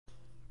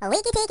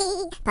Wiki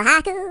tiki,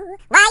 pahaku,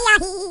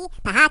 wayahi,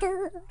 pahaku,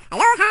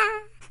 aloha,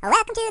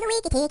 welcome to the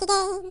wiki tiki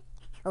game.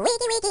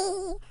 Wiki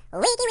wiki,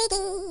 wiki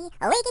wiki,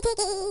 wiki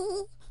tiki,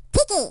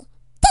 tiki,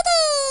 tiki!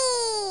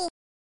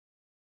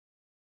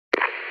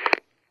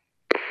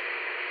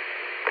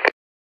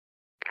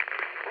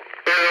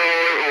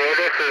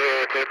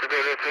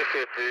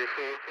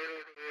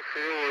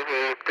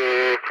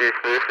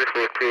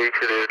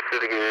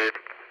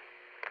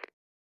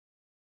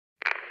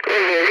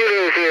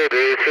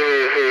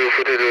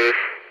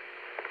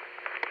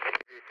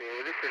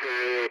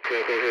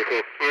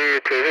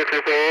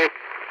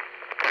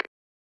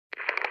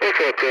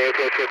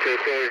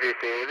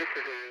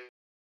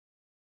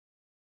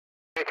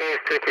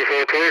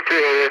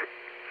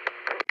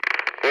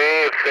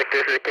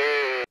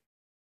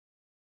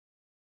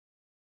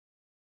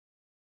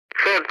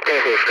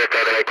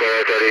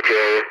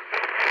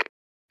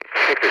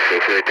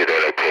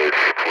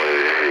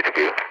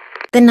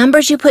 The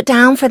numbers you put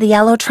down for the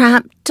yellow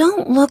trap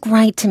don't look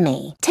right to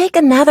me. Take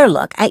another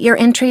look at your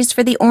entries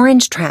for the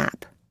orange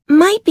trap.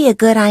 Might be a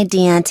good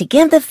idea to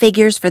give the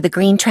figures for the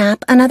green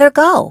trap another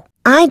go.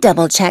 I'd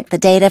double-check the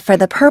data for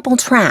the purple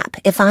trap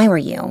if I were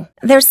you.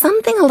 There's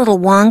something a little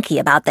wonky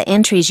about the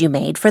entries you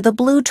made for the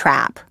blue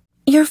trap.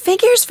 Your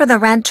figures for the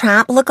red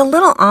trap look a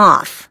little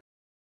off.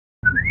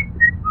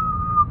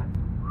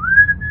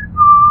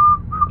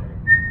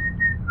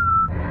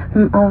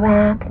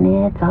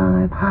 Arachnids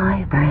are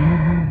my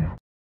friends.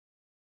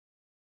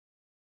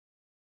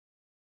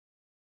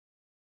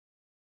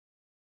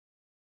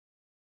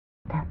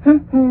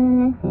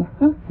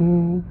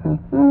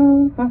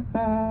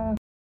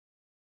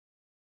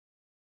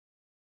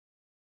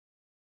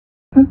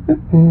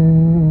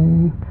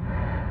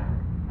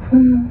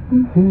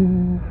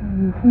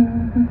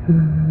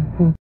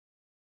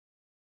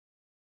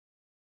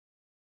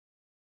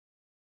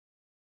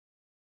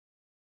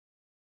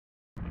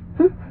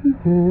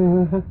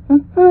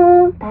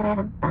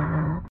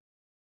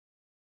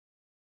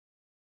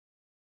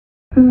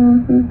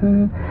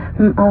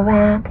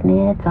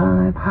 Arachnids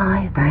are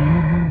my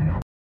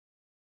friends.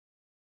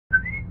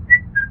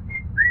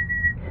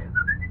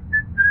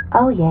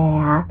 Oh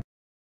yeah.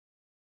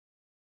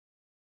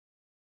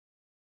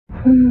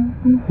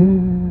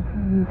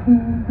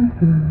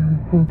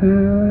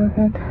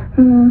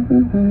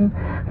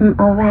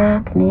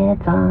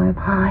 Arachnids are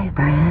my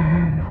friends.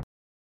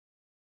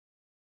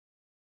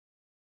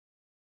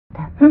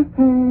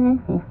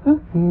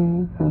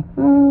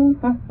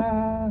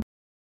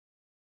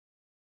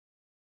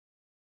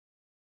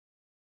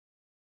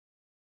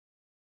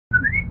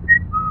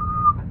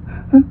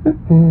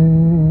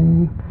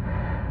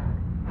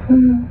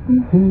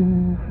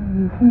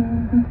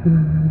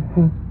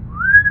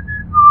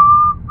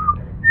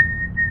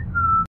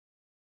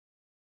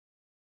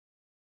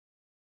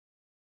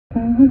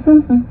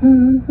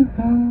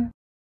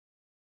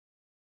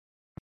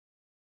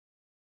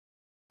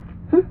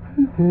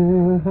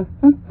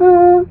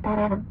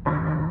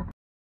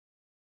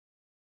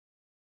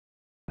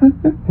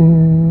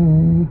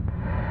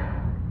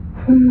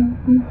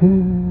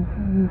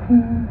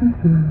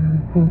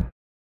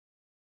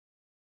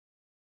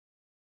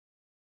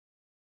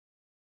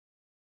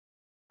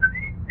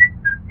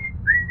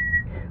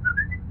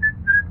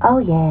 Oh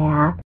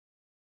yeah.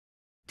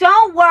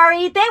 Don't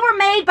worry, they were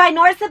made by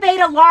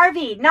Norsabeta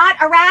larvae, not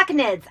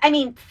arachnids. I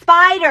mean,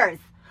 spiders.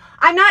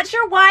 I'm not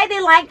sure why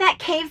they like that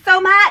cave so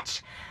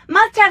much.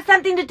 Must have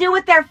something to do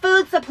with their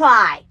food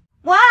supply.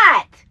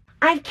 What?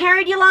 I've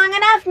carried you long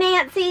enough,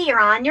 Nancy. You're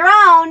on your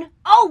own.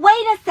 Oh,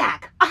 wait a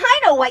sec.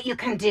 I know what you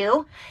can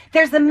do.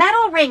 There's a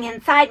metal ring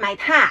inside my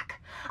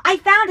pack. I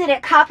found it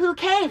at Kapu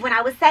Cave when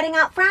I was setting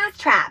out frass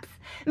traps.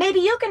 Maybe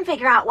you can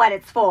figure out what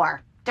it's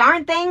for.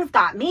 Darn thing's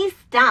got me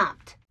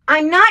stumped.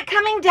 I'm not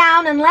coming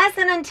down unless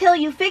and until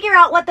you figure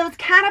out what those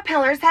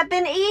caterpillars have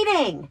been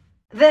eating.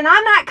 Then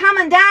I'm not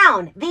coming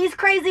down. These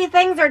crazy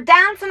things are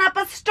dancing up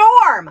a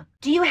storm.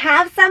 Do you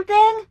have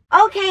something?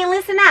 Okay,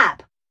 listen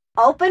up.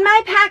 Open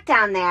my pack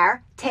down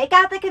there, take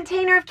out the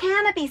container of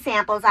canopy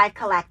samples I've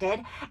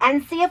collected,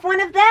 and see if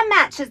one of them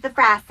matches the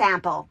frass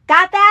sample.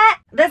 Got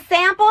that? The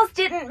samples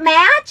didn't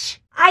match?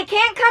 I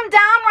can't come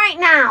down right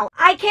now.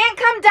 I can't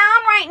come down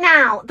right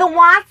now. The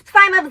wasps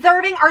I'm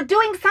observing are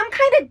doing some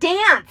kind of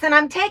dance, and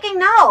I'm taking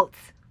notes.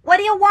 What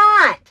do you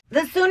want?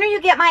 The sooner you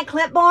get my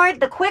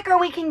clipboard, the quicker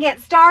we can get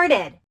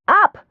started.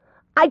 Up!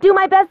 I do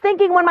my best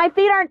thinking when my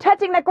feet aren't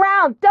touching the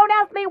ground. Don't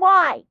ask me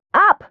why.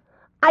 Up!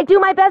 I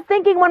do my best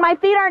thinking when my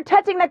feet aren't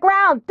touching the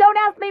ground. Don't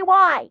ask me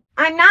why.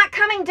 I'm not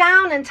coming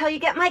down until you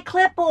get my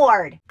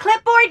clipboard.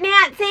 Clipboard,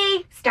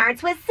 Nancy.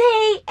 Starts with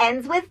C,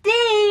 ends with D.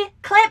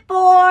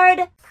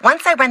 Clipboard.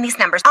 Once I run these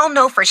numbers, I'll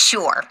know for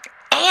sure.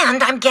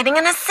 And I'm getting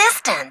an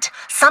assistant.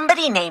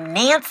 Somebody named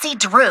Nancy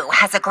Drew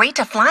has agreed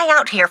to fly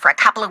out here for a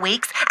couple of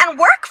weeks and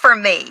work for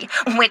me,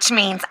 which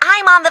means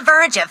I'm on the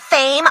verge of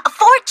fame,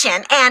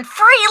 fortune, and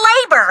free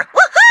labor.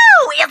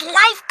 Woohoo! Is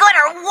life good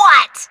or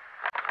what?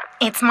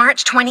 It's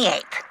March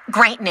 28th.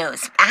 Great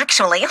news.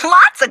 Actually,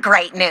 lots of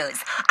great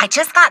news. I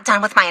just got done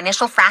with my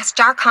initial frass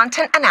jar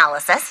content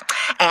analysis,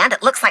 and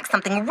it looks like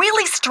something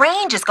really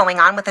strange is going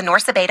on with the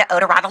Norsa beta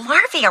odorata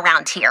larvae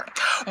around here.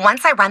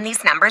 Once I run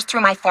these numbers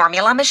through my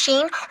formula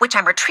machine, which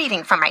I'm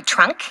retrieving from my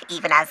trunk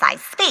even as I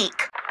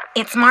speak,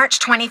 it's March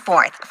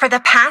 24th. For the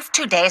past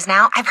 2 days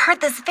now, I've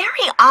heard this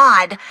very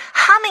odd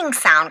humming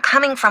sound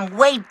coming from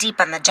way deep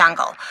in the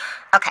jungle.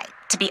 Okay,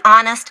 to be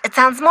honest, it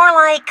sounds more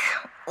like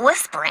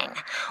whispering.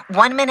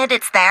 1 minute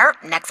it's there,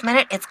 next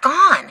minute it's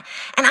gone.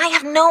 And I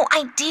have no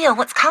idea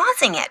what's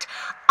causing it.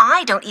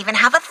 I don't even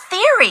have a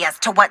theory as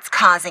to what's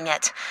causing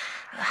it.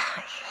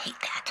 I hate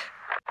that.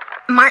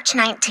 March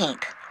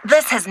 19th.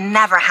 This has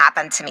never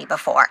happened to me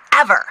before,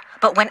 ever.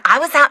 But when I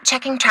was out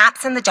checking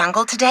traps in the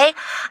jungle today,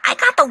 I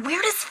got the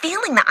weirdest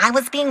feeling that I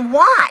was being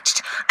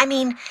watched. I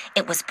mean,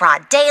 it was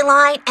broad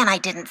daylight and I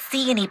didn't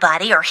see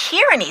anybody or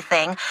hear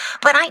anything,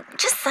 but I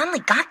just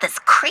suddenly got this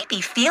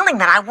creepy feeling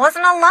that I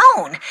wasn't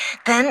alone.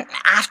 Then,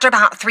 after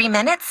about 3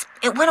 minutes,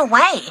 it went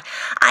away.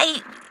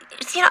 It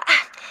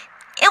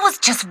was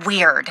just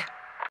weird.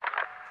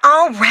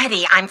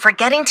 Already, I'm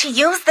forgetting to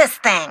use this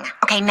thing.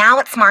 Okay, now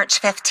it's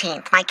March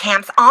 15th. My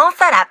camp's all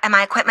set up and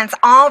my equipment's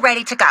all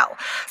ready to go.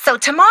 So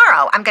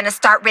tomorrow, I'm going to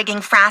start rigging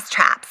frass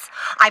traps.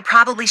 I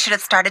probably should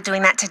have started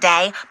doing that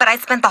today, but I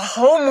spent the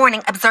whole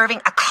morning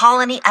observing a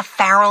colony of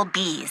feral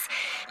bees.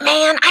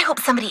 Man, I hope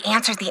somebody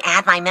answers the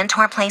ad my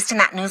mentor placed in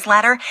that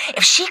newsletter.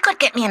 If she could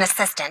get me an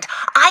assistant,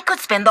 I could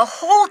spend the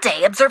whole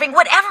day observing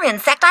whatever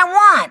insect I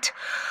want.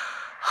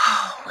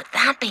 Oh, would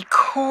that be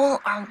cool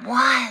or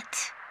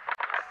what?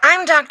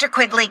 I'm Dr.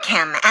 Quigley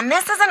Kim, and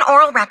this is an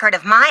oral record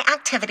of my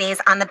activities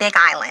on the Big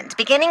Island,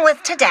 beginning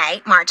with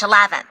today, March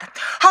 11th.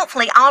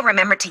 Hopefully, I'll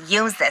remember to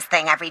use this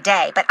thing every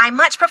day, but I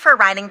much prefer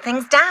writing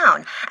things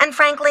down. And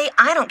frankly,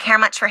 I don't care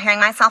much for hearing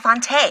myself on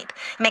tape.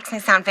 It makes me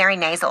sound very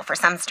nasal for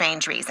some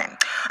strange reason.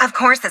 Of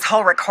course, this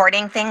whole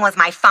recording thing was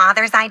my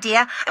father's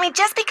idea. I mean,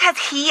 just because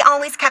he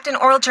always kept an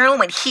oral journal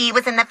when he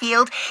was in the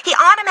field, he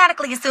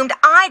automatically assumed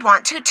I'd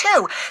want to,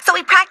 too. So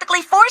he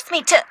practically forced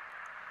me to...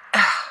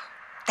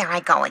 There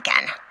I go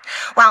again.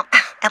 Well,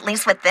 at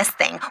least with this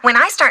thing, when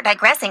I start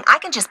digressing, I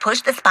can just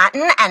push this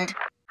button and...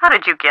 How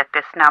did you get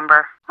this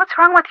number? What's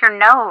wrong with your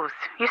nose?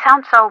 You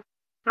sound so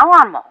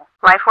normal.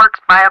 LifeWorks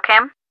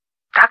Biochem?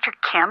 Dr.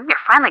 Kim, you're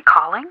finally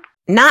calling?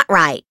 Not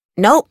right.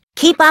 Nope.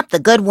 Keep up the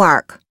good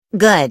work.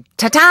 Good.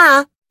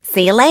 Ta-ta.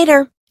 See you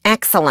later.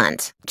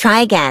 Excellent.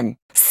 Try again.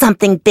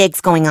 Something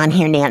big's going on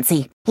here,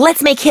 Nancy.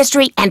 Let's make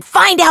history and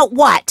find out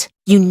what.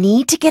 You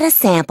need to get a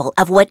sample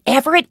of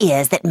whatever it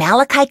is that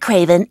Malachi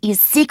Craven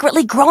is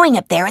secretly growing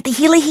up there at the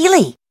Healy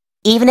Healy,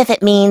 even if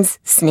it means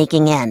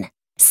sneaking in.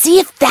 See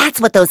if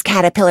that's what those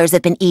caterpillars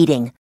have been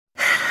eating.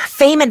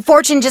 Fame and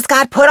fortune just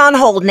got put on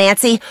hold,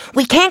 Nancy.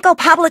 We can't go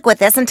public with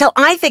this until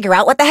I figure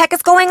out what the heck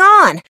is going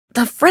on.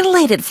 The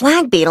frittulated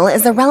flag beetle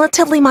is a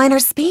relatively minor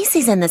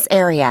species in this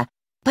area,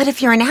 but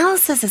if your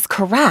analysis is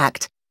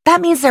correct, that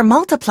means they're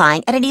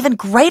multiplying at an even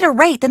greater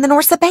rate than the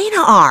Norsa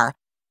beta are.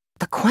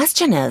 The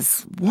question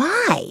is,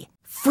 why?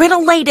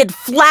 Frittulated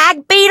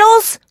flag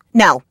beetles?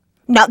 No,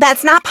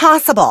 that's not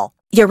possible.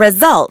 Your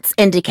results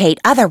indicate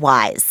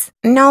otherwise.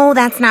 No,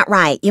 that's not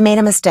right. You made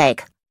a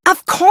mistake.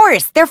 Of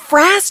course, they're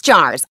frass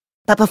jars.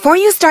 But before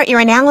you start your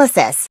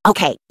analysis,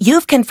 okay,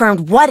 you've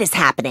confirmed what is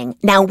happening.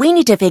 Now we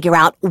need to figure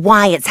out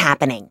why it's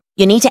happening.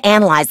 You need to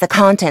analyze the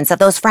contents of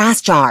those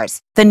frass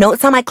jars. The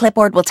notes on my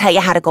clipboard will tell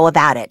you how to go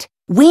about it.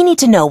 We need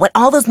to know what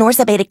all those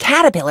Norsa beta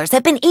caterpillars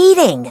have been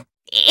eating.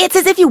 It's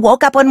as if you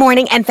woke up one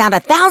morning and found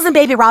 1,000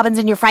 baby robins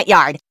in your front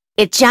yard.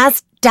 It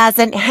just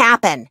doesn't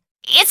happen.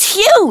 It's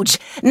huge!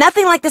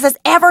 Nothing like this has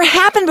ever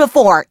happened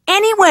before,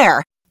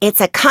 anywhere.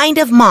 It's a kind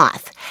of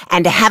moth,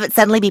 and to have it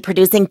suddenly be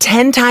producing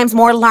 10 times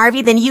more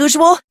larvae than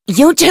usual,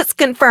 you just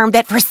confirmed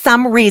that for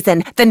some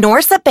reason, the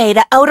Norsa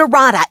beta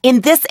odorata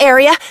in this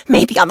area,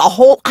 maybe on the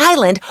whole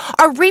island,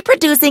 are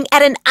reproducing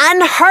at an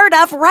unheard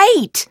of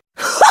rate.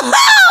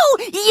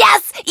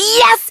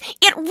 Yes,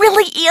 it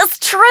really is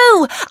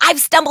true. I've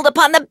stumbled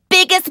upon the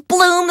biggest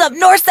bloom of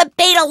Norsa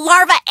beta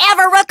larva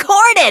ever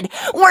recorded.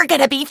 We're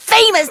gonna be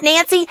famous,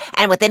 Nancy,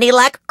 and with any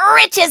luck,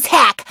 rich as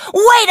heck.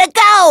 Way to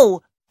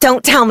go!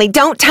 Don't tell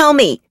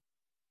me.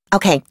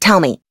 Okay, tell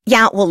me.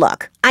 Yeah, well,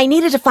 look, I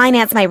needed to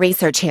finance my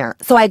research here,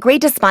 so I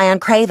agreed to spy on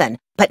Craven.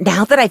 But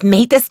now that I've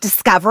made this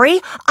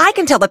discovery, I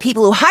can tell the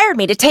people who hired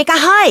me to take a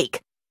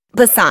hike.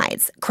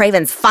 Besides,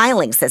 Craven's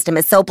filing system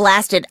is so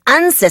blasted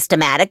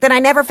unsystematic that I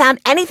never found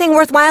anything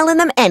worthwhile in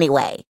them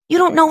anyway. You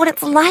don't know what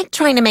it's like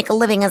trying to make a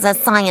living as a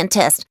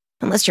scientist,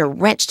 unless you're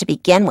rich to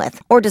begin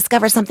with, or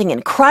discover something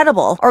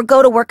incredible, or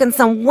go to work in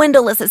some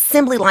windowless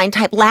assembly line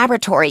type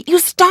laboratory. You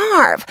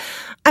starve.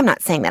 I'm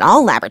not saying that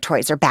all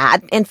laboratories are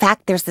bad. In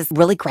fact, there's this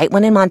really great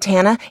one in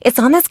Montana. It's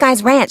on this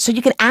guy's ranch, so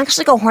you can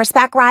actually go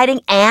horseback riding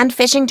and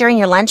fishing during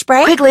your lunch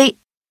break. Quigley.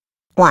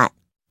 What?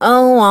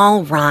 Oh,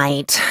 all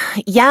right.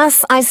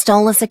 Yes, I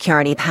stole a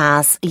security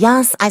pass.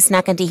 Yes, I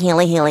snuck into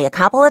Healy a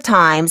couple of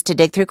times to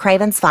dig through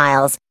Craven's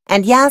files.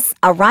 And yes,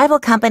 a rival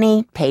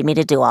company paid me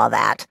to do all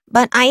that.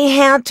 But I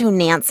had to,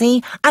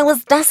 Nancy. I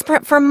was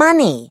desperate for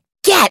money.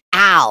 Get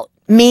out!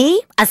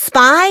 Me? A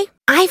spy?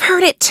 I've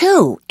heard it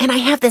too, and I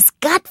have this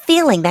gut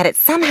feeling that it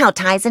somehow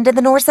ties into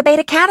the Norsa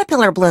Beta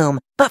caterpillar bloom.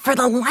 But for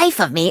the life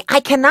of me, I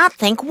cannot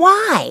think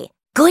why.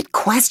 Good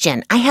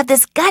question. I have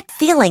this gut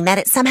feeling that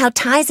it somehow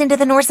ties into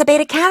the Norsa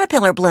Beta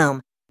caterpillar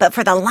bloom. But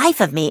for the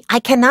life of me, I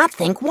cannot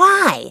think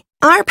why.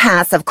 Our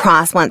paths have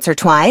crossed once or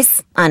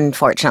twice,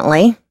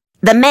 unfortunately.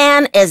 The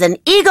man is an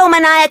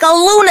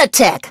egomaniacal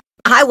lunatic.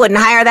 I wouldn't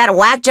hire that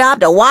whack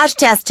job to wash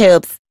test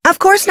tubes. Of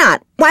course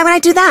not. Why would I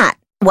do that?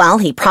 Well,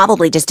 he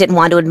probably just didn't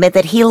want to admit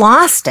that he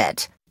lost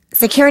it.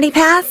 Security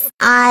pass?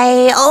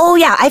 Oh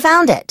yeah, I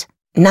found it.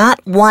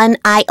 Not one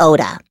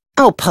iota.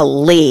 Oh,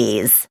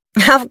 please.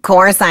 Of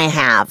course I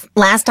have.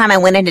 Last time I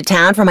went into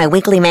town for my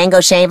weekly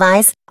mango shave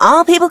ice,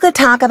 all people could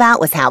talk about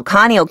was how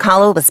Connie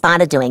Okalu was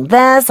spotted doing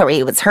this or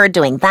he was heard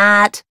doing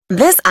that.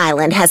 This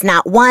island has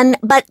not one,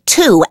 but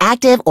two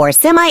active or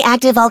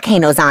semi-active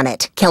volcanoes on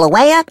it,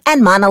 Kilauea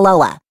and Mauna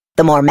Loa.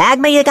 The more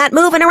magma you got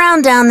moving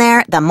around down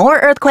there, the more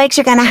earthquakes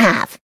you're gonna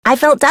have. I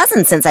felt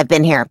dozens since I've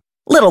been here.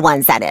 Little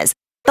ones, that is.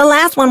 The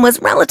last one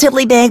was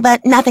relatively big,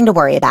 but nothing to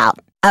worry about.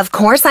 Of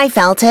course I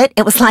felt it.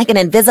 It was like an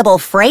invisible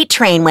freight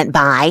train went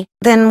by.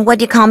 Then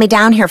what'd you call me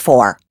down here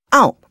for?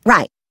 Oh,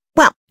 right.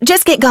 Well,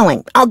 just get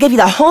going. I'll give you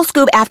the whole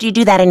scoop after you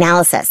do that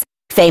analysis.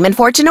 Fame and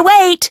fortune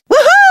await.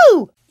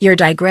 Woohoo! You're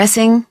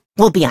digressing?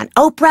 We'll be on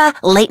Oprah,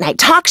 late-night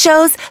talk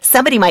shows.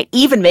 Somebody might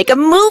even make a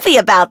movie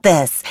about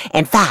this.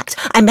 In fact,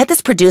 I met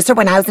this producer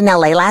when I was in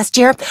LA last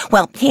year.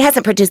 Well, he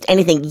hasn't produced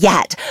anything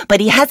yet, but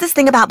he has this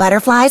thing about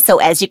butterflies, so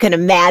as you can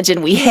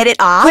imagine, we hit it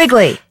off.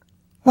 Quigley!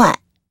 What?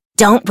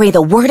 Don't breathe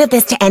a word of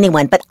this to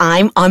anyone, but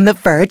I'm on the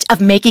verge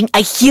of making a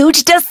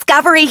huge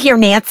discovery here,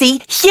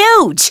 Nancy.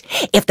 Huge!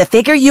 If the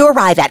figure you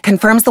arrive at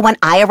confirms the one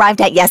I arrived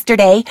at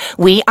yesterday,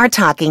 we are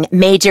talking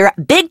major,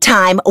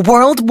 big-time,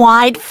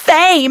 worldwide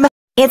fame.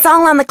 It's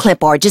all on the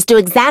clipboard. Just do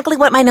exactly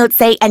what my notes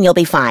say and you'll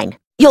be fine.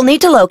 You'll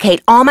need to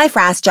locate all my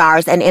frass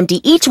jars and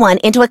empty each one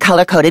into a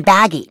color-coded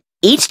baggie.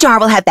 Each jar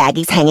will have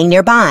baggies hanging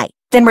nearby.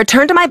 Then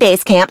return to my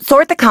base camp,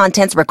 sort the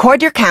contents,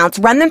 record your counts,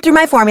 run them through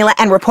my formula,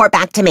 and report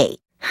back to me.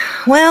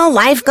 Well,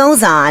 life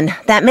goes on.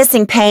 That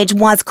missing page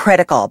was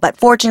critical, but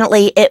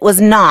fortunately, it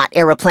was not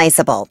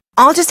irreplaceable.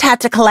 I'll just have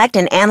to collect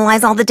and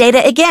analyze all the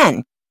data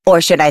again.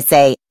 Or should I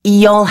say,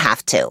 you'll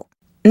have to.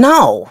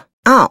 No.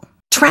 Oh,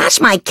 trash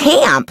my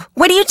camp?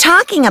 What are you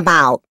talking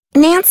about?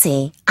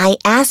 Nancy, I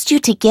asked you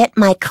to get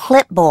my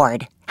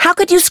clipboard. How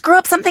could you screw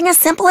up something as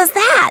simple as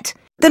that?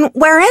 Then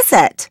where is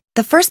it?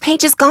 The first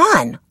page is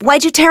gone.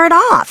 Why'd you tear it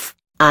off?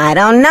 I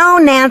don't know,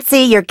 Nancy.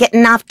 You're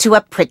getting off to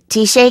a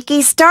pretty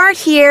shaky start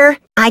here.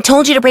 I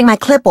told you to bring my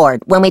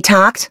clipboard when we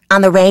talked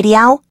on the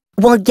radio.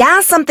 Well,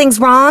 yeah, something's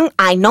wrong.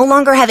 I no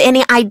longer have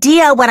any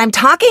idea what I'm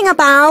talking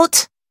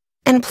about.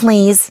 And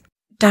please.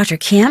 Dr.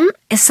 Kim,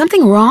 is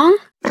something wrong?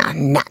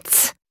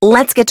 Nuts.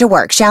 Let's get to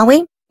work, shall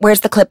we? Where's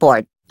the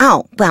clipboard?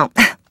 Oh, well,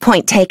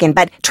 point taken,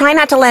 but try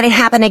not to let it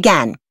happen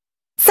again.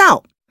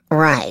 So,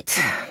 right.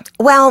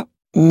 Well,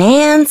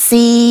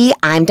 Nancy,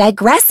 I'm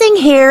digressing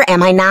here,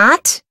 am I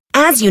not?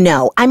 As you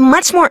know, I'm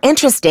much more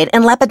interested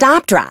in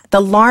Lepidoptera,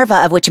 the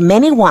larva of which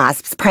many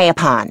wasps prey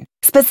upon.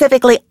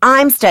 Specifically,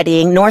 I'm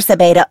studying Norsa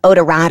Beta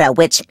odorata,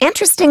 which,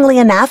 interestingly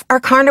enough, are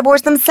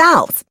carnivores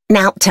themselves.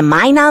 Now, to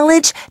my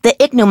knowledge, the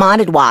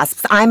ichneumoniid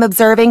wasps I'm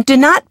observing do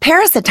not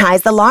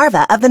parasitize the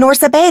larva of the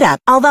Norsa Beta,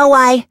 although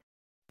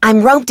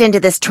I'm roped into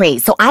this tree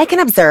so I can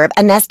observe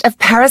a nest of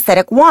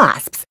parasitic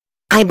wasps.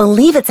 I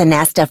believe it's a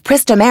nest of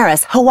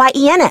Pristomeris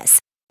hawaiianus,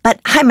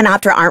 but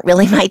Hymenoptera aren't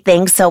really my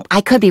thing, so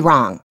I could be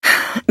wrong.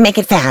 Make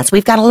it fast.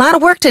 We've got a lot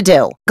of work to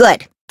do.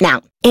 Good.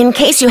 Now, in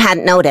case you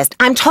hadn't noticed,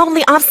 I'm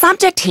totally off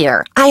subject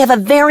here. I have a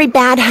very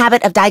bad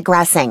habit of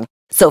digressing.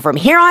 So from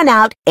here on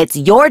out, it's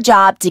your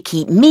job to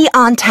keep me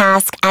on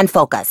task and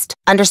focused.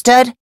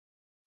 Understood?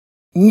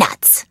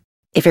 Nuts.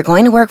 If you're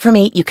going to work for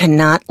me, you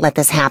cannot let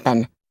this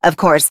happen. Of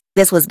course,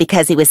 this was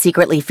because he was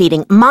secretly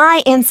feeding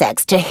my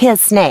insects to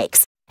his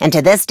snakes. And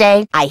to this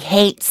day, I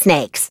hate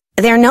snakes.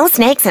 There are no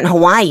snakes in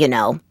Hawaii, you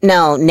know.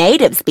 No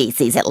native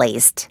species, at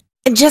least.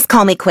 Just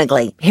call me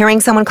Quigley.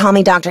 Hearing someone call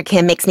me Dr.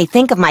 Kim makes me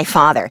think of my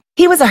father.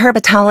 He was a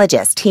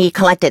herpetologist. He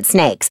collected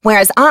snakes,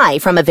 whereas I,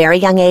 from a very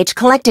young age,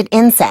 collected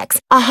insects,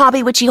 a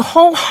hobby which he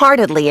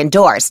wholeheartedly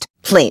endorsed.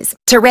 Please,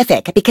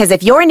 terrific, because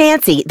if you're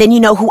Nancy, then you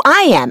know who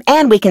I am,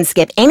 and we can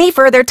skip any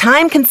further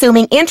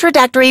time-consuming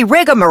introductory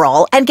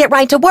rigmarole and get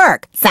right to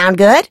work. Sound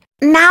good?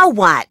 Now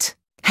what?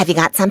 Have you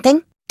got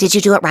something? Did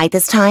you do it right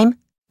this time?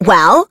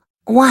 Well,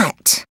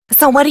 what?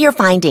 So what are your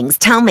findings?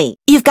 Tell me.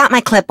 You've got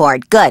my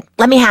clipboard. Good.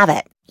 Let me have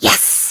it.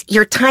 Yes,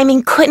 your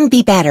timing couldn't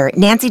be better.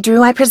 Nancy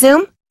Drew, I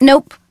presume?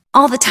 Nope.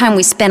 All the time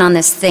we spent on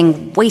this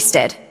thing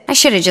wasted. I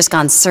should have just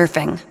gone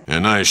surfing.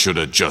 And I should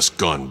have just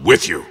gone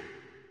with you.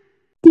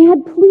 Dad,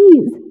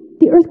 please.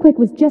 The earthquake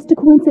was just a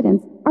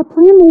coincidence. Our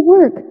plan will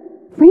work.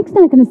 Frank's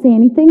not going to say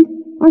anything.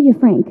 Are you,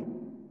 Frank?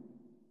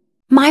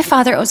 My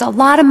father owes a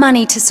lot of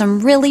money to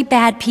some really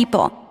bad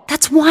people.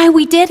 That's why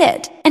we did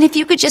it. And if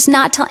you could just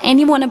not tell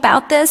anyone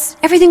about this,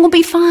 everything will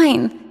be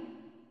fine.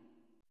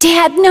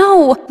 Dad,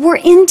 no! We're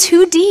in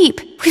too deep.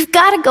 We've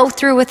got to go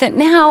through with it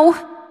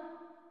now.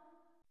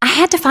 I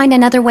had to find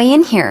another way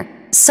in here,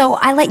 so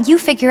I let you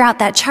figure out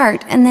that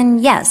chart, and then,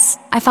 yes,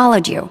 I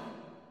followed you.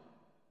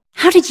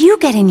 How did you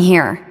get in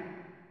here?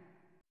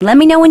 Let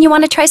me know when you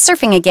want to try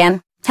surfing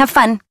again. Have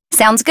fun.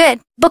 Sounds good.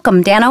 Book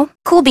 'em, Dano.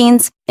 Cool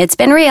beans. It's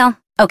been real.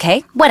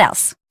 Okay, what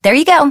else? There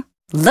you go.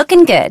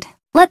 Looking good.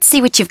 Let's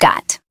see what you've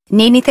got.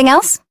 Need anything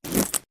else?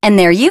 And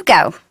there you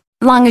go.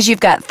 Long as you've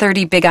got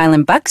 30 Big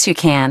Island bucks, you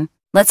can.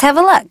 Let's have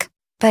a look.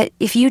 But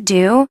if you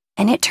do,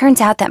 and it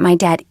turns out that my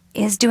dad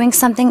is doing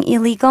something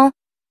illegal,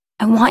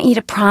 I want you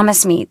to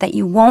promise me that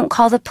you won't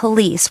call the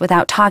police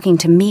without talking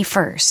to me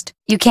first.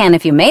 You can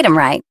if you made him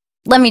right.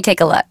 Let me take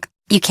a look.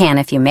 You can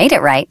if you made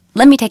it right.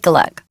 Let me take a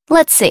look.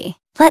 Let's see.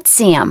 Let's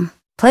see 'em.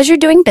 Pleasure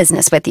doing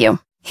business with you.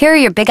 Here are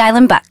your Big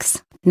Island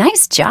bucks.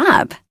 Nice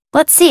job.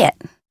 Let's see it.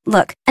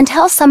 Look,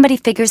 until somebody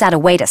figures out a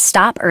way to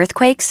stop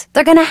earthquakes,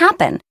 they're gonna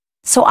happen.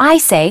 So I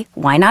say,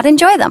 why not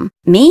enjoy them?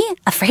 Me?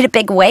 Afraid of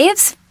big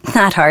waves?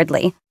 Not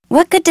hardly.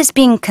 What good does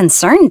being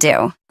concerned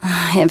do?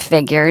 It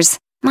figures.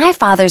 My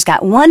father's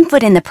got one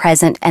foot in the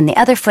present and the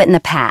other foot in the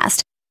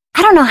past.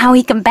 I don't know how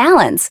he can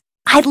balance.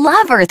 I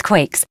love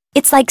earthquakes.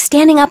 It's like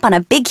standing up on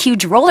a big,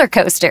 huge roller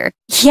coaster.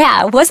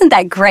 Yeah, wasn't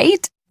that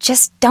great?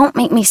 Just don't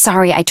make me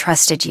sorry I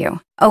trusted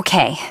you.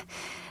 Okay.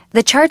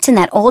 The chart's in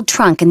that old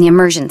trunk in the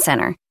immersion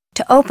center.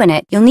 To open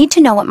it, you'll need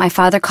to know what my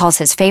father calls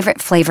his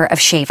favorite flavor of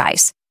shave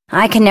ice.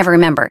 I can never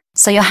remember,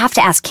 so you'll have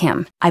to ask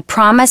him. I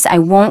promise I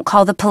won't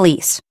call the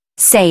police.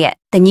 Say it,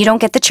 then you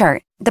don't get the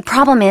chart. The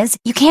problem is,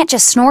 you can't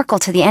just snorkel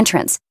to the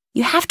entrance.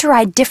 You have to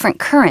ride different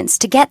currents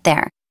to get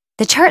there.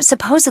 The chart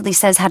supposedly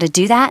says how to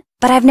do that,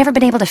 but I've never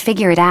been able to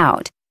figure it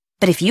out.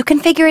 But if you can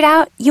figure it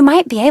out, you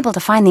might be able to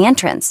find the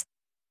entrance.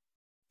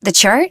 The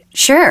chart?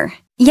 Sure.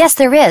 Yes,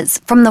 there is,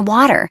 from the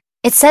water.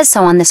 It says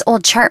so on this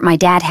old chart my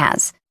dad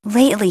has.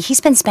 Lately,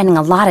 he's been spending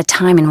a lot of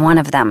time in one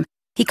of them.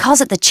 He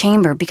calls it the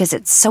chamber because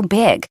it's so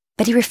big,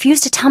 but he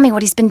refused to tell me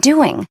what he's been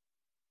doing.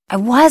 I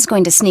was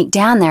going to sneak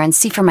down there and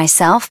see for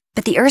myself,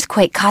 but the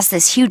earthquake caused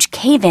this huge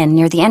cave-in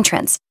near the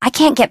entrance. I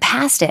can't get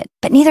past it,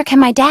 but neither can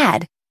my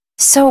dad.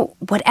 So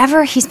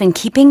whatever he's been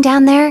keeping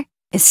down there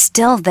is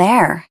still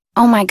there.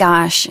 Oh my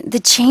gosh,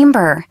 the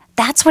chamber.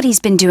 That's what he's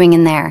been doing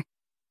in there.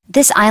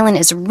 This island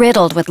is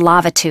riddled with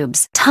lava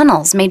tubes,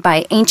 tunnels made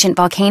by ancient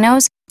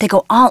volcanoes. They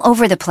go all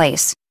over the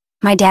place.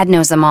 My dad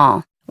knows them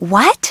all.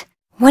 What?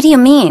 What do you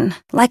mean?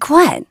 Like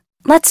what?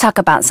 Let's talk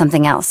about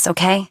something else,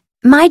 okay?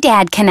 My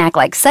dad can act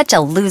like such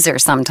a loser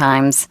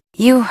sometimes.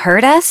 You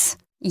heard us?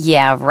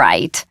 Yeah,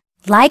 right.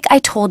 Like I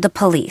told the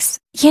police.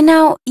 You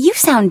know, you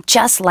sound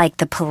just like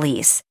the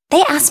police.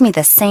 They asked me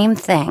the same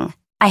thing.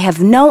 I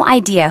have no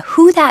idea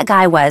who that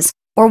guy was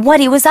or what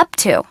he was up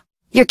to.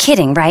 You're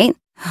kidding, right?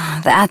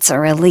 That's a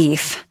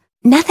relief.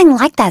 Nothing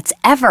like that's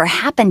ever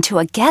happened to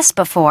a guest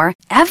before,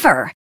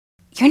 ever.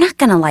 You're not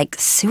gonna, like,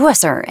 sue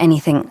us or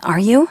anything, are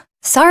you?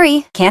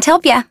 Sorry, can't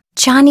help ya.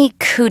 Johnny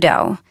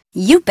Kudo.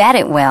 You bet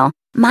it will.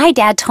 My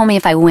dad told me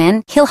if I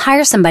win, he'll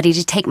hire somebody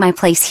to take my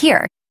place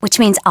here, which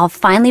means I'll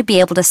finally be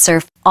able to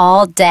surf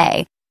all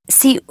day.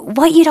 See,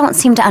 what you don't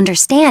seem to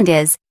understand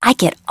is I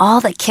get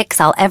all the kicks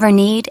I'll ever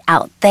need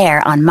out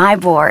there on my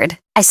board.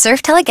 I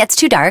surf till it gets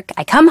too dark,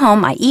 I come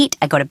home, I eat,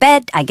 I go to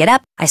bed, I get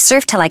up, I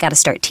surf till I gotta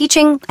start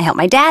teaching, I help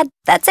my dad.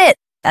 That's it.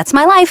 That's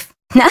my life.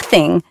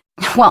 Nothing.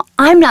 Well,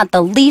 I'm not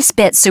the least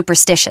bit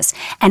superstitious,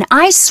 and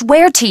I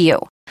swear to you,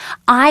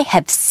 I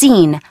have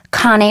seen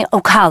Kane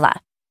Ocala.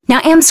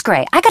 Now,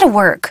 Amscray, I gotta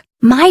work.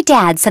 My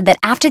dad said that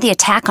after the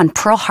attack on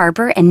Pearl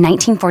Harbor in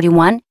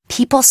 1941,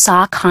 people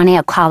saw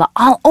Kane Ocala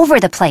all over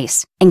the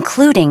place,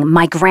 including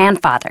my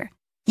grandfather.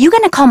 You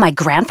gonna call my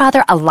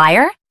grandfather a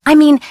liar? I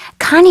mean,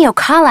 Kane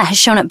Ocala has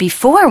shown up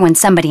before when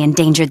somebody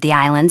endangered the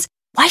islands.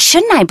 Why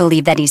shouldn't I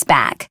believe that he's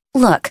back?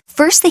 Look,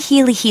 first the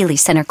Healy Healy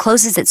Center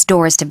closes its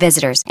doors to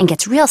visitors and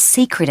gets real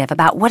secretive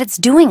about what it's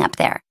doing up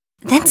there.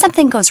 Then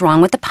something goes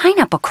wrong with the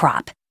pineapple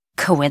crop.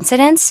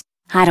 Coincidence?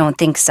 I don't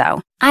think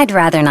so. I'd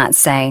rather not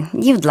say.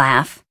 You'd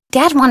laugh.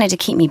 Dad wanted to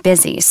keep me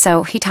busy,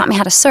 so he taught me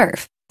how to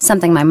surf,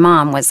 something my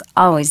mom was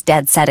always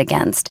dead set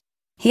against.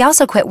 He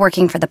also quit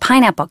working for the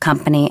pineapple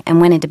company and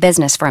went into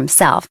business for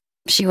himself.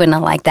 She wouldn't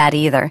have liked that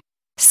either.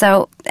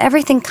 So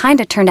everything kind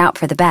of turned out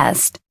for the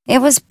best. It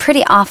was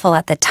pretty awful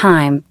at the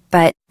time,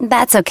 but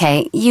that's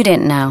okay. You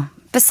didn't know.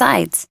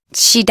 Besides,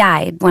 she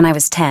died when I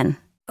was 10.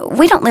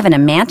 We don't live in a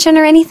mansion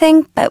or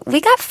anything, but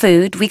we got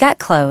food, we got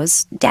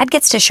clothes. Dad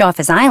gets to show off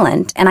his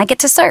island, and I get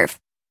to surf.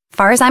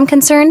 Far as I'm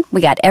concerned,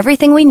 we got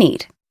everything we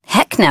need.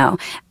 Heck no.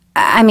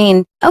 I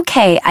mean,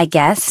 okay, I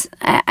guess.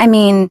 I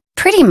mean,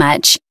 pretty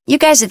much. You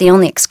guys are the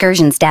only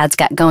excursions Dad's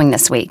got going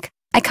this week.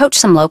 I coach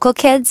some local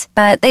kids,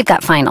 but they've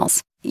got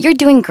finals. You're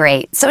doing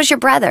great. So's your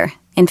brother.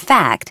 In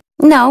fact,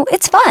 no,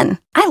 it's fun.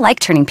 I like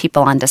turning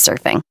people on to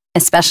surfing,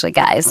 especially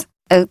guys.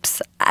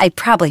 Oops, I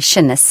probably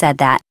shouldn't have said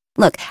that.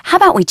 Look, how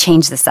about we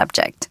change the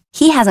subject?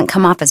 He hasn't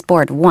come off his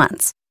board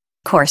once.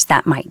 Of course,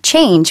 that might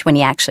change when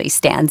he actually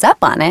stands up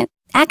on it.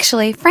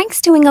 Actually,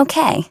 Frank's doing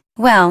okay.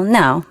 Well,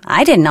 no,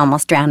 I didn't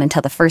almost drown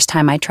until the first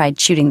time I tried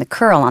shooting the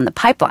curl on the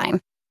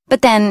pipeline.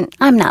 But then,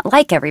 I'm not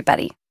like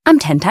everybody. I'm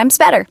 10 times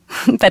better.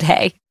 But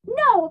hey.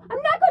 No,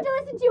 I'm not going to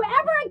listen to you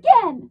ever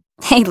again!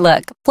 Hey,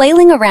 look,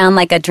 flailing around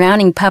like a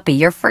drowning puppy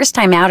your first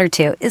time out or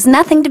two is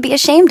nothing to be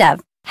ashamed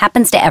of.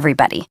 Happens to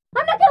everybody.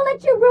 I'm not going to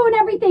let you ruin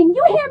everything.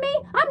 You hear me?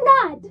 I'm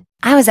not.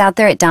 I was out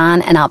there at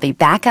dawn, and I'll be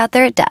back out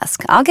there at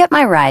dusk. I'll get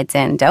my rides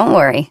in, don't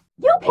worry.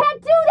 You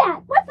can't do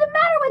that! What's the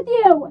matter with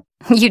you?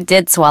 You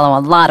did swallow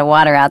a lot of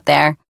water out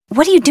there.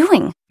 What are you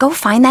doing? Go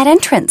find that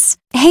entrance.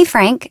 Hey,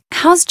 Frank,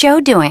 how's Joe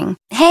doing?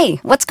 Hey,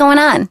 what's going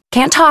on?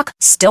 Can't talk.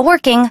 Still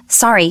working.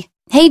 Sorry.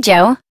 Hey,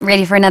 Joe,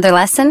 ready for another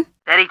lesson?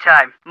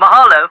 Anytime.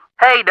 Mahalo.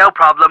 Hey, no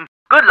problem.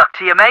 Good luck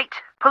to you, mate.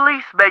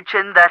 Police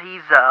mentioned that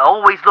he's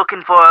always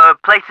looking for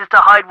places to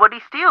hide what he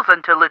steals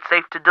until it's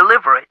safe to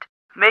deliver it.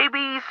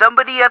 Maybe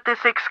somebody at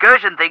this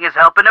excursion thing is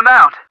helping him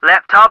out.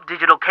 Laptop,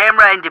 digital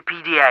camera, and a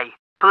PDA.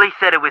 Police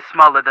said it was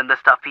smaller than the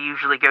stuff he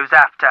usually goes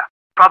after.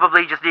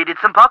 Probably just needed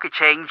some pocket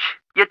change.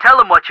 You tell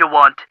him what you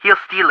want, he'll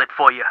steal it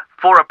for you,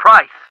 for a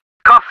price.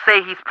 Cops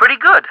say he's pretty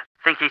good.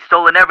 Think he's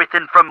stolen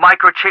everything from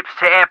microchips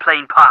to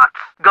airplane parts.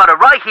 Got it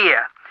right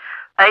here.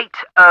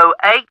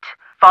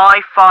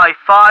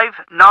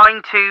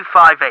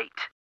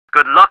 808-555-9258.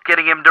 Good luck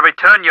getting him to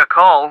return your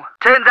call.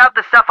 Turns out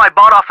the stuff I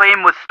bought off of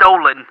him was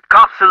stolen.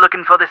 Cops are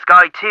looking for this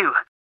guy too.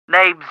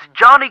 Name's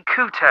Johnny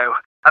Kuto.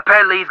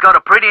 Apparently he's got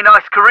a pretty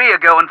nice career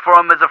going for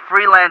him as a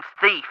freelance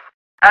thief.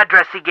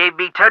 Address he gave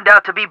me turned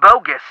out to be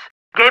bogus.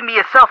 Gave me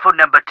a cell phone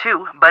number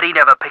too, but he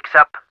never picks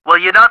up. Well,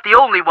 you're not the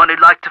only one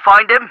who'd like to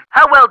find him.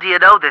 How well do you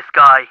know this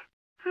guy?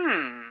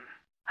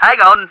 Hang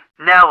on.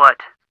 Now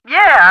what?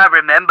 Yeah, I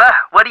remember.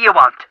 What do you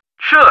want?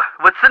 Sure,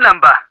 what's the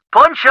number?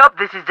 Pawn shop,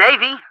 this is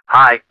Davy.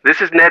 Hi, this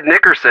is Ned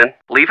Nickerson.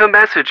 Leave a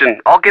message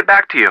and I'll get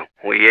back to you.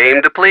 We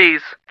aim to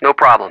please. No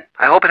problem.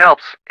 I hope it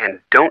helps. And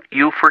don't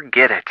you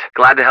forget it.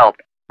 Glad to help.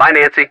 Bye,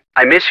 Nancy.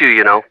 I miss you,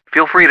 you know.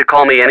 Feel free to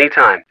call me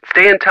anytime.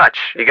 Stay in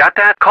touch. You got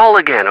that? Call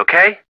again,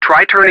 okay?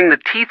 Try turning the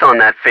teeth on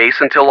that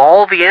face until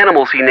all the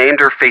animals he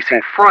named are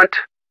facing front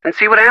and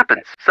see what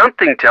happens.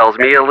 Something tells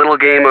me a little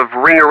game of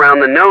ring around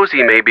the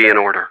nosy may be in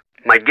order.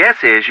 My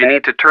guess is you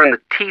need to turn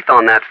the teeth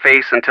on that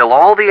face until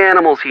all the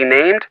animals he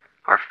named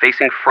are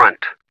facing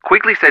front.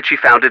 Quigley said she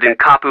found it in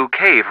Kapu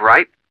Cave,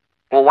 right?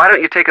 Well, why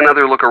don't you take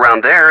another look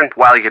around there, and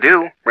while you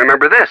do,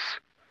 remember this.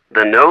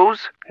 The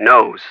nose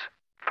knows.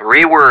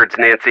 3 words,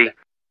 Nancy.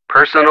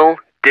 Personal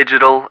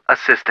Digital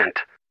Assistant.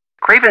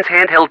 Craven's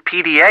handheld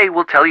PDA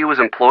will tell you his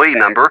employee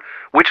number,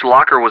 which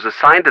locker was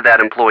assigned to that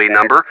employee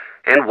number,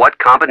 and what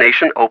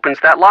combination opens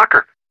that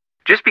locker.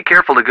 Just be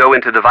careful to go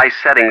into device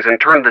settings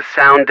and turn the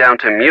sound down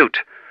to mute,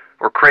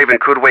 or Craven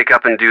could wake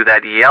up and do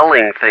that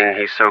yelling thing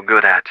he's so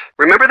good at.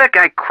 Remember that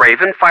guy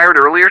Craven fired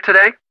earlier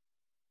today?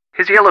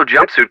 His yellow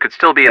jumpsuit could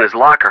still be in his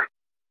locker.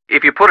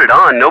 If you put it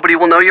on, nobody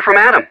will know you from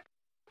Adam.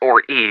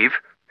 Or Eve.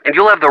 And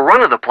you'll have the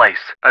run of the place.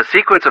 A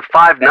sequence of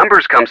 5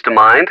 numbers comes to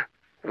mind.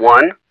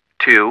 1,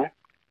 2,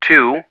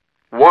 2,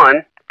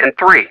 1, and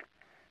 3.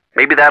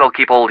 Maybe that'll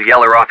keep old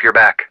Yeller off your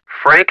back.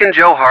 Frank and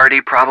Joe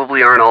Hardy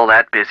probably aren't all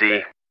that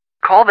busy.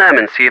 Call them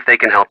and see if they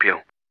can help you.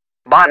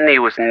 Botany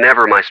was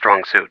never my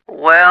strong suit.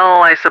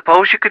 Well, I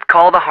suppose you could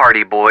call the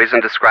Hardy boys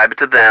and describe it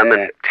to them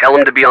and tell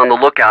them to be on the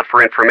lookout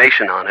for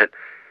information on it.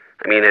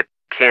 I mean, it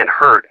can't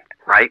hurt,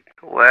 right?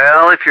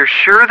 Well, if you're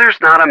sure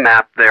there's not a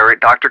map there at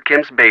Dr.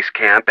 Kim's base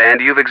camp and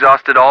you've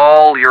exhausted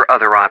all your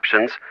other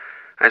options,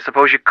 I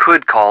suppose you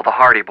could call the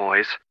Hardy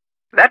boys.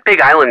 That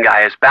Big Island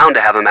guy is bound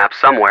to have a map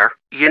somewhere.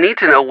 You need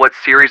to know what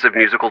series of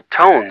musical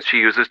tones she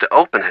uses to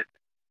open it.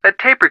 That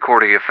tape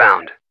recorder you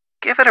found.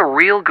 Give it a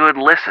real good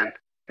listen.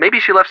 Maybe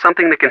she left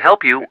something that can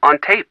help you on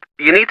tape.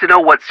 You need to know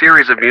what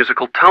series of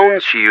musical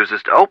tones she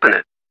uses to open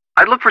it.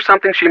 I'd look for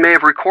something she may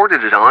have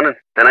recorded it on, and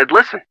then I'd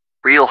listen.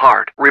 Real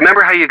hard.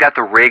 Remember how you got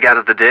the rig out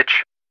of the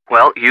ditch?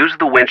 Well, use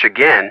the winch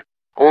again,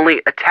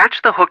 only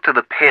attach the hook to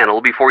the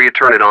panel before you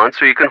turn it on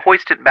so you can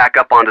hoist it back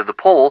up onto the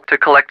pole to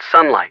collect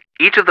sunlight.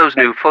 Each of those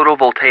new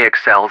photovoltaic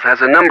cells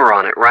has a number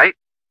on it, right?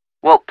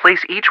 Well,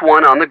 place each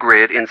one on the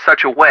grid in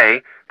such a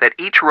way that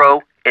each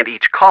row and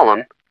each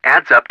column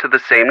adds up to the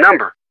same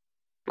number.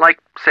 Like,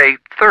 say,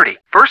 30.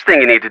 First thing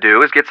you need to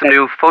do is get some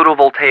new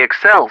photovoltaic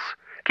cells.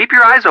 Keep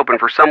your eyes open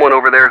for someone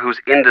over there who's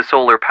into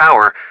solar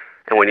power,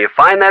 and when you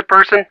find that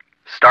person,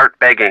 start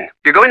begging.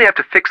 You're going to have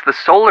to fix the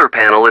solar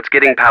panel it's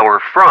getting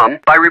power from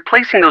by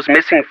replacing those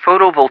missing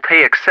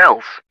photovoltaic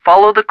cells.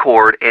 Follow the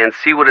cord and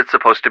see what it's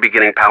supposed to be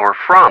getting power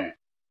from.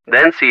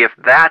 Then see if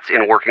that's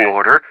in working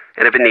order,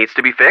 and if it needs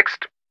to be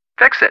fixed,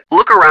 fix it.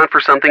 Look around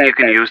for something you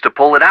can use to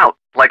pull it out,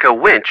 like a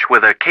winch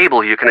with a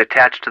cable you can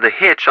attach to the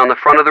hitch on the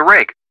front of the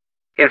rig.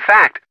 In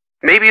fact,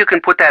 maybe you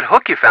can put that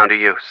hook you found to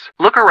use.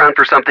 Look around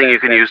for something you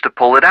can use to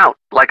pull it out,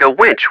 like a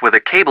winch with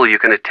a cable you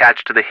can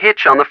attach to the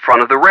hitch on the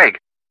front of the rig.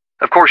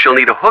 Of course, you'll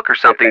need a hook or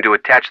something to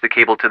attach the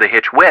cable to the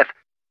hitch with,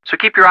 so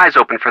keep your eyes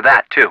open for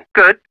that, too.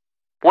 Good.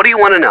 What do you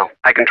want to know?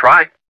 I can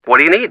try. What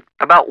do you need?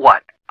 About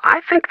what?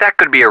 I think that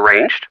could be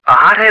arranged. A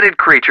hot-headed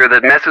creature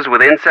that messes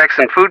with insects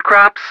and food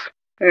crops?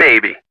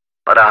 Maybe.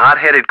 But a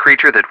hot-headed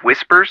creature that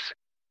whispers?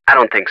 I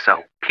don't think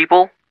so.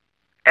 People?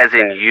 As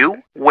in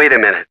you? Wait a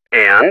minute.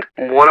 And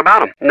what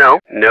about him?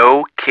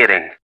 No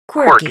kidding.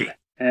 Quirky.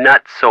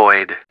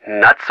 Nutsoid.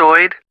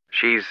 Nutsoid?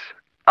 She's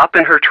up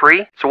in her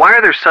tree? So why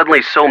are there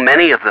suddenly so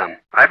many of them?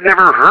 I've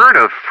never heard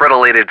of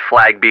fritillated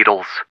flag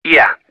beetles.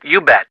 Yeah,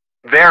 you bet.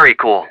 Very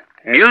cool.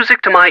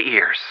 Music to my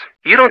ears.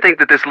 You don't think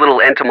that this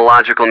little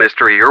entomological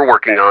mystery you're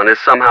working on is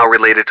somehow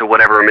related to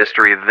whatever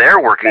mystery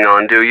they're working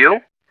on, do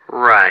you?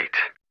 Right.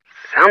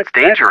 Sounds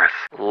dangerous.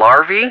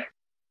 Larvae?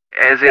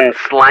 As in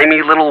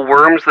slimy little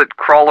worms that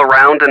crawl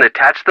around and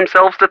attach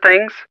themselves to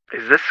things?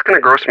 Is this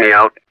gonna gross me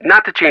out?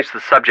 Not to change the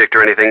subject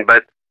or anything,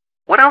 but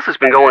what else has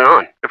been going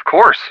on? Of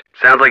course.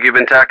 Sounds like you've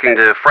been talking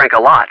to Frank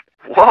a lot.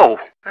 Whoa,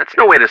 that's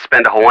no way to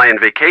spend a Hawaiian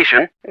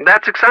vacation.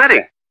 That's exciting.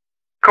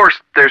 Of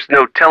course, there's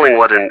no telling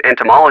what an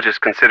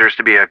entomologist considers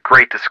to be a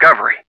great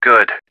discovery.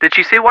 Good. Did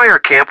she see why her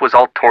camp was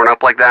all torn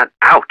up like that?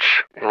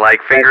 Ouch.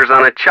 Like fingers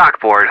on a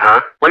chalkboard,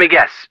 huh? Let me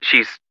guess.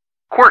 She's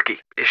quirky.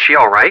 Is she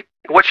alright?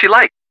 What's she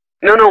like?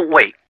 No,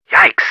 wait.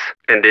 Yikes.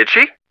 And did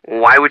she?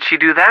 Why would she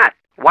do that?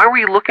 Why were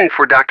you looking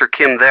for Dr.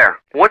 Kim there?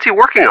 What's he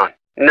working on?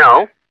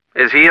 No.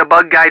 Is he a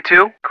bug guy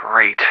too?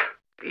 Great.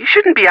 You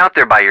shouldn't be out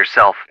there by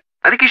yourself.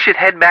 I think you should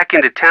head back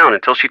into town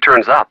until she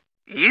turns up.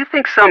 You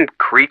think some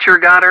creature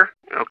got her?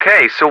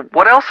 Okay, so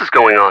what else is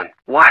going on?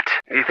 What?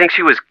 You think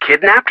she was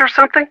kidnapped or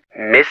something?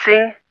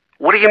 Missing?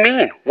 What do you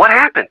mean? What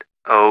happened?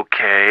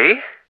 Okay.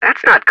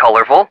 That's not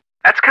colorful.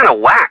 That's kind of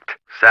whacked.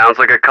 Sounds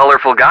like a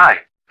colorful guy.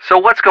 So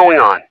what's going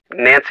on?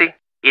 Nancy,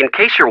 in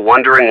case you're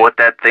wondering what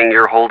that thing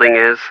you're holding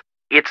is,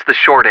 it's the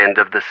short end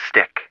of the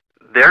stick.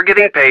 They're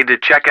getting paid to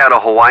check out a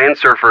Hawaiian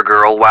surfer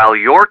girl while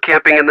you're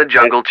camping in the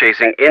jungle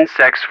chasing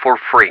insects for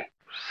free.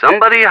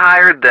 Somebody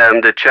hired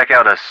them to check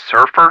out a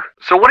surfer?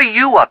 So what are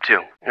you up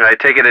to? I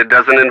take it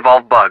doesn't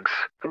involve bugs.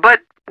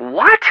 But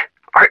what?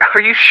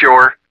 Are you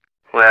sure?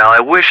 Well, I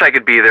wish I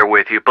could be there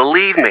with you.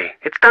 Believe me,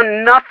 it's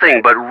done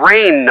nothing but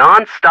rain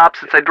non-stop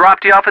since I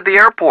dropped you off at the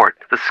airport.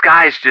 The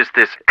sky's just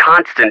this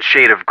constant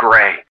shade of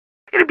gray.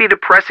 It'd be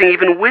depressing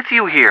even with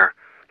you here.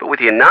 But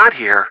with you not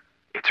here,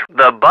 it's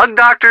the bug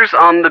doctor's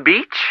on the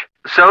beach?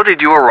 So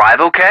did you arrive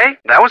okay?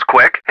 That was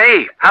quick.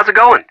 Hey, how's it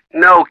going?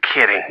 No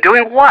kidding.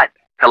 Doing what?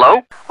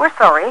 Hello? We're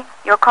sorry.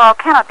 Your call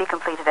cannot be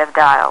completed as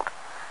dialed.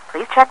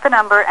 Please check the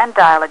number and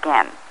dial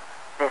again.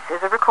 This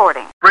is a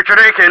recording. Richard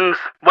Akins,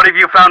 what have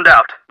you found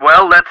out?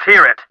 Well, let's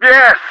hear it.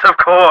 Yes, of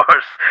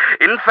course.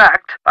 In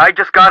fact, I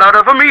just got out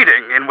of a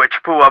meeting in which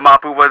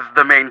Puamapu was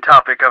the main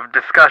topic of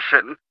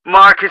discussion.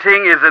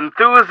 Marketing is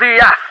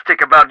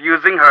enthusiastic about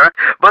using her,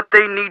 but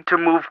they need to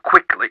move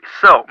quickly.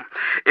 So,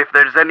 if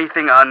there's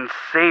anything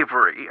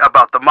unsavory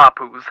about the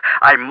Mapus,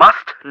 I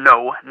must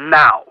know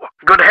now.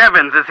 Good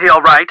heavens, is he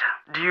all right?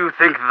 Do you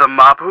think the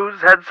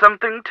Mapus had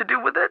something to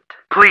do with it?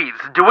 Please,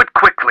 do it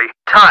quickly.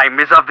 Time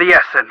is of the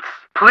essence.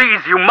 Please,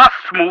 you must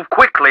move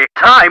quickly.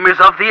 Time is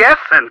of the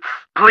essence.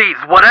 Please,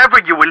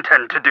 whatever you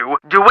intend to do,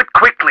 do it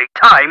quickly.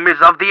 Time is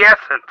of the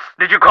essence.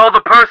 Did you call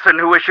the person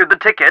who issued the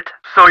ticket?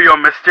 So your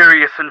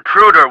mysterious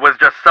intruder was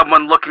just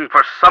someone looking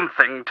for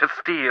something to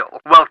steal.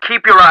 Well,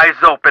 keep your eyes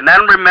open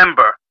and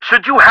remember,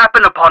 should you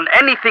happen upon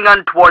anything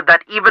untoward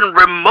that even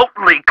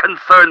remotely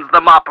concerns the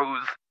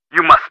Mapus,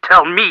 you must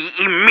tell me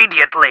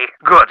immediately.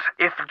 Good.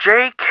 If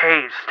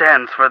JK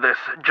stands for this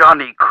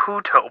Johnny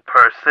Kuto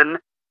person,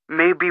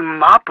 maybe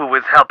Mapu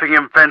is helping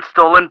him fence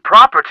stolen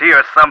property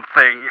or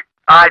something.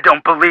 I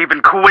don't believe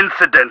in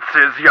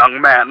coincidences,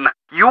 young man.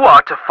 You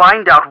are to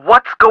find out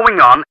what's going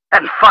on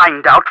and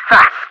find out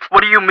fast.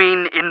 What do you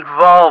mean,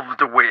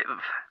 involved with?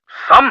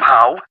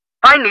 Somehow?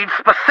 I need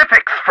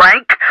specifics,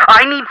 Frank.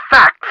 I need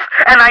facts,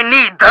 and I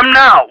need them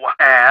now.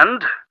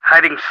 And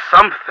hiding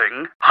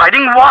something?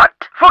 Hiding what?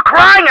 For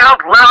crying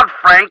out loud,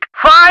 Frank!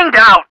 Find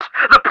out!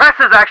 The press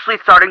is actually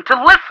starting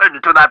to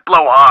listen to that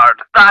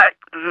blowhard.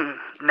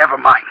 Never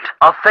mind.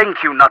 I'll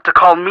thank you not to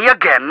call me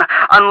again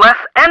unless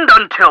and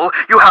until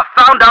you have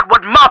found out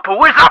what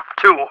Mapu is up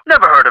to.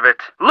 Never heard of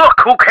it.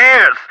 Look, who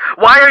cares?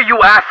 Why are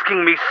you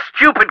asking me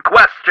stupid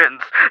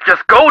questions?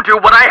 Just go do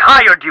what I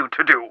hired you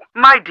to do.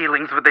 My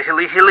dealings with the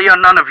Hili Hili are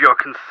none of your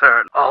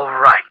concern. All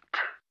right.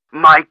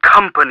 My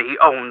company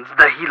owns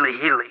the Hili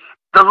Hili.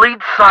 The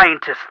lead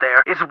scientist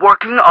there is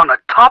working on a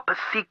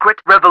top-secret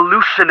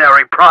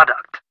revolutionary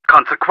product.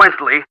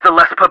 Consequently, the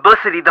less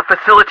publicity the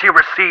facility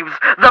receives,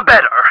 the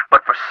better.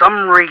 But for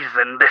some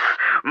reason, this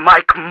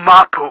Mike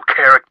Mapu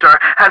character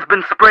has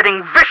been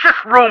spreading vicious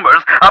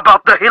rumors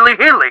about the Hili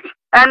Hili.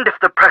 And if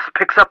the press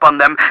picks up on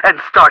them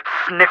and starts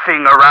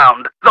sniffing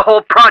around, the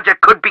whole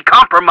project could be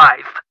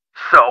compromised.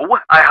 So,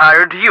 I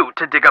hired you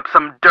to dig up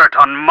some dirt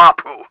on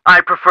Mapu.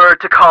 I prefer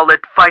to call it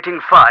fighting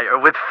fire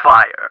with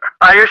fire.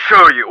 I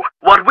assure you,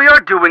 what we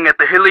are doing at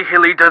the Hili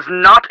Hili does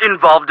not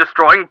involve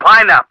destroying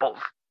pineapples.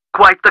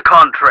 Quite the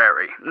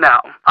contrary.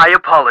 Now, I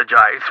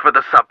apologize for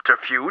the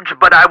subterfuge,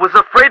 but I was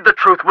afraid the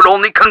truth would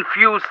only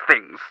confuse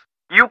things.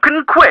 You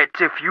can quit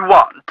if you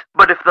want,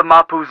 but if the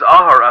Mapus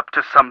are up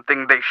to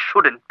something they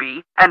shouldn't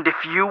be, and if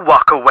you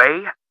walk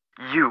away,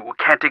 you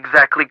can't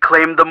exactly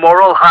claim the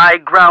moral high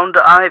ground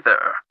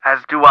either. As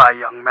do I,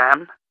 young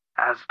man.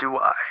 As do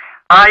I.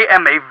 I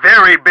am a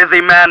very busy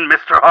man,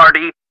 Mr.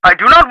 Hardy. I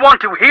do not want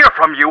to hear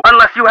from you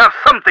unless you have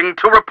something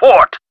to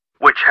report,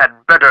 which had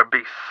better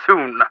be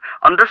soon.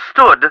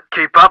 Understood?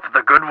 Keep up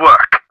the good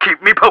work.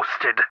 Keep me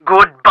posted.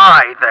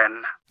 Goodbye,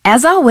 then.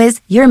 As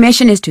always, your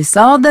mission is to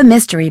solve the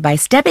mystery by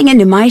stepping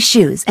into my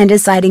shoes and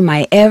deciding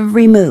my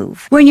every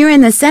move. When you're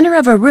in the center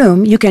of a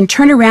room, you can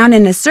turn around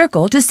in a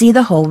circle to see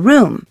the whole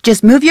room.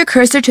 Just move your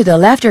cursor to the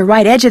left or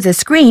right edge of the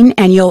screen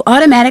and you'll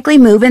automatically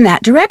move in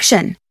that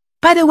direction.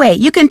 By the way,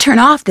 you can turn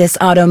off this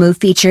auto move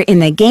feature in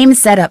the game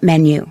setup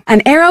menu.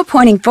 An arrow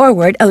pointing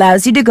forward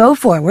allows you to go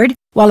forward,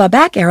 while a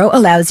back arrow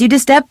allows you to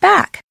step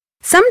back.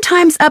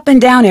 Sometimes up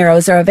and down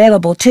arrows are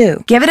available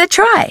too. Give it a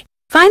try.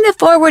 Find the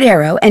forward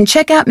arrow and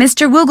check out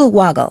Mr. Woogle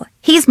Woggle.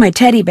 He's my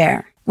teddy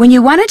bear. When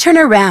you want to turn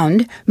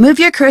around, move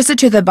your cursor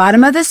to the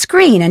bottom of the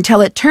screen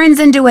until it turns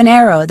into an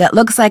arrow that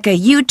looks like a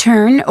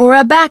U-turn or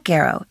a back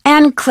arrow,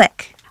 and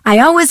click. I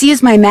always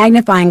use my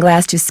magnifying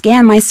glass to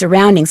scan my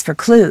surroundings for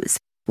clues.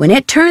 When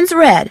it turns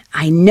red,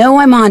 I know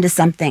I'm onto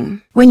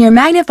something. When your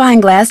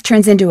magnifying glass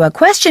turns into a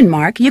question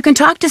mark, you can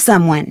talk to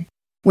someone.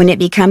 When it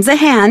becomes a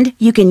hand,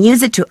 you can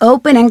use it to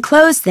open and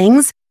close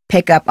things,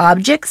 pick up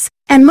objects,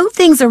 and move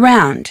things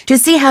around. To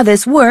see how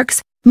this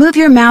works, move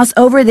your mouse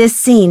over this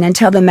scene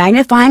until the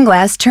magnifying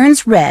glass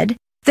turns red,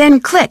 then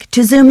click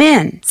to zoom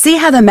in. See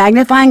how the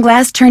magnifying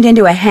glass turned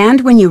into a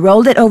hand when you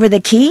rolled it over the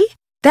key?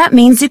 That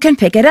means you can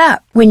pick it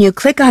up. When you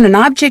click on an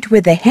object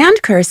with the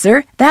hand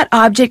cursor, that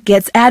object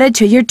gets added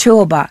to your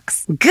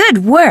toolbox.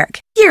 Good work!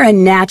 You're a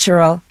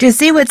natural. To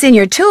see what's in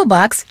your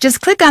toolbox,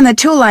 just click on the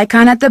tool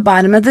icon at the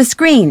bottom of the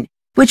screen,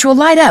 which will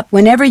light up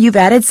whenever you've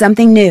added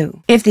something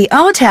new. If the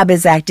All tab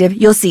is active,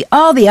 you'll see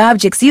all the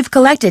objects you've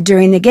collected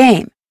during the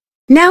game.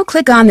 Now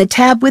click on the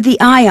tab with the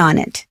eye on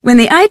it. When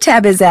the Eye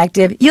tab is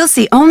active, you'll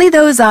see only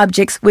those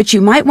objects which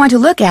you might want to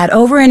look at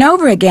over and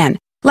over again,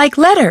 like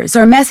letters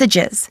or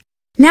messages.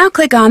 Now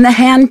click on the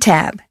Hand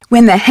tab.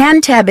 When the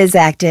Hand tab is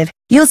active,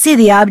 you'll see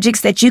the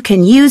objects that you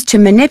can use to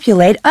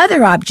manipulate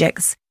other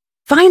objects.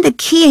 Find the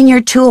key in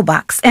your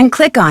toolbox and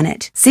click on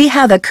it. See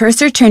how the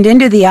cursor turned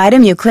into the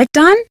item you clicked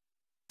on?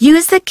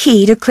 Use the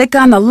key to click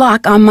on the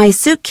lock on my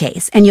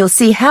suitcase and you'll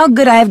see how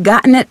good I've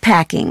gotten at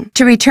packing.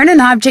 To return an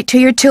object to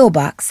your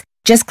toolbox,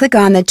 just click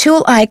on the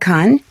tool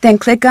icon, then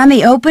click on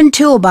the open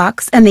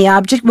toolbox and the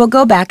object will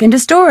go back into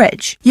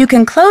storage. You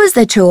can close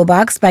the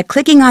toolbox by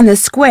clicking on the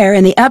square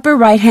in the upper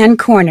right-hand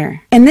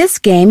corner. In this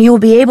game, you will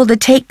be able to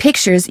take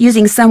pictures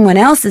using someone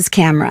else's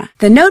camera.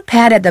 The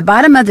notepad at the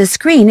bottom of the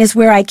screen is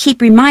where I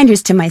keep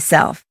reminders to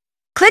myself.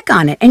 Click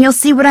on it and you'll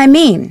see what I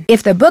mean.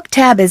 If the Book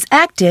tab is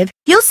active,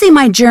 you'll see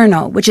my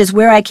journal, which is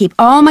where I keep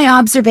all my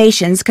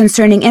observations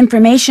concerning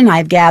information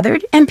I've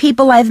gathered and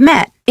people I've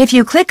met. If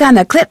you click on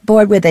the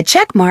clipboard with a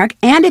check mark,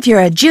 and if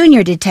you're a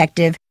junior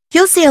detective,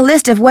 you'll see a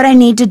list of what I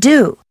need to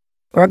do.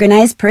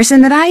 Organized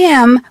person that I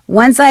am,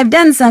 once I've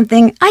done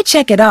something, I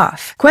check it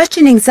off.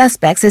 Questioning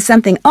suspects is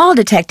something all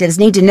detectives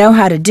need to know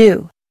how to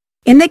do.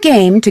 In the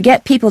game, to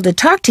get people to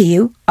talk to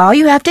you, all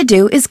you have to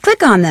do is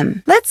click on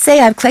them. Let's say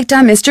I've clicked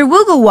on Mr.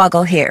 Woogle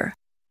Woggle here.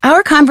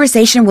 Our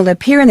conversation will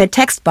appear in the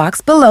text box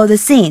below the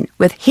scene,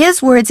 with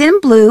his words in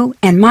blue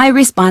and my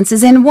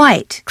responses in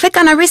white. Click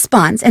on a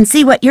response and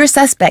see what your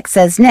suspect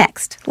says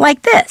next,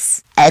 like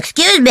this.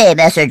 Excuse me,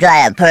 Mr.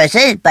 Giant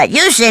Person, but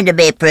you seem to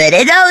be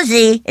pretty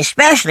nosy,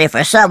 especially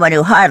for someone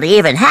who hardly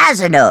even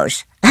has a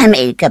nose. I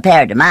mean,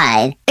 compared to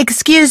mine.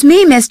 Excuse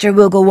me, Mr.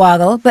 Woogle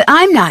Woggle, but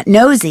I'm not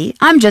nosy.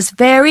 I'm just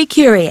very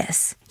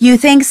curious. You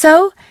think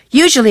so?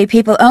 Usually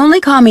people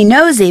only call me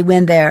nosy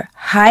when they're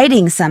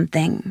hiding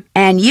something.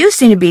 And you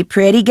seem to be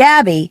pretty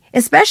gabby,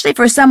 especially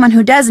for someone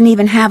who doesn't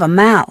even have a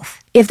mouth.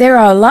 If there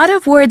are a lot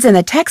of words in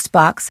the text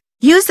box,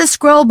 use the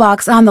scroll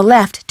box on the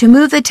left to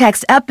move the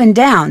text up and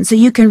down so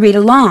you can read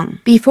along.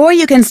 Before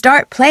you can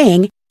start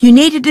playing, you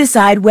need to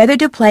decide whether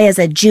to play as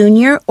a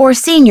junior or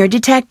senior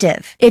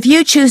detective. If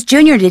you choose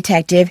junior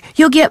detective,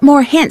 you'll get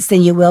more hints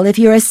than you will if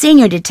you're a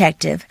senior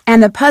detective,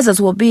 and the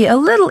puzzles will be a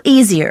little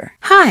easier.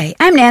 Hi,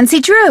 I'm Nancy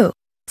Drew.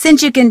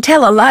 Since you can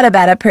tell a lot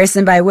about a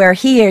person by where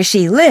he or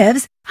she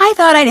lives, I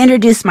thought I'd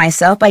introduce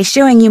myself by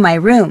showing you my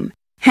room.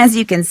 As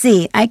you can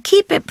see, I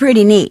keep it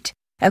pretty neat.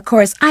 Of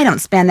course, I don't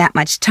spend that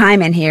much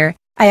time in here.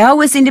 I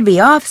always seem to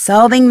be off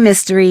solving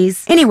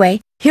mysteries.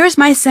 Anyway, here's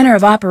my center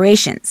of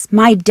operations,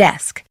 my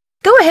desk.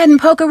 Go ahead and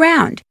poke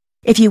around.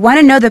 If you want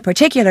to know the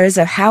particulars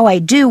of how I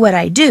do what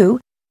I do,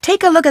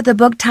 take a look at the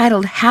book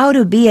titled How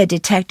to Be a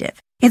Detective.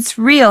 It's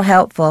real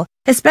helpful,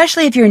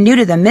 especially if you're new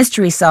to the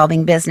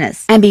mystery-solving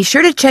business. And be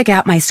sure to check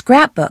out my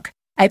scrapbook.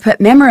 I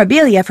put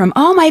memorabilia from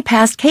all my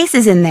past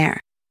cases in there.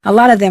 A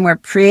lot of them were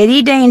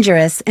pretty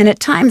dangerous and at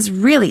times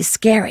really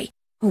scary.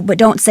 Oh, but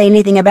don't say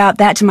anything about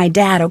that to my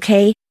dad,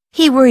 okay?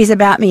 He worries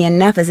about me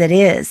enough as it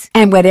is.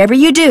 And whatever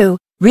you do,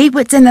 read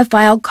what's in the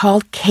file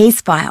called Case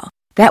File.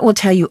 That will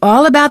tell you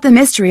all about the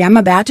mystery I'm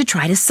about to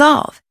try to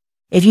solve.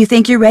 If you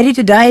think you're ready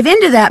to dive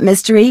into that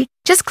mystery,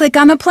 just click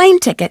on the plane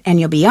ticket and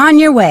you'll be on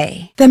your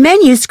way. The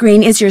menu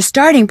screen is your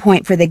starting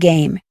point for the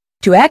game.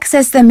 To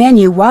access the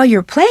menu while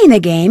you're playing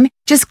the game,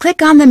 just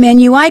click on the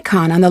menu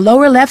icon on the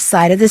lower left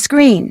side of the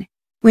screen.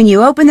 When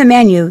you open the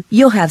menu,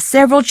 you'll have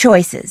several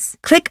choices.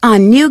 Click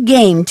on New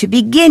Game to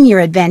begin your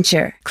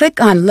adventure.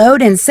 Click on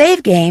Load and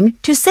Save Game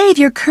to save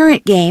your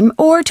current game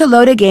or to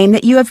load a game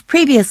that you have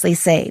previously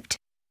saved.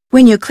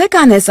 When you click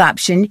on this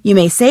option, you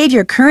may save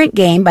your current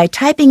game by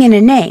typing in a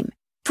name.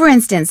 For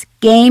instance,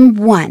 Game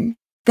 1.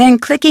 Then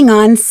clicking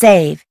on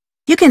Save.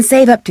 You can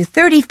save up to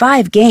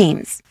 35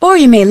 games. Or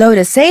you may load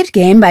a saved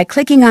game by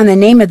clicking on the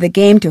name of the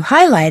game to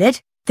highlight it,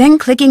 then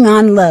clicking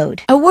on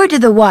Load. A word to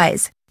the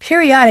wise.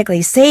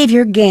 Periodically save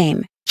your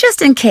game,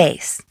 just in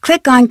case.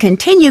 Click on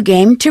Continue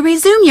Game to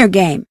resume your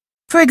game.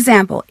 For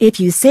example, if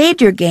you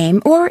saved your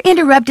game or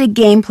interrupted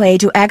gameplay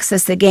to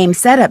access the game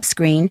setup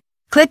screen,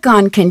 click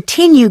on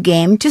Continue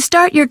Game to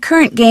start your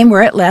current game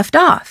where it left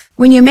off.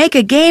 When you make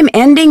a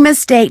game-ending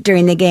mistake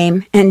during the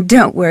game, and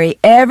don't worry,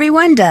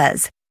 everyone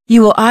does,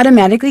 you will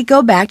automatically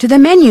go back to the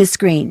menu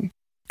screen.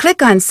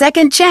 Click on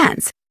Second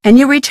Chance, and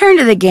you'll return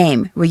to the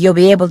game where you'll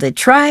be able to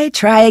try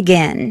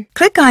again.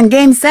 Click on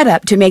Game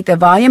Setup to make the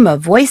volume of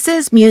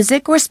voices,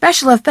 music, or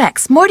special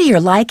effects more to your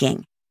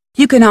liking.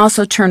 You can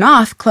also turn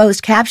off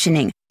closed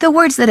captioning, the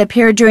words that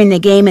appear during the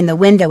game in the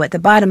window at the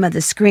bottom of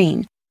the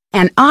screen,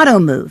 and Auto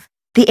Move,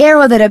 the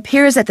arrow that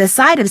appears at the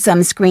side of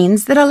some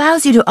screens that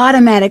allows you to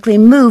automatically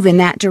move in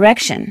that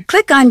direction.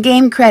 Click on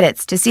Game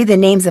Credits to see the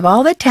names of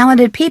all the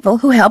talented people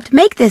who helped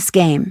make this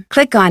game.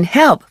 Click on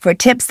Help for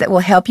tips that will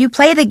help you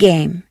play the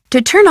game.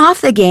 To turn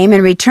off the game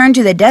and return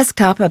to the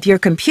desktop of your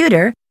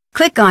computer,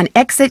 click on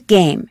Exit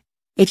Game.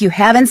 If you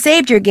haven't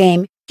saved your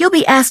game, you'll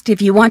be asked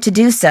if you want to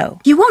do so.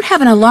 You won't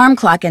have an alarm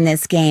clock in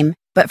this game,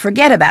 but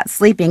forget about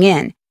sleeping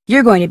in.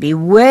 You're going to be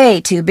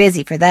way too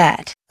busy for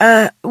that.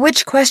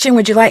 Which question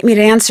would you like me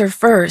to answer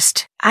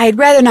first? I'd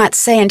rather not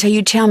say until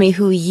you tell me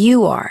who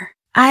you are.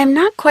 I'm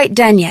not quite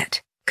done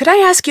yet. Could I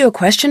ask you a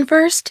question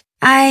first?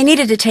 I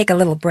needed to take a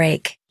little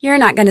break. You're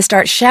not going to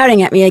start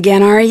shouting at me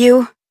again, are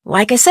you?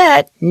 Like I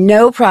said,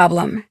 no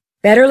problem.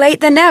 Better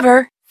late than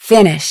never.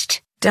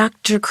 Finished.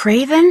 Dr.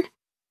 Craven?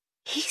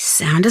 He's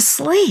sound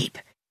asleep.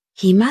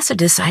 He must have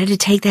decided to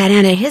take that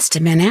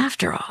antihistamine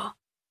after all.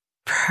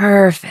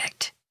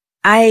 Perfect.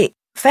 I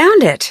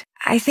found it.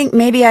 I think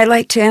maybe I'd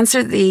like to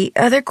answer the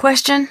other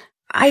question.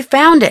 I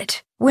found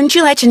it. Wouldn't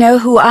you like to know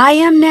who I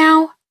am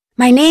now?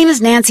 My name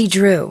is Nancy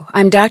Drew.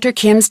 I'm Dr.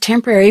 Kim's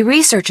temporary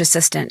research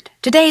assistant.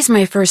 Today's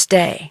my first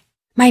day.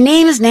 My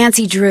name is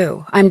Nancy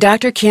Drew. I'm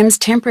Dr. Kim's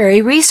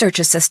temporary research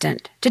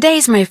assistant.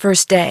 Today's my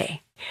first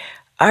day.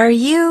 Are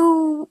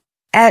you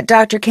at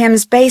Dr.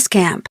 Kim's base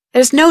camp?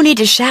 There's no need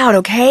to shout,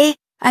 okay?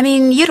 I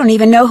mean, you don't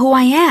even know who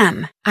I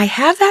am. I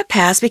have that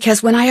pass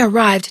because when I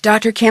arrived,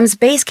 Dr. Kim's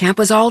base camp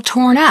was all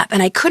torn up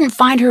and I couldn't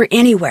find her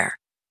anywhere.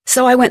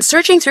 So I went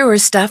searching through her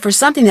stuff for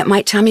something that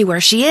might tell me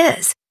where she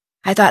is.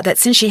 I thought that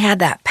since she had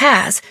that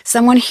pass,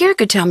 someone here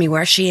could tell me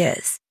where she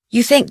is.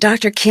 You think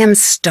Dr. Kim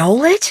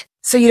stole it?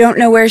 So you don't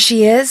know where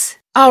she is?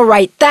 All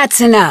right, that's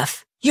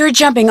enough. You're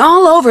jumping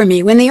all over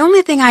me when the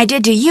only thing I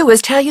did to you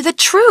was tell you the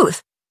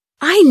truth.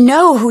 I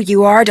know who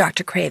you are,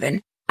 Dr.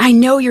 Craven. I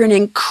know you're an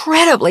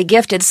incredibly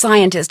gifted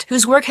scientist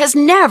whose work has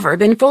never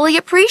been fully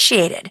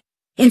appreciated.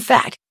 In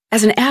fact,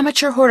 as an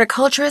amateur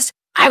horticulturist,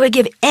 I would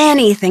give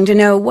anything to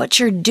know what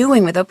you're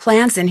doing with the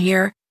plants in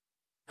here.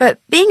 But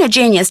being a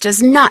genius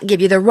does not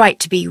give you the right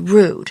to be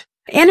rude.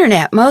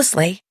 Internet,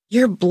 mostly.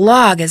 Your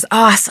blog is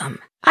awesome.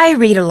 I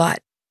read a lot.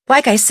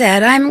 Like I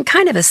said, I'm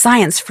kind of a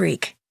science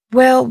freak.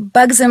 Well,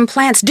 bugs and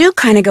plants do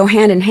kind of go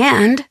hand in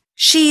hand.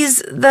 She's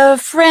the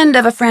friend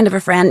of a friend of a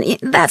friend,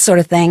 that sort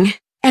of thing.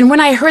 And when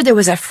I heard there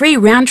was a free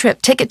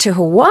round-trip ticket to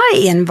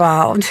Hawaii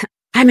involved,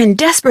 I'm in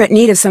desperate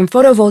need of some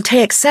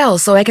photovoltaic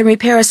cells so I can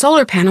repair a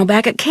solar panel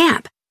back at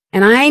camp.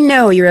 And I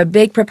know you're a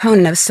big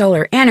proponent of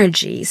solar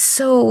energy,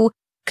 so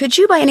could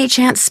you by any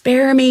chance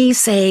spare me,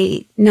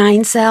 say,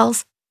 9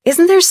 cells?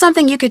 Isn't there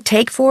something you could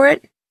take for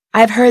it?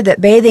 I've heard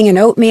that bathing in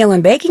oatmeal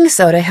and baking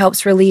soda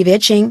helps relieve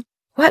itching.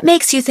 What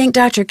makes you think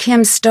Dr.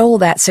 Kim stole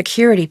that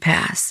security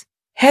pass?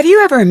 Have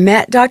you ever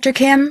met Dr.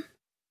 Kim?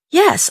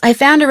 Yes, I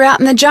found her out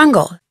in the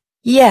jungle.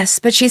 Yes,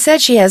 but she said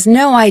she has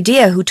no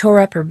idea who tore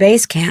up her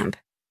base camp.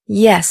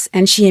 Yes,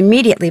 and she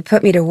immediately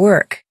put me to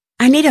work.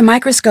 I need a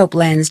microscope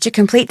lens to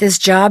complete this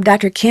job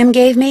Dr. Kim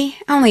gave me,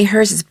 only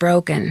hers is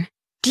broken.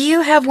 Do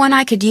you have one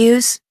I could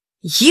use?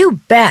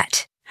 You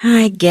bet.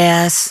 I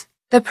guess.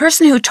 The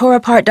person who tore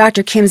apart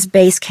Dr. Kim's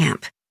base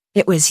camp.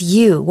 It was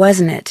you,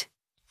 wasn't it?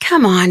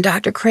 Come on,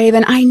 Dr.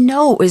 Craven, I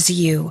know it was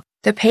you.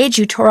 The page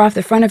you tore off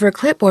the front of her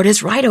clipboard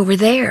is right over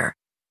there.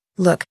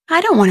 Look,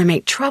 I don't want to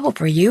make trouble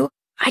for you.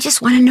 I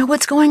just want to know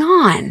what's going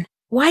on.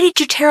 Why did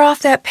you tear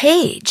off that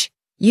page?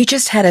 You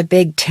just had a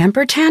big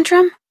temper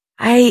tantrum?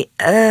 I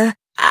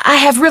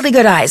have really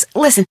good eyes.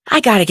 Listen, I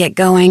gotta get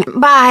going.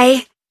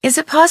 Bye. Is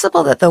it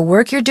possible that the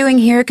work you're doing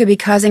here could be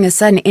causing a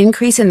sudden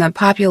increase in the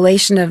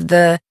population of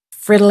the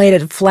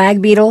frittulated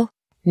flag beetle?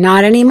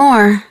 Not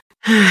anymore.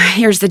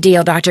 Here's the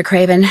deal, Dr.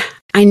 Craven.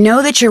 I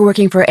know that you're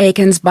working for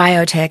Aiken's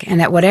Biotech and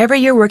that whatever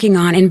you're working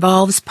on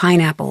involves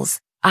pineapples.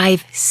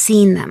 I've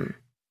seen them.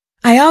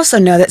 I also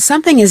know that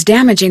something is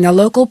damaging the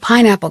local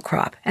pineapple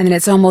crop and that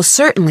it's almost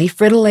certainly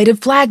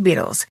fritillated flag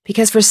beetles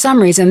because for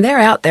some reason they're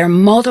out there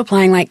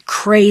multiplying like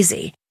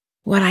crazy.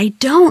 What I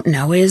don't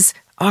know is,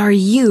 are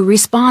you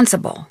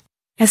responsible?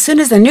 As soon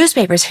as the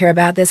newspapers hear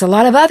about this, a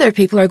lot of other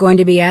people are going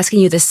to be asking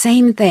you the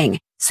same thing,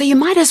 so you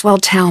might as well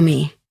tell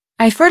me.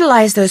 I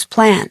fertilized those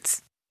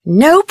plants.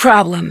 No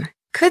problem.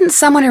 Couldn't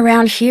someone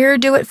around here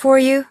do it for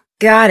you?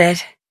 Got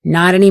it.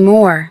 Not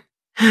anymore.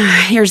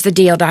 Here's the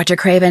deal, Dr.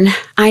 Craven.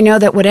 I know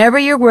that whatever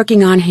you're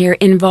working on here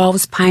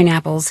involves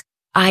pineapples.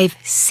 I've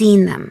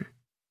seen them.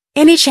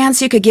 Any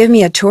chance you could give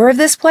me a tour of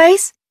this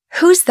place?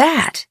 Who's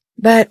that?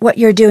 But what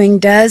you're doing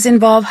does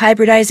involve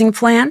hybridizing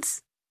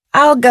plants?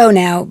 I'll go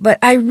now, but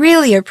I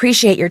really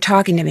appreciate your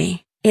talking to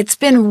me. It's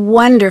been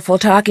wonderful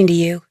talking to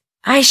you.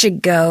 I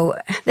should go.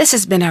 This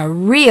has been a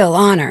real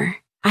honor.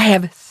 I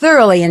have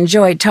thoroughly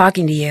enjoyed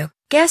talking to you.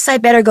 Guess I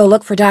better go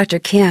look for Dr.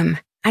 Kim.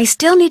 I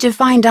still need to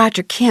find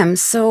Dr. Kim,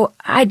 so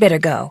I'd better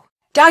go.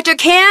 Dr.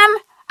 Kim?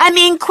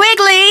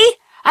 Quigley!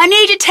 I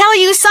need to tell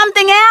you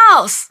something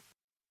else!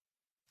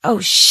 Oh,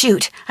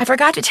 shoot. I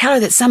forgot to tell her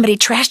that somebody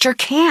trashed her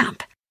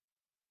camp.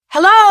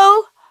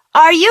 Hello?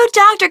 Are you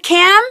Dr.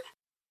 Kim?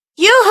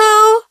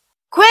 Yoo-hoo!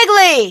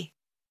 Quigley!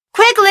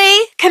 Quigley,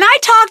 can I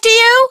talk to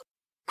you?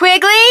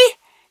 Quigley,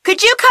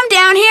 could you come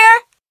down here?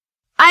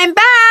 I'm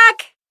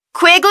back!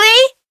 Quigley?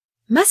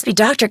 Must be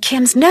Dr.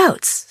 Kim's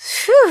notes.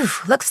 Phew,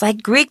 looks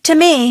like Greek to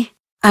me.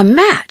 A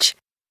match.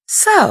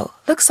 So,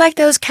 looks like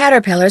those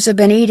caterpillars have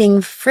been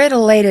eating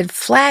fritillated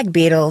flag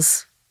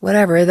beetles,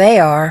 whatever they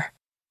are.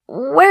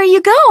 Where are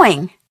you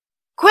going?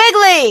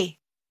 Quigley!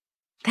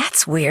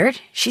 That's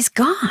weird. She's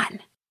gone.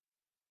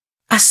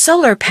 A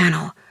solar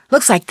panel.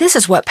 Looks like this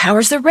is what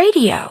powers the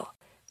radio.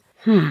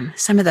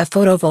 Some of the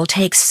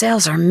photovoltaic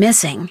cells are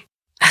missing.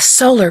 A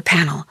solar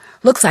panel.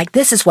 Looks like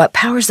this is what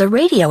powers the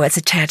radio it's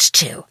attached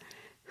to.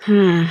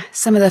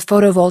 Some of the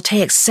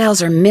photovoltaic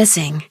cells are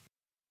missing.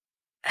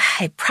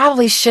 I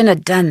probably shouldn't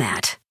have done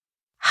that.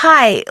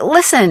 Hi,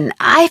 listen,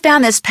 I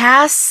found this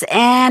pass,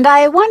 and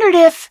I wondered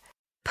if...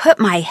 Put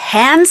my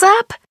hands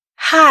up?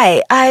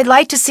 Hi, I'd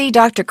like to see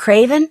Dr.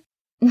 Craven.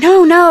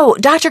 No,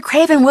 Dr.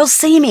 Craven will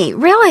see me.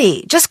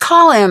 Really, just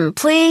call him,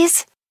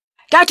 please.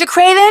 Dr.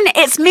 Craven,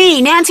 it's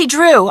me, Nancy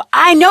Drew.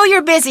 I know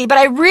you're busy, but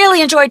I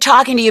really enjoyed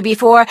talking to you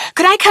before.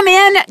 Could I come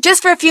in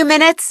just for a few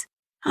minutes?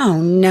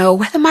 Oh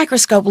no, the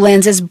microscope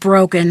lens is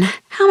broken.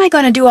 How am I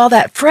going to do all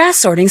that frass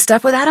sorting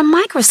stuff without a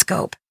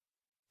microscope?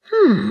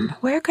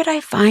 Where could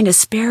I find a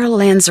spare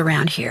lens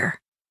around here?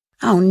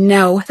 Oh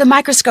no, the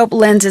microscope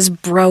lens is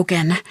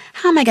broken.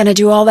 How am I going to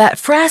do all that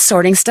frass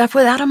sorting stuff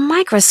without a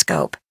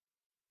microscope?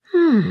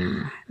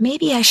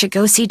 Maybe I should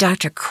go see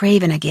Dr.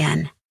 Craven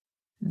again.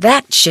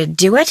 That should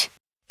do it.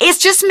 It's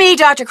just me,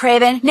 Dr.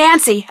 Craven.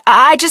 Nancy,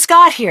 I just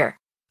got here.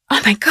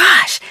 Oh my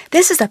gosh,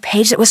 this is the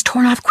page that was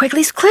torn off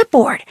Quigley's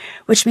clipboard,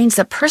 which means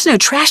the person who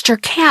trashed her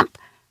camp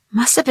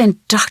must have been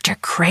Dr.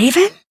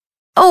 Craven?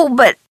 Oh,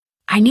 but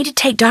I need to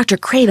take Dr.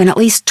 Craven at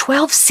least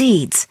 12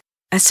 seeds,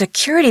 a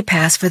security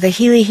pass for the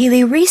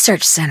Healy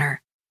Research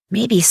Center.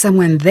 Maybe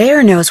someone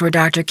there knows where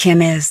Dr.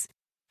 Kim is.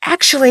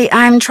 Actually,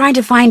 I'm trying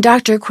to find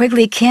Dr.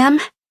 Quigley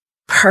Kim.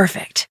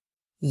 Perfect.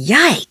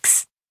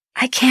 Yikes.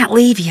 I can't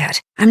leave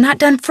yet. I'm not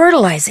done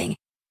fertilizing,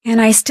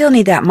 and I still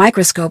need that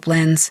microscope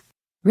lens.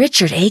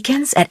 Richard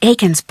Aikens at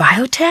Aiken's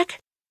Biotech?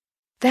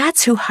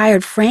 That's who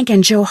hired Frank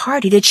and Joe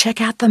Hardy to check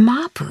out the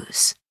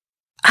Mapus.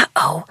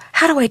 Uh-oh,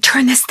 how do I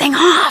turn this thing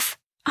off?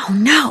 Oh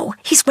no,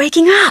 he's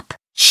waking up.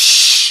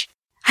 Shh!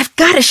 I've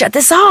got to shut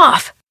this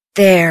off.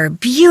 There,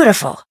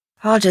 beautiful.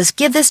 I'll just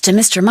give this to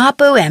Mr.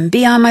 Mapu and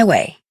be on my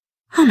way.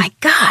 Oh my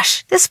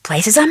gosh, this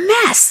place is a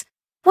mess.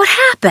 What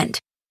happened?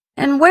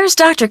 And where's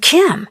Dr.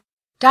 Kim?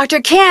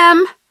 Dr.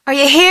 Kim, are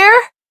you here?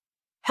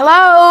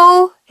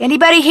 Hello?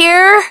 Anybody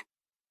here?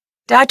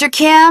 Dr.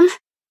 Kim?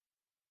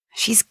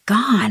 She's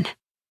gone.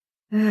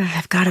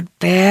 I've got a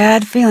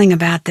bad feeling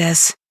about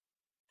this.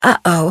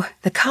 Uh-oh,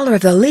 the color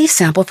of the leaf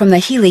sample from the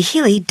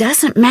Healy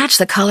doesn't match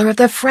the color of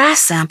the frass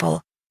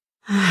sample.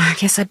 I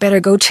guess I better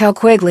go tell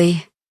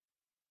Quigley.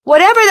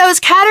 Whatever those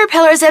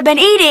caterpillars have been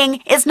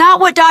eating is not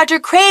what Dr.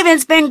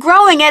 Craven's been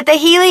growing at the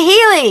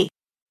Healy.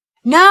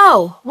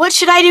 No, what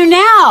should I do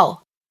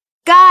now?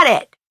 Got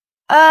it.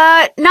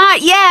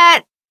 Not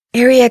yet.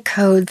 Area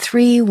code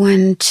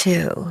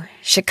 312.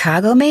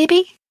 Chicago,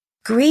 maybe?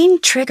 Green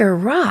Trigger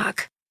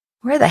Rock.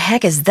 Where the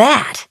heck is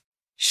that?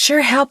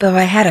 Sure help if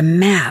I had a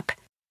map.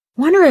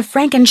 Wonder if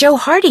Frank and Joe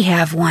Hardy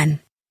have one.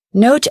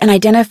 Note and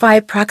identify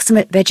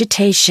proximate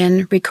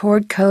vegetation.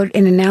 Record code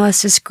in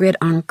analysis grid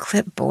on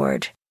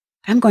clipboard.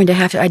 I'm going to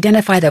have to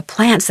identify the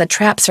plants the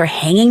traps are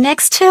hanging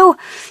next to?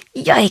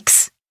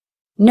 Yikes.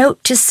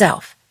 Note to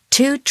self.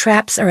 2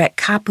 traps are at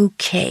Kapu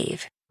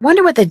Cave.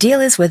 Wonder what the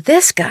deal is with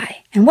this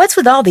guy, and what's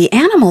with all the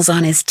animals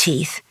on his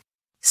teeth?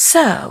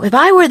 So, if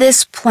I were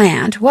this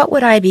plant, what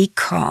would I be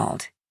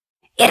called?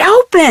 It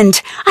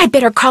opened! I'd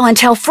better call and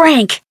tell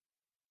Frank.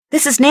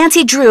 This is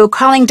Nancy Drew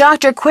calling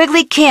Dr.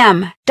 Quigley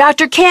Kim.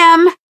 Dr.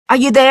 Kim, are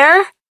you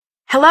there?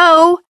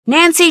 Hello?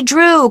 Nancy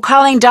Drew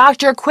calling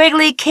Dr.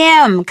 Quigley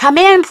Kim. Come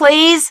in,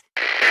 please.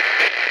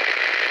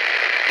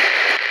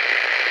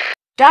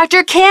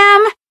 Dr.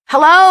 Kim?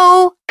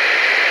 Hello?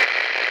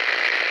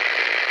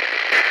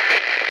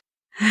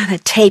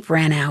 The tape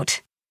ran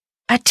out.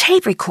 A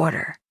tape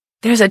recorder.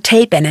 There's a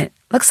tape in it.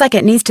 Looks like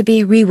it needs to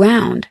be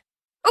rewound.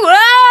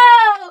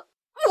 Whoa!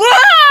 Whoa!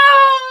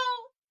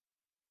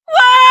 Whoa!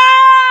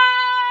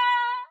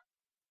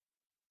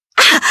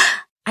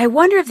 I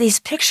wonder if these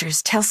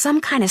pictures tell some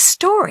kind of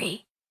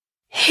story.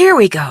 Here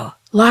we go.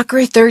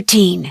 Locker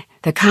 13.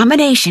 The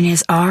combination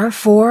is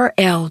R4,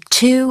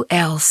 L2,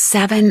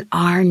 L7,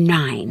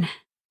 R9.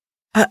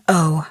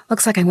 Uh-oh.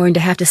 Looks like I'm going to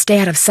have to stay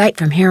out of sight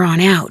from here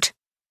on out.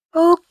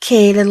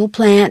 Okay, little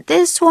plant,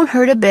 this won't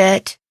hurt a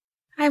bit.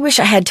 I wish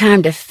I had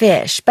time to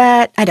fish,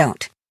 but I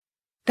don't.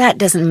 That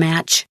doesn't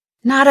match.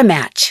 Not a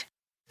match.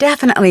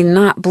 Definitely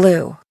not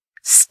blue.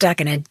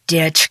 Stuck in a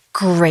ditch.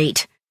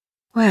 Great.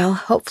 Well,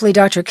 hopefully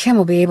Dr. Kim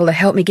will be able to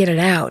help me get it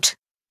out.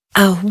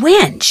 A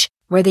winch!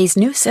 Where these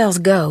new cells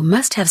go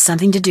must have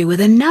something to do with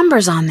the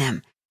numbers on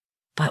them.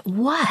 But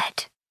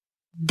what?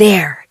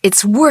 There,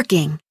 it's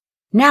working.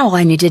 Now all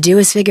I need to do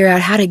is figure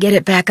out how to get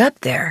it back up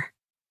there.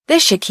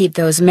 This should keep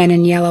those men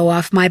in yellow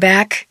off my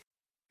back.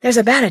 There's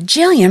about 1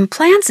 jillion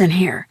plants in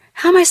here.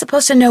 How am I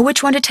supposed to know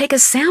which one to take a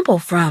sample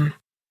from?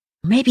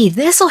 Maybe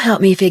this'll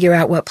help me figure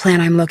out what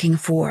plant I'm looking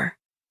for.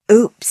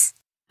 Oops,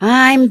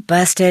 I'm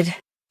busted.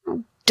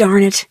 Oh,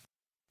 darn it.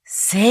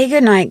 Say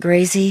goodnight,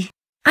 Gracie.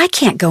 I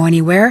can't go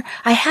anywhere.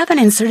 I haven't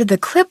inserted the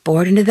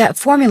clipboard into that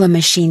formula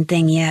machine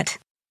thing yet.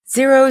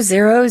 0,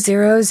 0,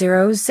 0,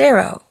 0,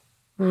 0.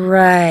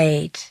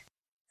 Right.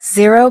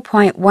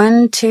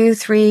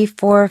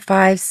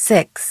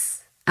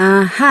 0.123456.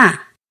 Uh-huh.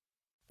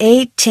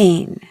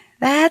 18.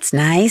 That's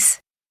nice.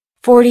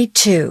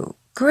 42.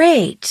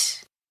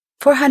 Great.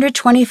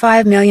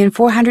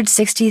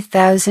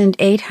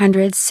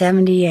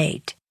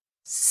 425,460,878.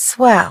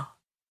 Swell.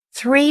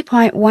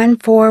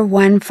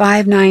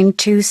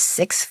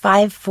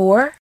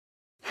 3.14159264.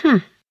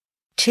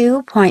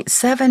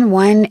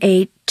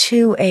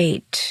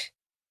 2.71828.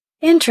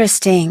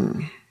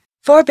 Interesting.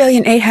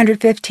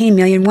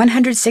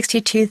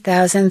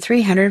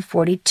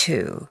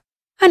 4,815,162,342.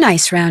 A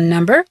nice round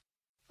number.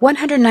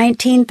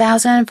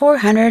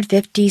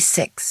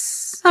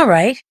 119,456. All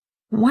right.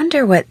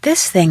 Wonder what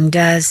this thing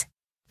does.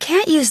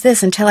 Can't use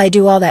this until I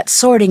do all that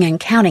sorting and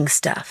counting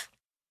stuff.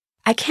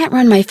 I can't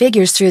run my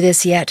figures through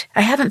this yet.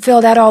 I haven't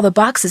filled out all the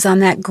boxes on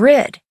that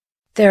grid.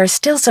 There are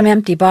still some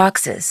empty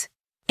boxes.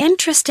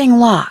 Interesting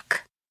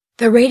lock.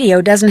 The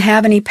radio doesn't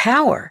have any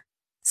power.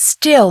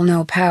 Still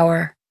no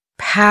power.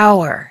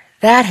 Power.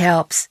 That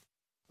helps.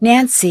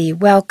 Nancy,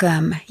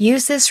 welcome.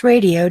 Use this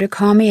radio to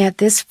call me at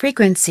this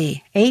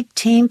frequency,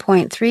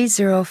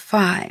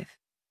 18.305.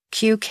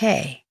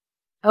 QK.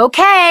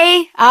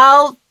 Okay,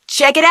 I'll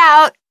check it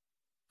out.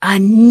 A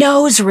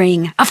nose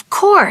ring, of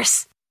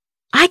course.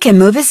 I can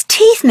move his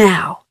teeth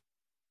now.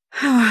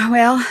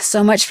 Well,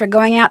 so much for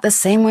going out the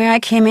same way I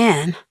came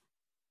in.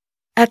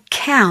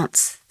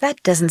 Accounts,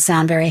 that doesn't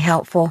sound very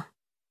helpful.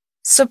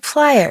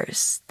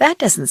 Suppliers, that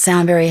doesn't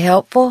sound very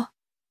helpful.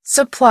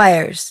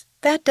 Suppliers,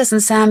 that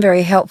doesn't sound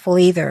very helpful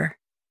either.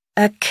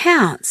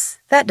 Accounts,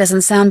 that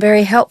doesn't sound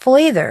very helpful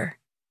either.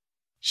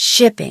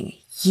 Shipping,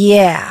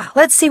 yeah,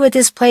 let's see what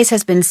this place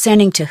has been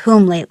sending to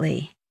whom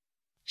lately.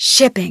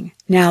 Shipping,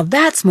 now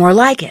that's more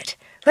like it.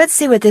 Let's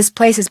see what this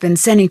place has been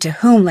sending to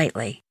whom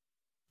lately.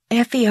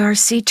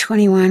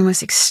 FERC21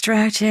 was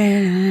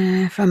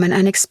extracted from an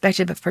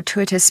unexpected but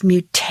fortuitous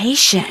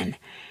mutation,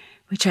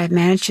 which I've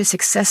managed to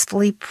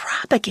successfully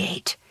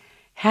propagate.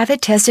 Have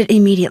it tested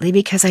immediately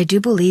because I do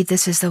believe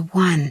this is the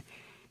one.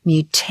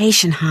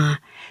 Mutation, huh?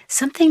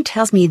 Something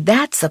tells me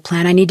that's the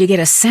plant I need to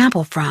get a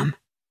sample from.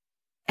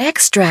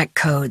 Extract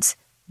codes.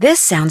 This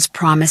sounds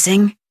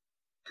promising.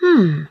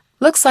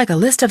 Looks like a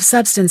list of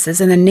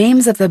substances and the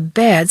names of the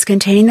beds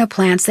containing the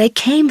plants they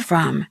came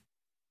from.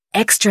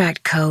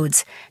 Extract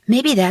codes.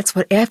 Maybe that's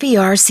what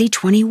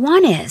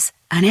FERC21 is,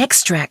 an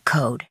extract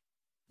code.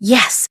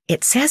 Yes,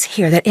 it says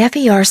here that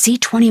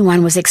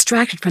FERC21 was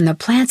extracted from the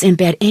plants in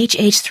bed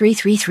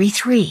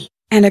HH3333.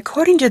 And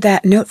according to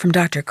that note from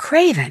Dr.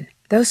 Craven,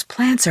 those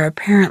plants are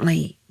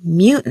apparently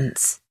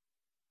mutants.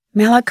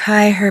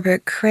 Malachi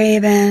Herbert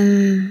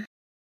Craven...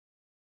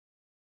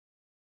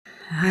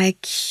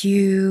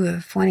 IQ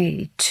of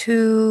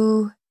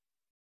 182,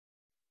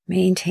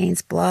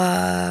 maintains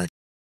blah,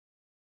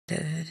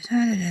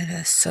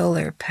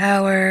 solar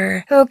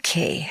power.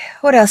 Okay,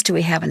 what else do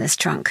we have in this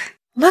trunk?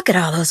 Look at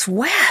all those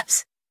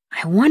webs.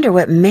 I wonder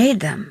what made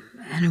them,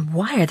 and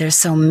why are there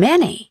so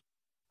many?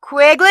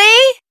 Quigley?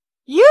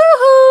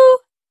 Yoo-hoo!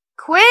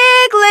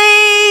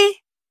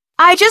 Quigley!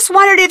 I just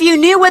wondered if you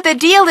knew what the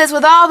deal is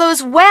with all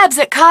those webs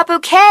at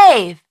Kapu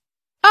Cave.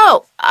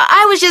 Oh,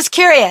 I was just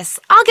curious.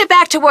 I'll get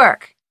back to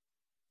work.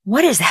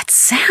 What is that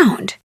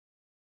sound?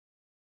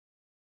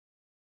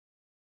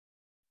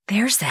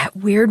 There's that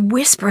weird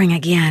whispering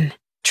again.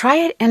 Try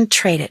it and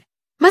trade it.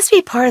 Must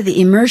be part of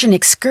the immersion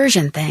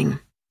excursion thing.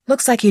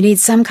 Looks like you need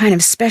some kind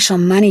of special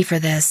money for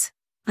this.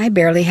 I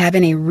barely have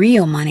any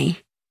real money.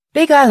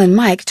 Big Island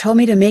Mike told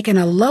me to make an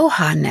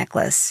aloha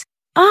necklace.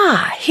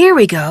 Ah, here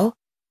we go.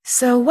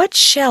 So what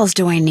shells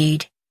do I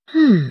need?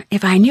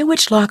 If I knew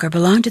which locker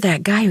belonged to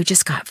that guy who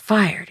just got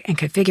fired and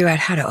could figure out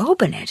how to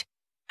open it,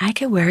 I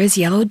could wear his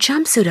yellow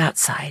jumpsuit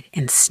outside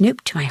and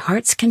snoop to my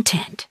heart's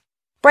content.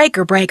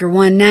 Breaker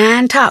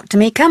 19, talk to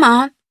me, come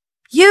on.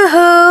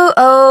 Yoo-hoo,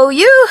 oh,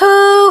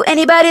 yoo-hoo,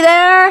 anybody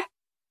there?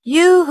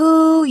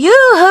 Yoo-hoo,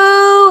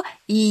 yoo-hoo,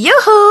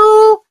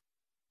 yoo-hoo.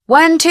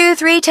 1, 2,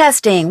 3,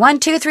 testing, 1,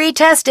 2, 3,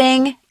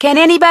 testing. Can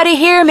anybody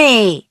hear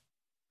me?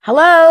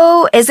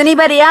 Hello, is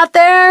anybody out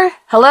there?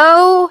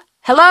 Hello?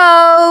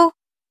 Hello?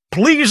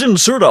 Please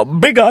insert a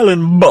Big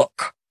Island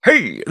buck.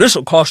 Hey,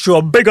 this'll cost you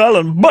a Big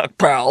Island buck,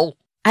 pal.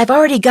 I've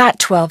already got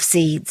 12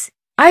 seeds.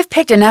 I've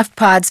picked enough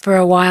pods for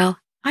a while.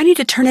 I need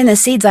to turn in the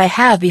seeds I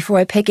have before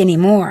I pick any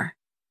more.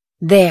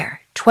 There,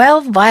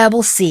 12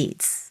 viable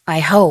seeds, I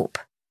hope.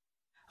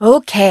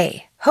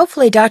 Okay,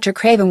 hopefully Dr.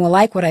 Craven will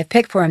like what I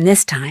picked for him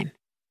this time.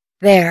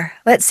 There,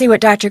 let's see what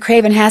Dr.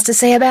 Craven has to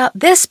say about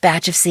this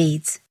batch of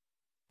seeds.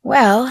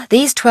 Well,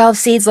 these 12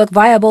 seeds look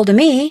viable to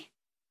me.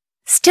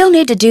 Still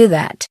need to do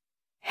that.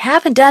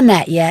 Haven't done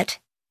that yet.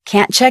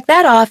 Can't check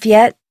that off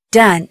yet.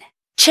 Done.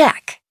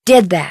 Check.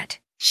 Did that.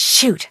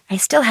 Shoot, I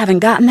still haven't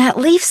gotten that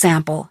leaf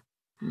sample.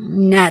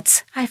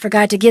 Nuts, I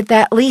forgot to get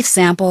that leaf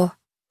sample.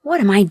 What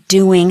am I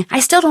doing? I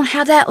still don't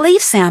have that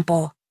leaf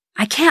sample.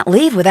 I can't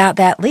leave without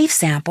that leaf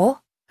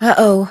sample.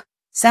 Uh-oh,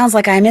 sounds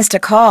like I missed a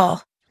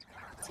call.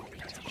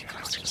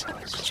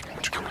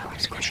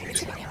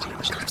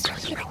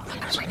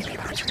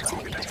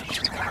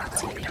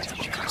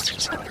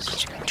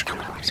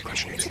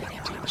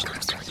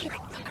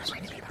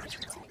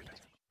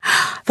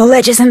 The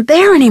ledge isn't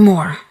there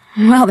anymore.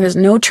 Well, there's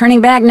no turning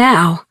back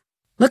now.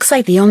 Looks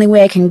like the only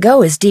way I can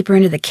go is deeper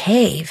into the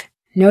cave.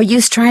 No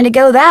use trying to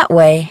go that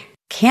way.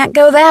 Can't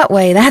go that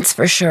way, that's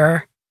for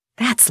sure.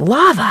 That's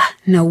lava.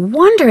 No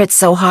wonder it's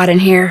so hot in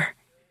here.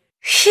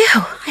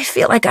 Phew, I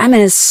feel like I'm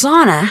in a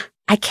sauna.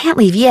 I can't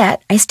leave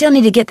yet. I still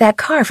need to get that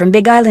car from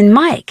Big Island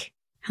Mike.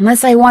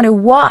 Unless I want to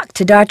walk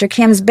to Dr.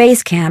 Kim's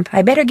base camp,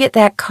 I better get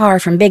that car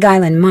from Big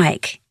Island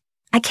Mike.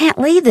 I can't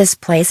leave this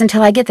place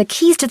until I get the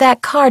keys to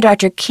that car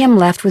Dr. Kim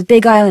left with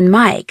Big Island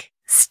Mike.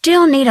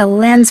 Still need a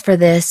lens for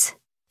this.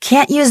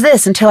 Can't use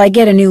this until I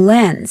get a new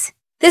lens.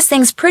 This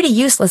thing's pretty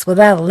useless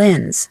without a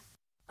lens.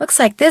 Looks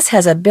like this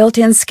has a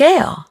built-in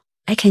scale.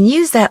 I can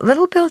use that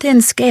little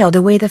built-in scale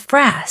to weigh the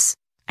frass.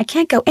 I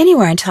can't go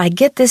anywhere until I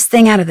get this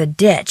thing out of the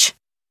ditch.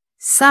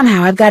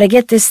 Somehow I've got to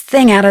get this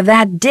thing out of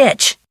that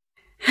ditch.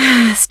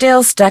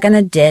 Still stuck in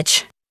the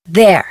ditch.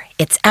 There,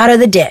 it's out of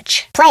the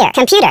ditch. Player,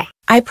 computer.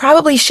 I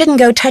probably shouldn't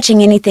go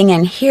touching anything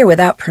in here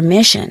without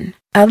permission.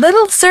 A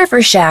little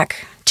surfer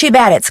shack. Too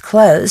bad it's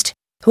closed.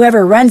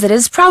 Whoever runs it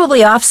is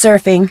probably off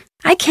surfing.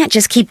 I can't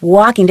just keep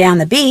walking down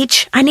the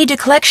beach. I need to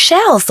collect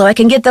shells so I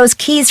can get those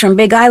keys from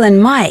Big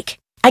Island Mike.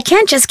 I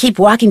can't just keep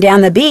walking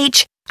down the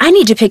beach. I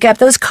need to pick up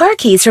those car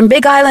keys from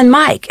Big Island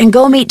Mike and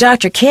go meet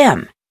Dr.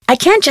 Kim. I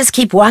can't just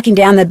keep walking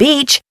down the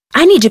beach.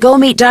 I need to go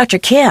meet Dr.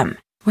 Kim.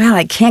 Well,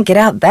 I can't get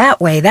out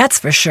that way, that's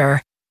for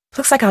sure.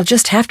 Looks like I'll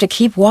just have to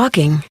keep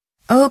walking.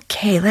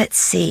 Okay, let's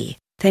see.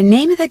 The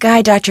name of the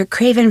guy Dr.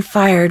 Craven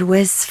fired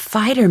was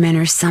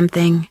Fighterman or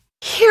something.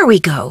 Here we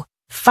go.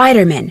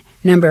 Fighterman,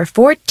 number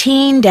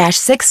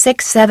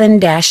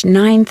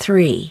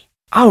 14-667-93.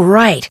 All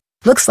right.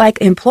 Looks like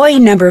employee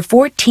number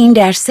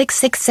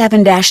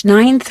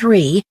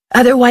 14-667-93,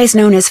 otherwise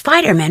known as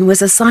Fighterman,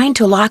 was assigned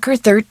to locker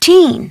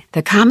 13.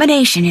 The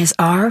combination is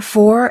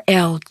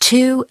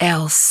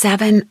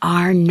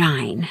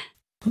R4L2L7R9.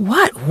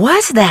 What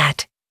was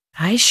that?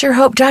 I sure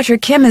hope Dr.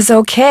 Kim is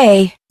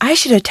okay. I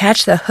should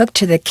attach the hook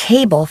to the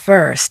cable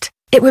first.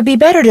 It would be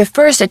better to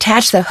first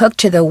attach the hook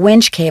to the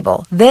winch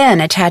cable, then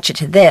attach it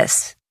to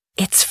this.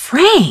 It's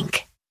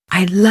Frank.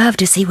 I'd love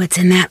to see what's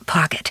in that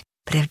pocket,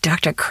 but if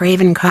Dr.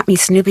 Craven caught me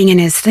snooping in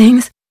his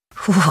things,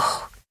 whew,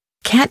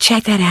 can't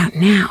check that out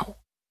now.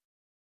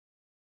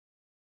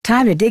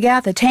 Time to dig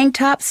out the tank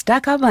top,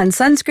 stock up on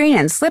sunscreen,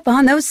 and slip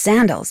on those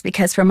sandals,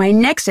 because for my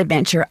next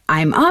adventure,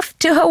 I'm off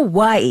to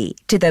Hawaii,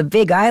 to the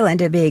Big Island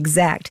to be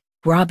exact,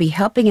 where I'll be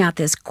helping out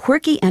this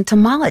quirky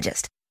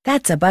entomologist.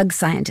 That's a bug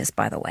scientist,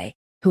 by the way,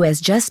 who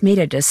has just made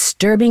a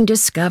disturbing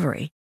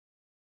discovery.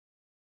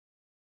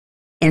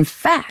 In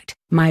fact,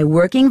 my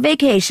working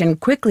vacation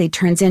quickly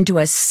turns into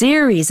a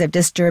series of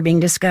disturbing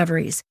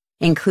discoveries,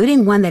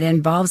 including one that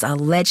involves a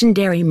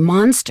legendary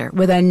monster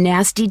with a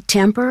nasty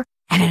temper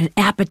and an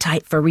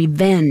appetite for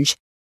revenge.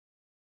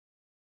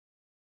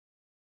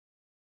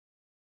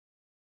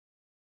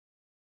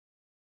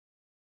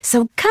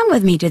 So come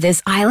with me to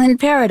this island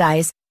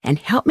paradise and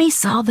help me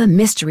solve the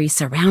mystery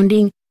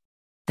surrounding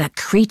the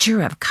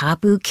creature of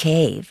Kapu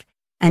Cave.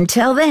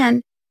 Until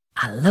then,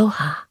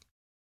 aloha.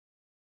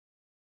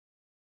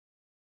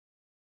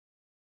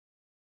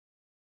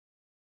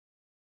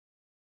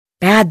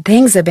 Bad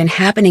things have been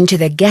happening to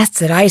the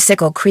guests at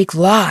Icicle Creek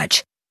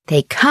Lodge.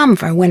 They come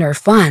for winter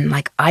fun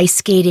like ice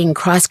skating,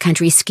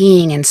 cross-country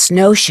skiing, and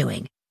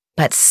snowshoeing,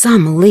 but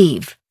some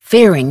leave,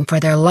 fearing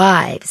for their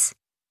lives.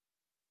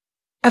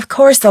 Of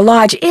course, the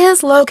lodge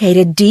is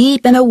located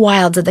deep in the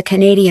wilds of the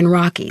Canadian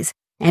Rockies,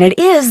 and it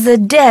is the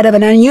dead of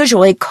an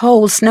unusually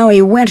cold,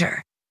 snowy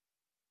winter.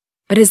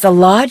 But is the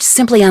lodge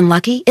simply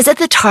unlucky? Is it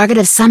the target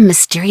of some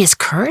mysterious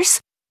curse?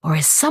 Or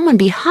is someone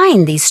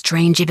behind these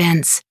strange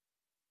events?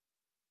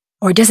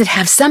 Or does it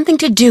have something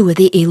to do with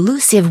the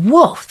elusive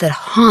wolf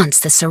that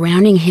haunts the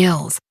surrounding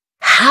hills,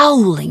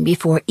 howling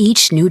before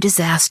each new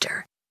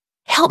disaster?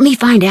 Help me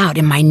find out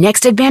in my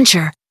next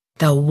adventure,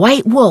 The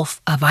White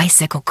Wolf of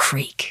Icicle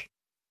Creek.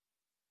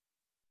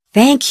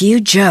 Thank you,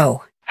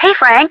 Joe. Hey,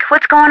 Frank,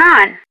 what's going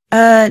on?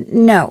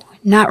 No,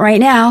 not right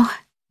now.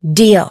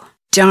 Deal.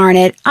 Darn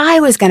it,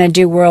 I was gonna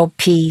do world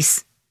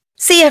peace.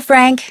 See ya,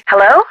 Frank.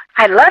 Hello?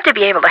 I'd love to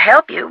be able to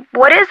help you.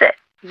 What is it?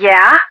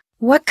 Yeah?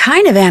 What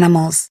kind of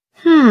animals?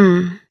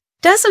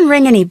 Doesn't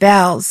ring any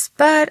bells,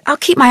 but I'll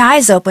keep my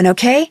eyes open,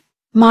 okay?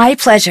 My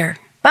pleasure.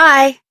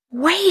 Bye.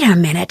 Wait a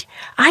minute.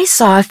 I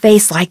saw a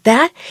face like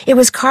that. It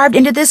was carved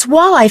into this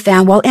wall I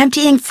found while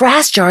emptying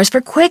frass jars for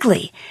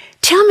Quigley.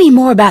 Tell me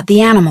more about the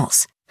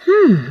animals.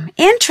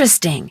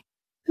 Interesting.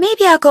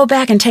 Maybe I'll go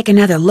back and take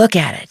another look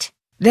at it.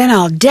 Then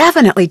I'll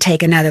definitely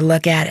take another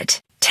look at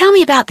it. Tell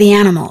me about the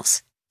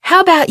animals. How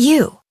about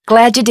you?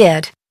 Glad you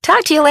did.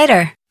 Talk to you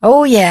later.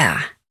 Oh,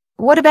 yeah.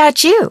 What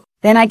about you?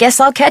 Then I guess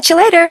I'll catch you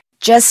later.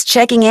 Just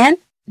checking in?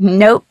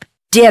 Nope.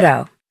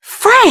 Ditto.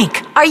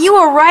 Frank, are you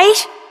all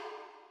right?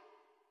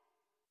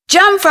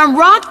 Jump from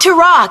rock to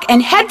rock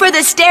and head for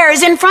the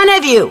stairs in front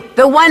of you,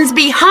 the ones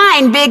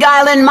behind Big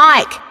Island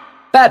Mike.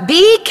 But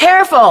be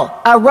careful.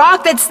 A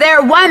rock that's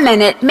there 1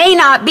 minute may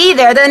not be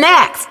there the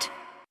next.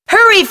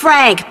 Hurry,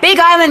 Frank! Big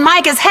Island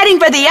Mike is heading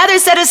for the other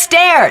set of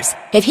stairs.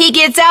 If he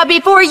gets out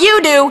before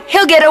you do,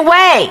 he'll get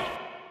away.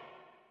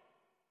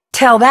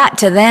 Tell that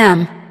to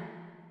them.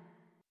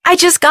 I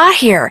just got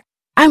here.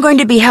 I'm going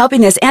to be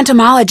helping this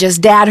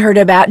entomologist Dad heard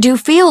about do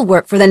field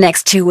work for the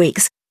next 2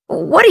 weeks.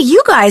 What are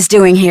you guys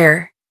doing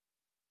here?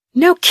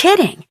 No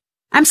kidding.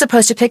 I'm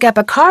supposed to pick up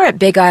a car at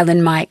Big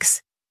Island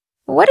Mike's.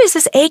 What does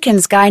this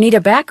Akins guy need a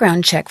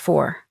background check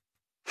for?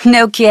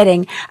 No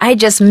kidding. I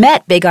just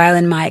met Big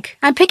Island Mike.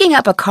 I'm picking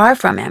up a car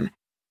from him.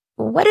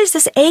 What does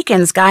this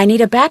Akins guy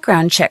need a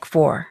background check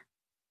for?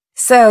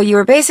 So you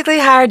were basically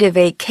hired to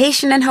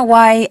vacation in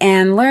Hawaii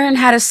and learn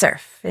how to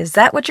surf. Is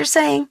that what you're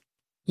saying?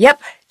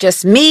 Yep,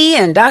 just me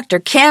and Dr.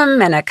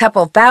 Kim and a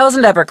couple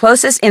thousand of her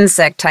closest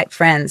insect-type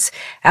friends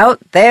out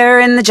there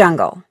in the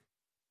jungle.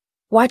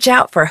 Watch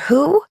out for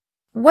who?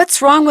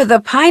 What's wrong with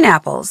the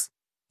pineapples?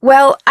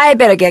 Well, I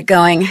better get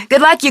going.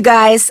 Good luck, you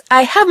guys.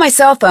 I have my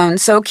cell phone,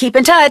 so keep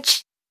in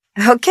touch.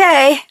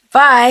 Okay,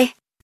 bye.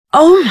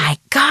 Oh my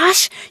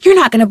gosh, you're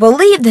not going to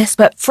believe this,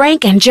 but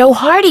Frank and Joe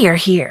Hardy are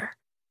here.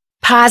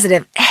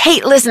 Positive.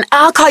 Hey, listen,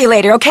 I'll call you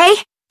later, okay?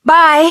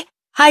 Bye.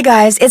 Hi,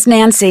 guys, it's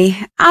Nancy.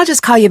 I'll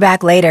just call you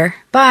back later.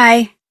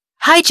 Bye.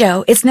 Hi,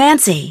 Joe, it's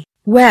Nancy.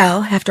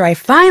 Well, after I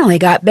finally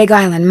got Big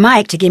Island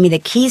Mike to give me the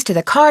keys to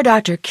the car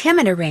Dr. Kim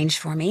had arranged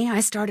for me,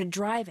 I started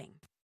driving.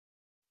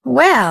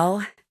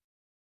 Well...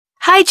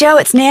 Hi, Joe,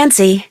 it's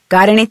Nancy.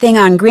 Got anything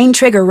on Green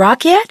Trigger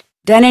Rock yet?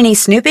 Done any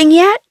snooping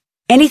yet?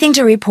 Anything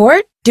to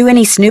report? Do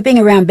any snooping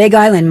around Big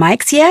Island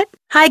Mike's yet?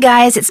 Hi,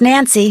 guys, it's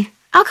Nancy.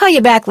 I'll call you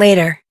back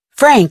later.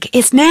 Frank,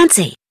 it's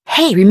Nancy.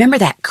 Hey, remember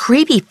that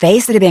creepy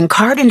face that had been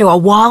carved into a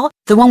wall?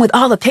 The one with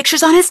all the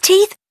pictures on his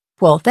teeth?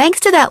 Well, thanks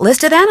to that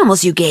list of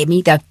animals you gave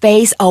me, the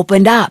face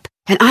opened up,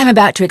 and I'm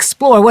about to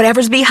explore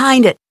whatever's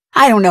behind it.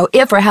 I don't know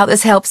if or how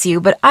this helps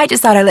you, but I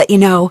just thought I'd let you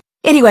know.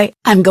 Anyway,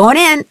 I'm going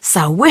in,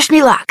 so wish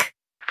me luck.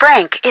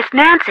 Frank, it's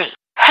Nancy.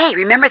 Hey,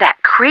 remember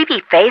that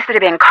creepy face that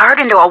had been carved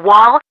into a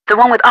wall? The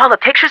one with all the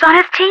pictures on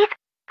his teeth?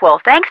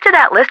 Well, thanks to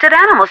that list of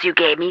animals you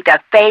gave me,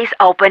 the face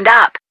opened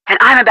up, and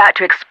I'm about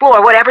to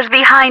explore whatever's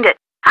behind it.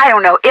 I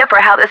don't know if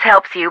or how this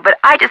helps you, but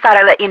I just thought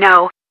I'd let you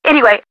know.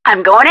 Anyway,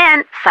 I'm going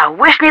in, so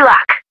wish me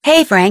luck.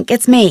 Hey, Frank,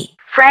 it's me.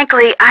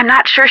 Frankly, I'm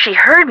not sure she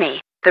heard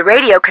me. The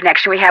radio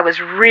connection we had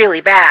was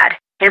really bad.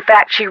 In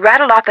fact, she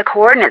rattled off the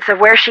coordinates of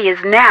where she is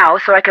now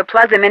so I could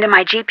plug them into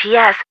my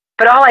GPS,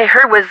 but all I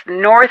heard was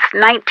north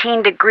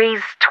 19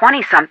 degrees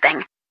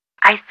 20-something.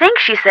 I think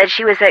she said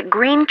she was at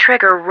Green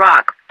Trigger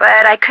Rock,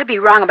 but I could be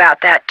wrong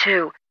about that,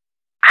 too.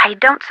 I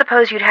don't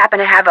suppose you'd happen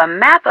to have a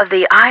map of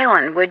the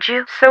island, would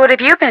you? So what have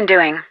you been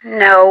doing?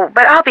 No,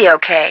 but I'll be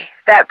okay.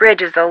 That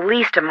bridge is the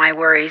least of my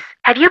worries.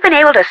 Have you been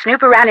able to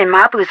snoop around in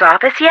Mapu's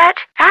office yet?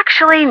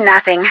 Actually,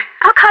 nothing.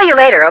 I'll call you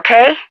later,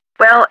 okay?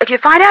 Well, if you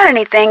find out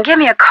anything, give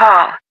me a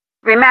call.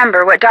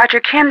 Remember, what Dr.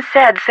 Kim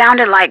said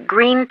sounded like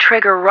Green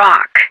Trigger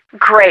Rock.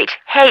 Great.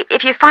 Hey,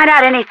 if you find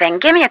out anything,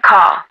 give me a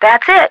call.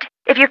 That's it.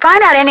 If you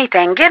find out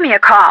anything, give me a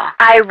call.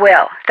 I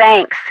will.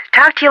 Thanks.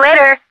 Talk to you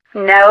later.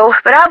 No,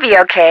 but I'll be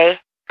okay.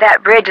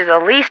 That bridge is the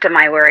least of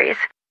my worries.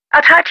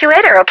 I'll talk to you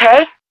later,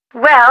 okay?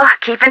 Well,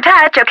 keep in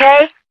touch,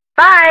 okay?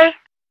 Bye.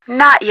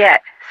 Not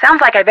yet.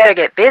 Sounds like I better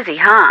get busy,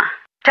 huh?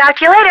 Talk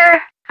to you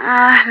later.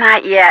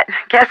 Not yet.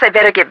 Guess I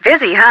better get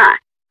busy, huh?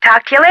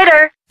 Talk to you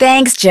later.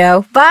 Thanks,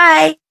 Joe.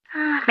 Bye.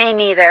 Me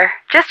neither.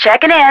 Just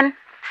checking in.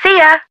 See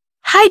ya.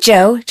 Hi,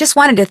 Joe. Just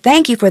wanted to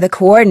thank you for the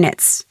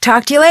coordinates.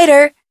 Talk to you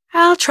later.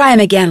 I'll try 'em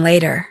again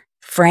later.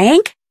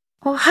 Frank?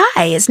 Oh,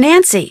 hi, it's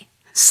Nancy.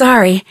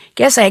 Sorry,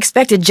 guess I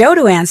expected Joe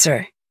to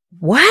answer.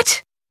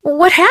 What?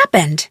 What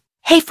happened?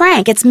 Hey,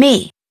 Frank, it's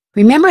me.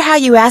 Remember how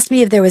you asked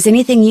me if there was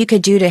anything you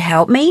could do to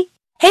help me?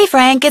 Hey,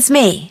 Frank, it's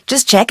me.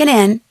 Just checking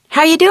in.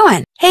 How you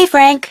doing? Hey,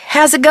 Frank,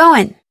 how's it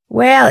going?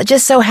 Well, it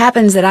just so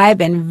happens that I've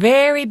been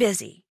very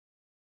busy.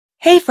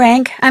 Hey,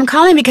 Frank, I'm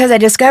calling because I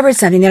discovered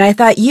something that I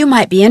thought you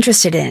might be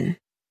interested in.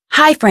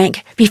 Hi,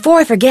 Frank. Before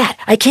I forget,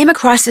 I came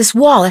across this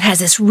wall. It has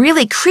this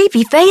really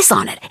creepy face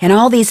on it and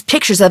all these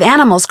pictures of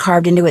animals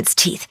carved into its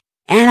teeth.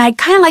 And I'd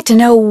kind of like to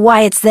know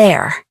why it's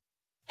there.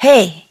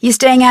 Hey, you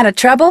staying out of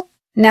trouble?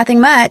 Nothing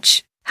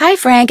much. Hi,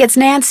 Frank, it's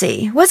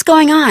Nancy. What's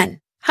going on?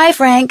 Hi,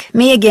 Frank,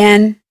 me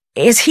again.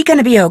 Is he going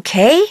to be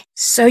okay?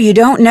 So you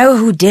don't know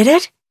who did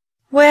it?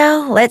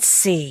 Well, let's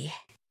see.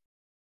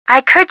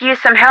 I could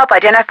use some help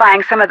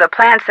identifying some of the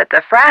plants that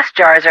the frass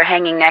jars are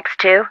hanging next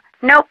to.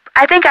 Nope,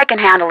 I think I can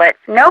handle it.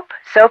 Nope,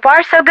 so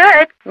far so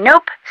good.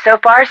 Nope, so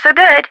far so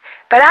good.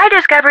 But I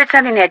discovered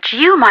something that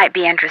you might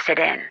be interested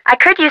in. I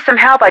could use some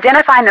help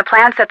identifying the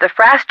plants that the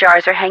frass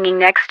jars are hanging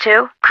next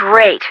to.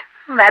 Great.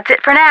 That's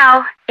it for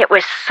now. It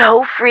was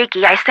so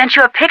freaky, I sent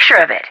you a picture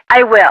of it.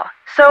 I will.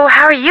 So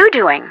how are you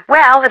doing?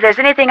 Well, if there's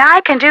anything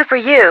I can do for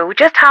you,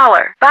 just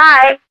holler.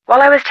 Bye.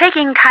 While I was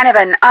taking kind of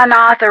an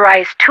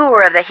unauthorized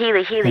tour of the Healy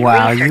Research Center.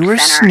 While you were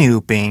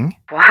snooping.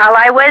 While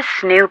I was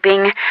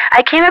snooping,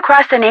 I came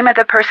across the name of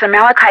the person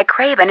Malachi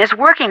Craven is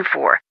working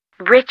for.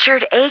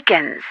 Richard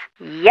Akins.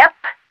 Yep.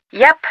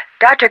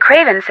 Dr.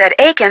 Craven said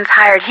Akins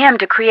hired him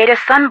to create a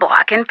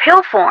sunblock in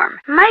pill form.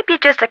 Might be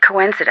just a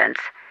coincidence.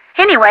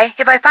 Anyway,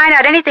 if I find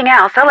out anything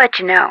else, I'll let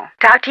you know.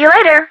 Talk to you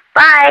later.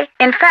 Bye.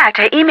 In fact,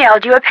 I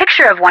emailed you a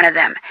picture of one of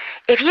them.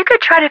 If you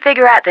could try to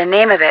figure out the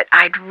name of it,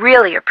 I'd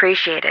really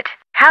appreciate it.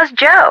 How's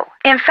Joe?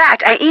 In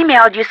fact, I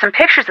emailed you some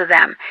pictures of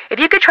them. If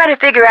you could try to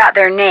figure out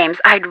their names,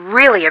 I'd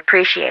really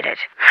appreciate it.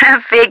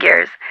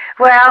 Figures.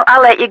 Well,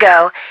 I'll let you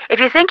go. If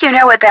you think you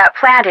know what that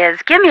plant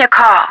is, give me a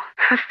call.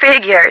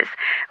 Figures.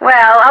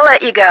 Well, I'll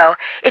let you go.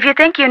 If you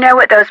think you know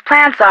what those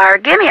plants are,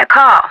 give me a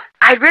call.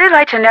 I'd really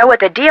like to know what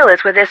the deal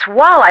is with this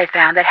wall I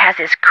found that has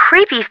this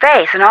creepy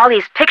face and all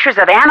these pictures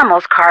of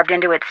animals carved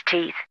into its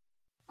teeth.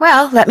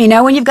 Well, let me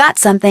know when you've got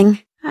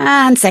something.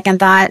 On second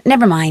thought,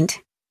 never mind.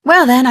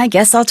 Well then, I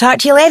guess I'll talk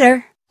to you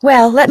later.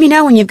 Well, let me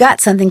know when you've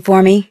got something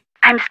for me.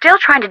 I'm still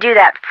trying to do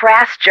that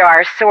frass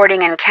jar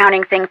sorting and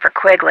counting thing for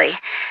Quigley.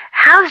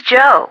 How's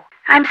Joe?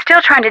 I'm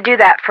still trying to do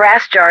that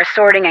frass jar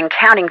sorting and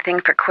counting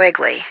thing for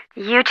Quigley.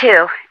 You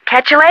too.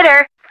 Catch you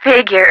later.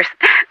 Figures.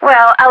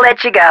 Well, I'll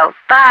let you go.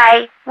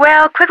 Bye.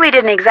 Well, Quigley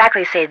didn't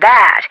exactly say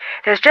that.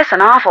 There's just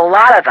an awful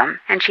lot of them,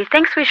 and she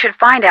thinks we should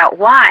find out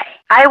why.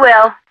 I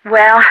will.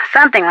 Well,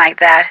 something like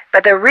that.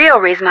 But the real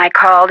reason I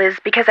called is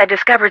because I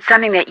discovered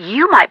something that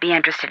you might be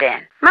interested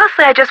in.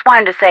 Mostly I just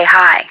wanted to say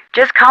hi.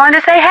 Just calling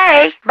to say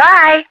hey.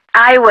 Bye.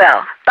 I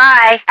will.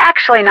 Bye.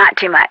 Actually, not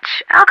too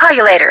much. I'll call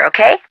you later,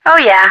 okay? Oh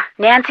yeah,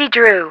 Nancy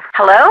Drew.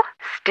 Hello?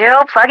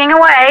 Still plugging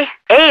away.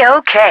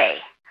 A-okay.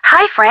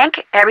 Hi,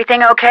 Frank.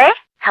 Everything okay?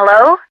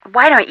 Hello?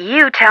 Why don't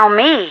you tell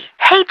me?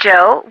 Hey,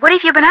 Joe, what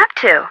have you been up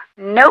to?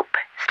 Nope.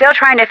 Still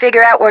trying to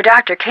figure out where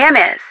Dr. Kim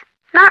is.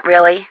 Not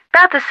really.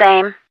 About the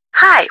same.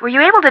 Hi, were you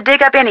able to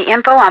dig up any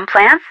info on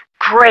plants?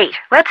 Great.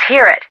 Let's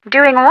hear it.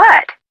 Doing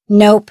what?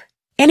 Nope.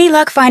 Any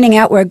luck finding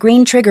out where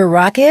Green Trigger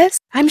Rock is?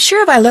 I'm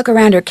sure if I look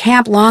around her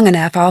camp long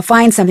enough, I'll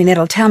find something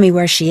that'll tell me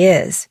where she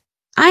is.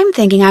 I'm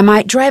thinking I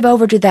might drive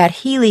over to that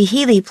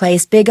Healy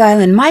place Big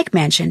Island Mike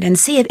mentioned and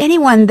see if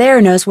anyone there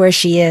knows where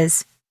she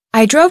is.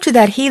 I drove to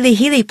that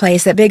Healy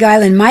place that Big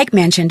Island Mike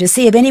mentioned to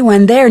see if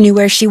anyone there knew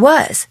where she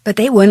was, but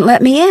they wouldn't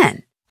let me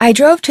in. I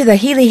drove to the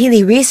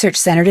Healy Research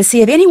Center to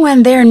see if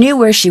anyone there knew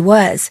where she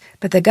was,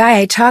 but the guy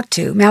I talked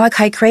to,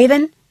 Malachi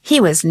Craven,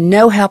 he was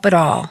no help at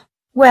all.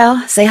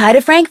 Well, say hi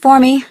to Frank for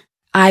me.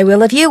 I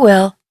will if you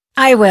will.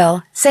 I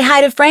will. Say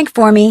hi to Frank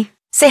for me.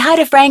 Say hi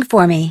to Frank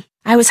for me.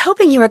 I was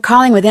hoping you were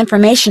calling with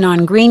information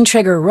on Green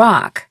Trigger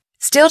Rock.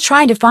 Still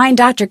trying to find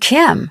Dr.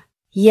 Kim.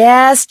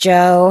 Yes,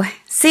 Joe.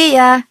 See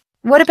ya.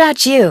 What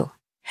about you?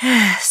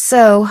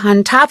 So,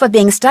 on top of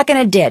being stuck in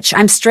a ditch,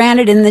 I'm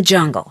stranded in the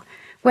jungle.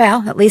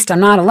 Well, at least I'm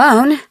not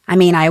alone. I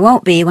mean, I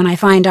won't be when I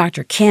find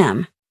Dr.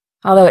 Kim.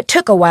 Although it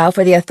took a while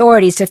for the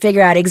authorities to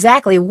figure out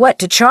exactly what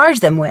to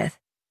charge them with.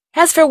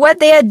 As for what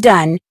they had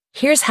done,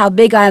 here's how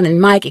Big Island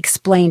Mike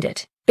explained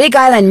it. Big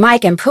Island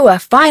Mike and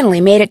Pua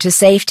finally made it to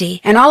safety,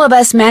 and all of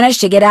us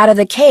managed to get out of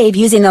the cave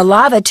using the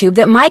lava tube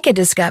that Mike had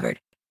discovered.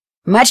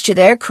 Much to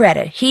their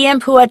credit, he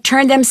and Pua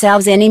turned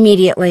themselves in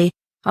immediately,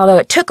 although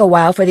it took a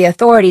while for the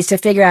authorities to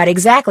figure out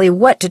exactly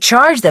what to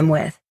charge them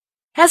with.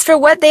 As for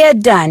what they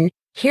had done,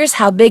 here's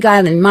how Big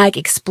Island Mike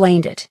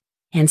explained it.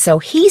 And so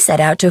he set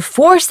out to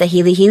force the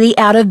Healy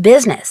out of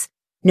business,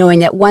 knowing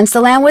that once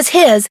the land was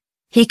his,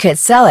 he could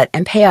sell it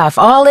and pay off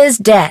all his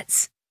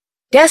debts.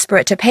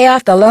 Desperate to pay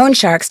off the loan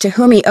sharks to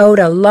whom he owed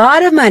a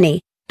lot of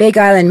money, Big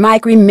Island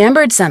Mike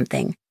remembered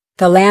something.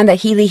 The land the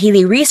Healy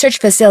Healy Research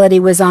Facility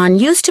was on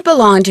used to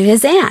belong to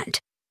his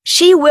aunt.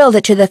 She willed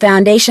it to the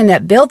foundation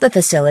that built the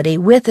facility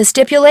with the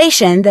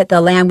stipulation that the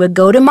land would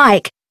go to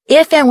Mike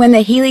if and when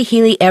the Healy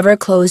Healy ever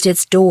closed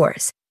its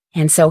doors.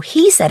 And so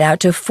he set out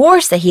to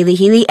force the Healy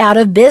Healy out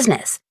of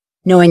business,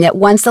 knowing that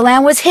once the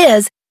land was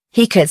his,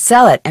 he could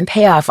sell it and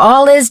pay off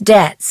all his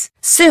debts.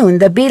 Soon,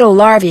 the beetle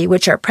larvae,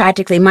 which are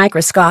practically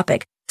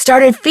microscopic,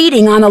 started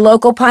feeding on the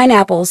local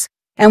pineapples.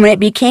 And when it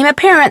became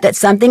apparent that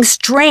something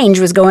strange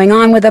was going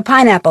on with the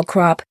pineapple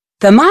crop,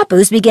 the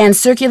Mapus began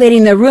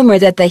circulating the rumor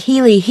that the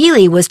Healy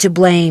Healy was to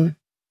blame.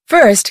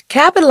 First,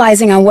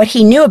 capitalizing on what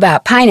he knew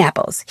about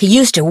pineapples, he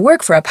used to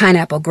work for a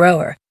pineapple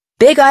grower.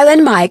 Big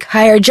Island Mike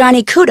hired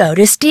Johnny Kudo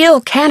to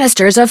steal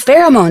canisters of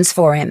pheromones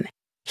for him.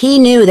 He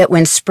knew that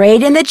when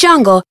sprayed in the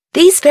jungle,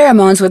 these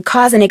pheromones would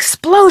cause an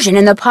explosion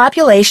in the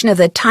population of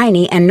the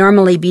tiny and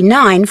normally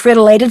benign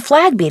fritillated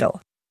flag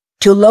beetle.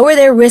 To lower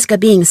their risk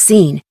of being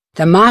seen,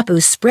 the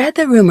Mapus spread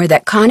the rumor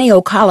that Connie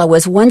Ocala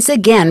was once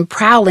again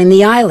prowling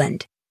the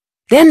island.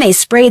 Then they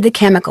sprayed the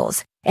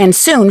chemicals, and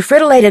soon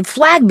fritillated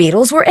flag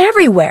beetles were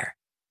everywhere.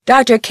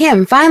 Dr.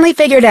 Kim finally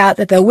figured out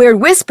that the weird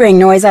whispering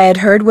noise I had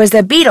heard was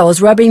the beetles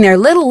rubbing their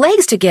little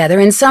legs together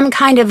in some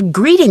kind of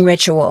greeting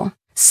ritual.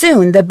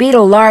 Soon, the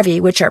beetle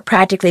larvae, which are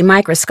practically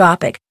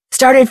microscopic,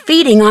 started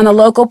feeding on the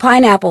local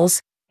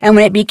pineapples, and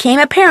when it became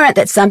apparent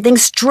that something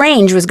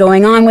strange was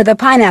going on with the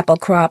pineapple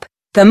crop,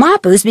 the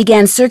Mapus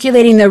began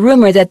circulating the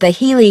rumor that the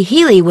Healy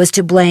Healy was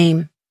to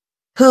blame.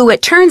 Who,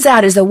 it turns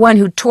out, is the one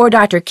who tore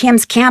Dr.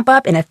 Kim's camp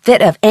up in a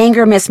fit of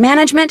anger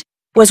mismanagement,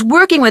 was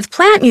working with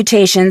plant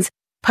mutations.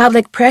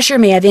 Public pressure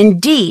may have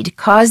indeed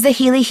caused the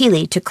Healy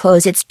Healy to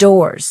close its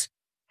doors.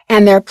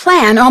 And their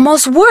plan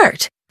almost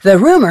worked. The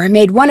rumor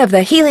made one of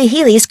the Healy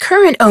Healy's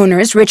current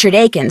owners, Richard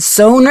Aiken,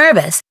 so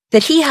nervous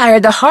that he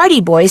hired the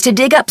Hardy Boys to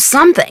dig up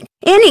something,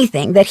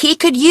 anything that he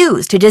could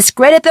use to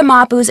discredit the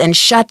Mapus and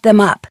shut them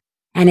up.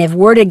 And if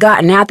word had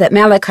gotten out that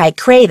Malachi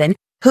Craven,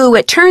 who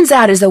it turns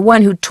out is the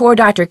one who tore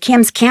Dr.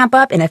 Kim's camp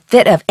up in a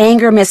fit of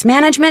anger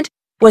mismanagement,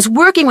 was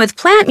working with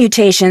plant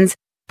mutations,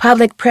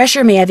 public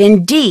pressure may have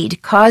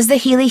indeed caused the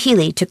Healy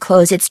Healy to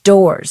close its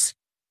doors.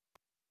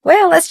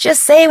 Well, let's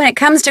just say when it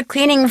comes to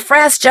cleaning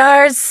frass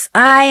jars,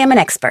 I am an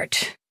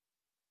expert.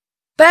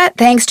 But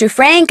thanks to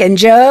Frank and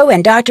Joe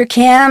and Dr.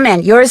 Kim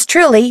and yours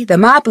truly, the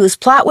Mapus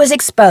plot was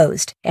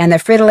exposed, and the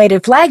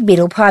fritillated flag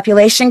beetle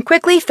population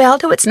quickly fell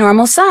to its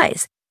normal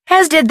size,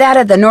 as did that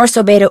of the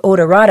Norsobeta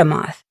odorata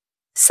moth.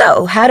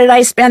 So, how did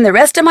I spend the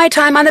rest of my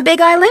time on the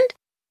Big Island?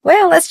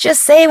 Well, let's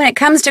just say when it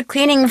comes to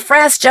cleaning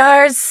frass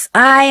jars,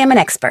 I am an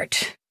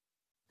expert.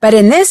 But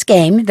in this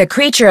game, The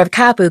Creature of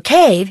Kapu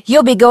Cave,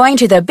 you'll be going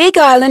to the Big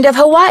Island of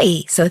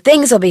Hawaii, so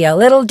things will be a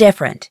little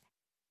different.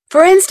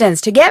 For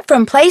instance, to get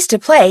from place to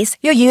place,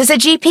 you'll use a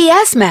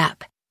GPS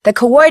map. The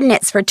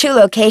coordinates for 2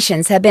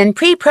 locations have been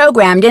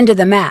pre-programmed into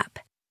the map.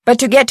 But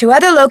to get to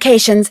other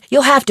locations,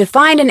 you'll have to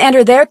find and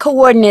enter their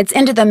coordinates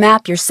into the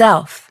map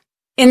yourself.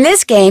 In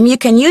this game, you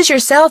can use your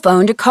cell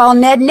phone to call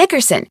Ned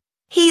Nickerson.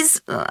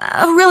 He's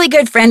a really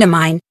good friend of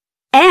mine.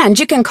 And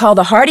you can call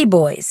the Hardy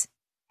Boys.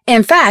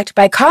 In fact,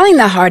 by calling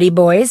the Hardy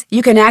Boys,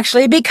 you can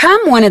actually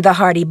become one of the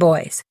Hardy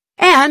Boys.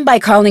 And by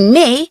calling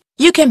me,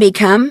 you can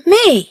become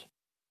me.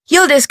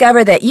 You'll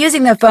discover that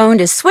using the phone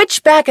to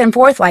switch back and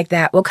forth like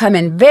that will come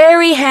in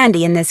very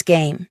handy in this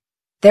game.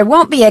 There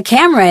won't be a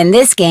camera in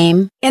this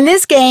game. In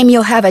this game,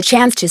 you'll have a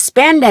chance to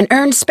spend and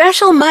earn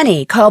special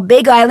money called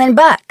Big Island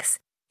Bucks.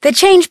 The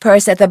change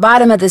purse at the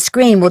bottom of the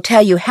screen will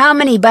tell you how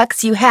many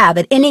bucks you have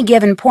at any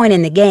given point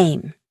in the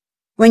game.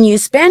 When you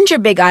spend your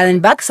Big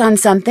Island Bucks on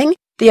something,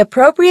 the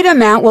appropriate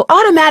amount will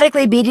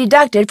automatically be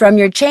deducted from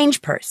your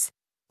change purse.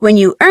 When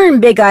you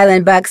earn Big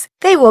Island Bucks,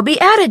 they will be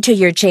added to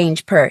your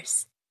change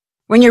purse.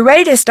 When you're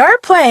ready to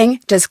start playing,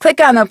 just click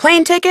on the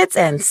plane tickets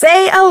and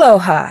say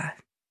aloha.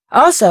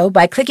 Also,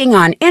 by clicking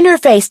on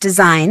Interface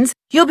Designs,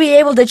 you'll be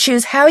able to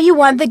choose how you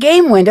want the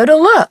game window to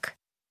look.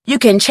 You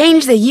can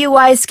change the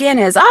UI skin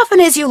as often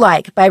as you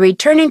like by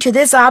returning to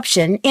this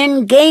option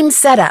in Game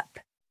Setup.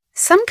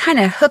 Some kind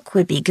of hook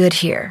would be good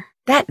here.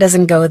 That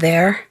doesn't go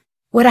there.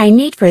 What I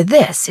need for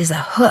this is a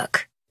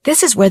hook.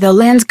 This is where the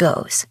lens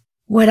goes.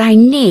 What I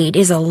need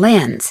is a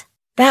lens.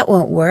 That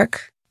won't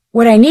work.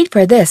 What I need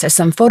for this are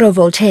some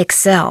photovoltaic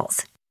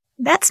cells.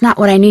 That's not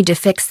what I need to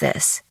fix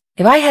this.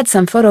 If I had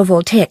some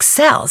photovoltaic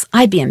cells,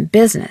 I'd be in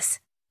business.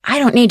 I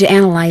don't need to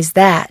analyze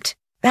that.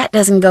 That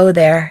doesn't go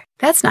there.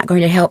 That's not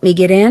going to help me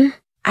get in.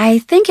 I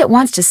think it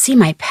wants to see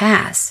my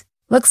pass.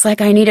 Looks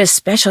like I need a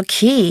special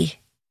key.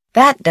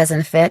 That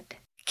doesn't fit.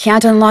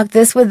 Can't unlock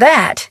this with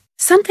that.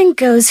 Something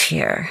goes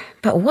here.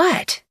 But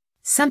what?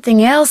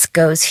 Something else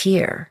goes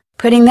here.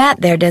 Putting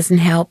that there doesn't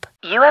help.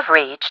 You have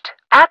reached.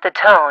 At the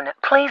tone,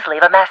 please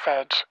leave a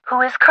message.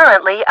 Who is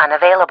currently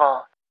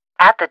unavailable.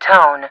 At the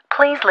tone,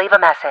 please leave a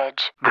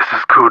message. This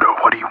is Kudo.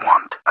 What do you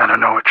want? I don't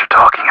know what you're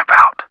talking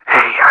about.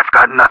 Hey, I've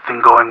got nothing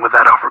going with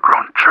that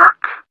overgrown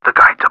jerk. The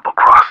guy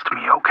double-crossed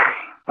me, okay?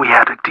 We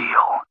had a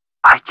deal.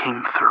 I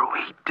came through,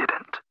 he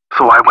didn't.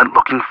 So I went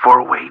looking for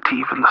a way to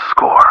even the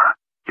score.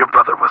 Your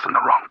brother was in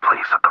the wrong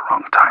place at the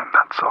wrong time,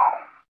 that's all.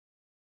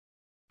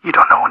 You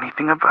don't know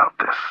anything about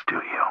this, do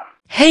you?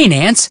 Hey,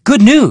 Nance,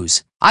 good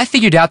news. I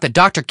figured out that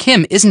Dr.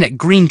 Kim isn't at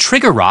Green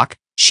Trigger Rock.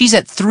 She's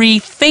at Three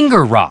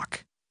Finger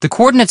Rock. The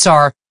coordinates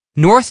are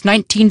north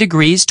 19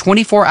 degrees,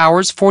 24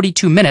 hours,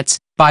 42 minutes,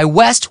 by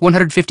west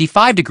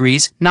 155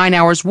 degrees, 9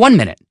 hours, 1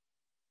 minute.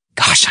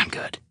 Gosh, I'm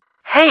good.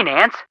 Hey,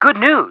 Nance, good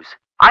news.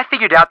 I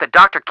figured out that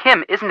Dr.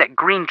 Kim isn't at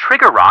Green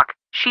Trigger Rock.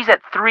 She's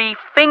at Three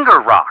Finger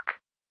Rock.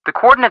 The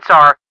coordinates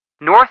are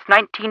north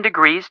 19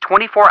 degrees,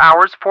 24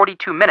 hours,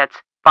 42 minutes,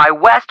 by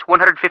west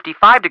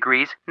 155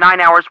 degrees,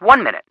 9 hours,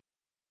 1 minute.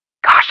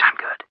 Gosh, I'm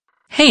good.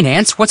 Hey,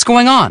 Nance, what's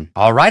going on?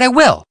 All right, I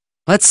will.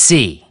 Let's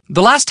see.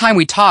 The last time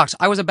we talked,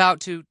 I was about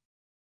to...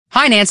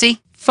 Hi,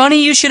 Nancy.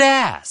 Funny you should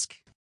ask.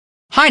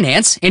 Hi,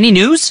 Nance. Any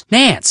news?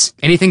 Nance,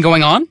 anything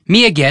going on?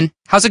 Me again.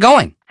 How's it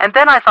going? And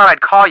then I thought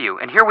I'd call you,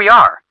 and here we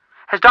are.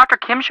 Has Dr.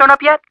 Kim shown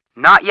up yet?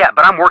 Not yet,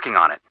 but I'm working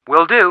on it.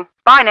 Will do.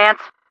 Bye,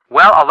 Nance.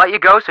 Well, I'll let you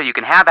go so you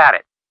can have at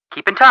it.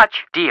 Keep in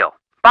touch. Deal.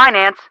 Bye,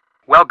 Nance.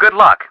 Well, good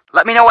luck.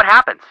 Let me know what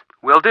happens.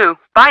 Will do.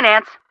 Bye,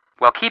 Nance.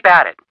 Well, keep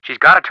at it. She's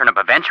got to turn up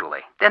eventually.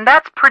 Then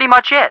that's pretty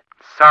much it.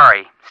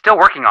 Sorry. Still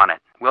working on it.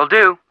 Will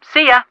do.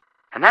 See ya.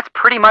 And that's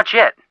pretty much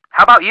it.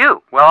 How about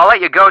you? Well, I'll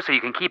let you go so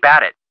you can keep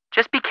at it.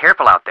 Just be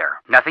careful out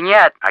there. Nothing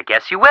yet. I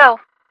guess you will.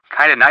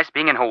 Kinda nice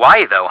being in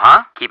Hawaii, though,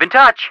 huh? Keep in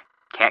touch.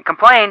 Can't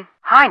complain.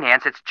 Hi,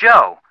 Nance. It's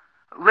Joe.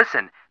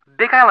 Listen,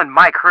 Big Island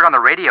Mike heard on the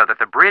radio that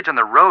the bridge on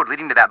the road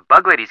leading to that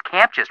bug lady's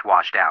camp just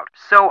washed out.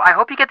 So I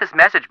hope you get this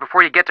message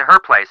before you get to her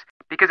place,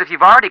 because if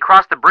you've already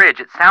crossed the bridge,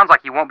 it sounds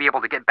like you won't be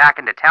able to get back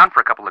into town for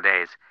a couple of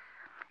days.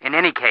 In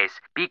any case,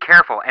 be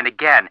careful, and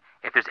again,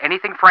 if there's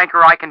anything Frank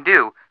or I can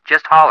do,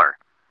 just holler.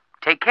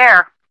 Take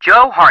care.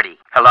 Joe Hardy.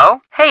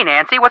 Hello? Hey,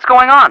 Nancy, what's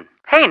going on?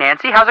 Hey,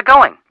 Nancy, how's it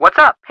going? What's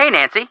up? Hey,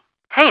 Nancy.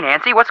 Hey,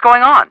 Nancy, what's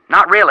going on?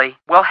 Not really.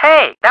 Well,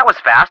 hey, that was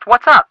fast.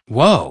 What's up?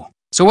 Whoa.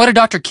 So what did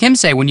Dr. Kim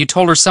say when you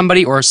told her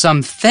somebody or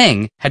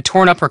something had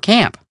torn up her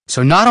camp?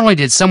 So not only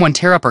did someone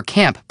tear up her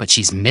camp, but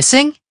she's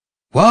missing?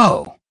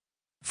 Whoa.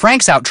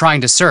 Frank's out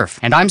trying to surf,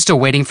 and I'm still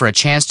waiting for a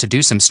chance to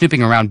do some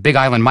snooping around Big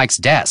Island Mike's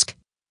desk.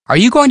 Are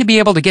you going to be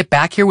able to get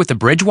back here with the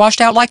bridge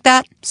washed out like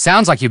that?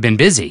 Sounds like you've been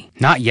busy.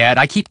 Not yet.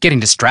 I keep getting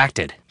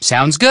distracted.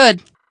 Sounds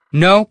good.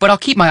 No, but I'll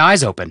keep my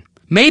eyes open.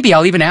 Maybe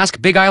I'll even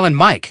ask Big Island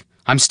Mike.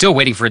 I'm still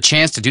waiting for a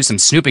chance to do some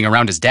snooping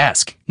around his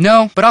desk.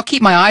 No, but I'll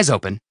keep my eyes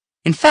open.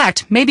 In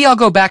fact, maybe I'll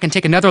go back and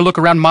take another look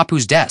around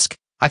Mapu's desk.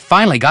 I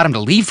finally got him to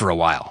leave for a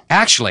while.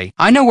 Actually,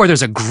 I know where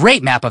there's a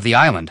great map of the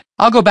island.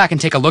 I'll go back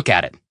and take a look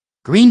at it.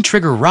 Green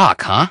Trigger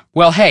Rock, huh?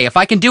 Well, hey, if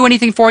I can do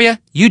anything for you,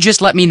 you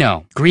just let me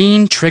know.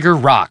 Green Trigger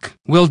Rock.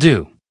 Will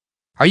do.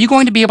 Are you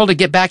going to be able to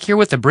get back here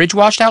with the bridge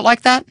washed out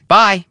like that?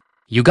 Bye.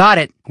 You got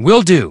it.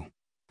 Will do.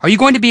 Are you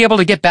going to be able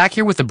to get back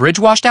here with the bridge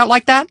washed out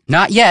like that?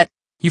 Not yet.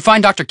 You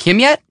find Dr. Kim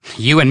yet?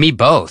 You and me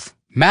both.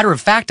 Matter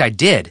of fact, I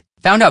did.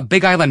 Found out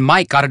Big Island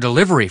Mike got a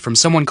delivery from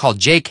someone called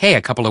JK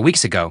a couple of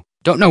weeks ago.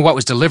 Don't know what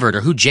was delivered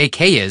or who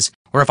JK is,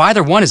 or if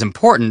either one is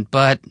important,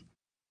 but...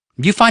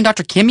 You find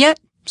Dr. Kim yet?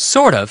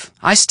 Sort of.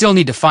 I still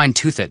need to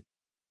fine-tooth it.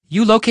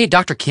 You locate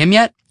Dr. Kim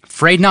yet?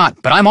 Afraid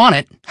not, but I'm on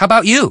it. How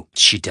about you?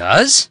 She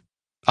does?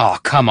 Oh,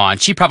 come on.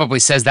 She probably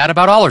says that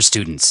about all her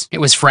students. It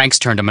was Frank's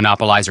turn to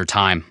monopolize her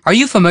time. Are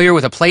you familiar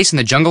with a place in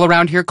the jungle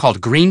around here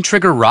called Green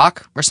Trigger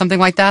Rock or something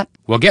like that?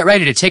 Well, get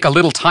ready to take a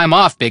little time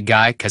off, big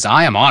guy, 'cause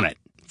I am on it.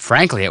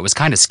 Frankly, it was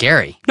kind of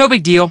scary. No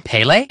big deal.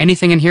 Pele?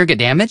 Anything in here get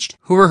damaged?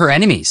 Who are her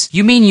enemies?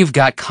 You mean you've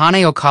got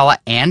Kane Okala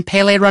and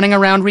Pele running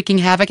around wreaking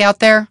havoc out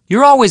there?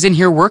 You're always in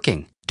here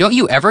working. Don't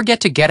you ever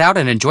get to get out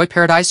and enjoy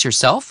paradise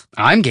yourself?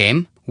 I'm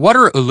game. What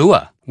are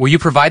Ulua? Will you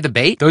provide the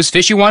bait? Those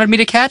fish you wanted me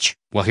to catch?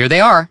 Well, here they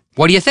are.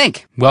 What do you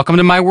think? Welcome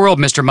to my world,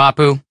 Mr.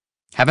 Mapu.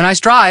 Have a nice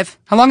drive.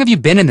 How long have you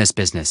been in this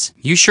business?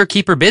 You sure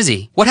keep her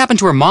busy. What happened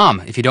to her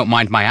mom, if you don't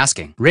mind my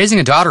asking? Raising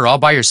a daughter all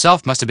by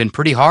yourself must have been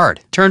pretty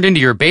hard. Turned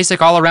into your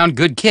basic all-around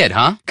good kid,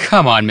 huh?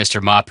 Come on,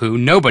 Mr. Mapu.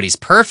 Nobody's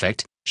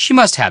perfect. She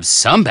must have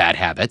some bad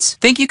habits.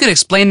 Think you could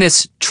explain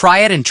this try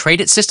it and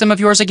trade it system of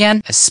yours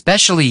again?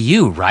 Especially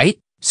you, right?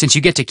 Since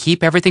you get to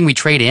keep everything we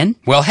trade in?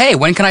 Well, hey,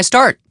 when can I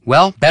start?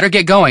 Well, better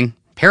get going.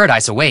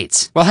 Paradise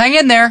awaits. Well, hang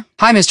in there.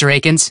 Hi, Mr.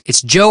 Akins.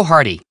 It's Joe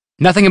Hardy.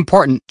 Nothing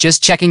important,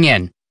 just checking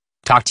in.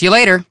 Talk to you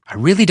later. I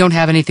really don't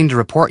have anything to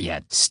report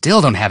yet.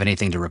 Still don't have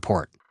anything to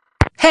report.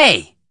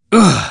 Hey!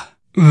 Ugh.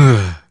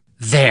 Ugh.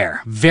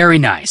 There. Very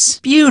nice.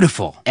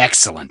 Beautiful.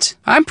 Excellent.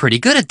 I'm pretty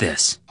good at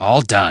this.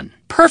 All done.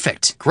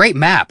 Perfect. Great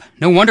map.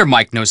 No wonder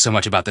Mike knows so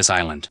much about this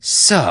island.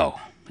 So,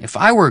 if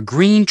I were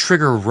Green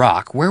Trigger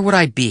Rock, where would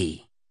I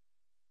be?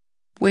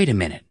 Wait a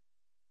minute.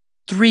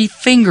 Three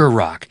Finger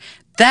Rock.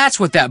 That's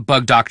what that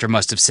bug doctor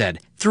must have said.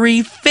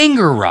 Three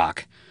Finger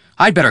Rock.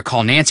 I'd better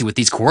call Nancy with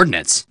these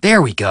coordinates.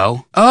 There we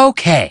go.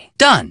 Okay,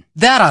 done.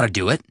 That ought to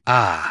do it.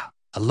 Ah,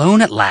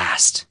 alone at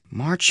last.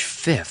 March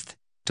 5th.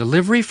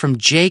 Delivery from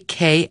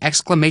JK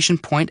exclamation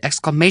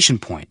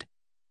point.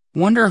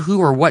 Wonder who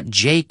or what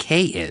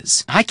JK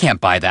is. I can't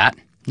buy that.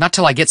 Not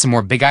till I get some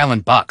more Big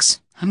Island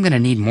bucks. I'm gonna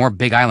need more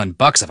Big Island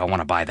bucks if I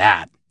want to buy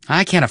that.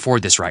 I can't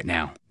afford this right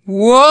now.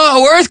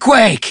 Whoa,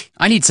 earthquake!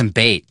 I need some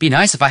bait. Be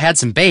nice if I had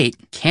some bait.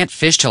 Can't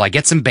fish till I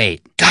get some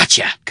bait.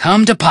 Gotcha.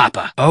 Come to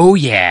Papa. Oh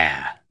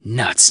yeah.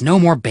 Nuts, no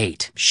more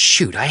bait.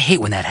 Shoot, I hate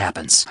when that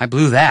happens. I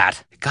blew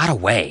that. It got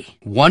away.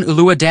 1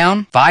 ulua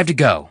down, 5 to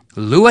go.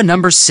 Ulua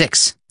number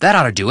 6. That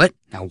ought to do it.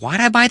 Now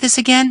why'd I buy this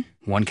again?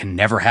 One can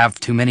never have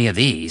too many of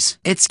these.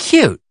 It's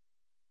cute.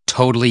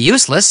 Totally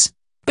useless,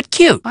 but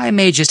cute. I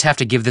may just have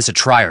to give this a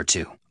try or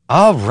two.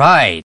 All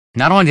right.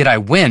 Not only did I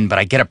win, but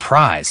I get a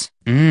prize.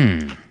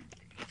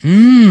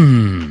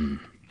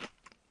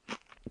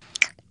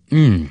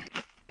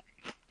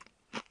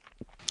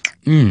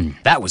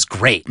 That was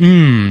great.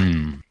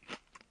 And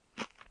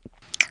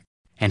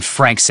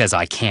Frank says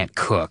I can't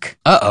cook.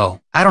 Uh-oh,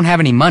 I don't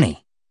have any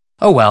money.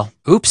 Oh well,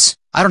 oops,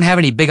 I don't have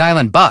any Big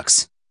Island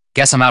bucks.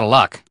 Guess I'm out of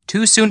luck.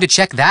 Too soon to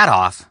check that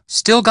off.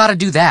 Still gotta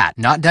do that.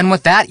 Not done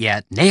with that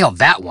yet. Nailed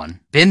that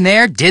one. Been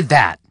there, did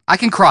that. I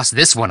can cross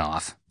this one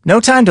off. No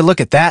time to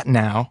look at that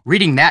now.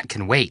 Reading that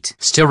can wait.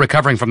 Still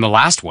recovering from the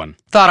last one.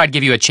 Thought I'd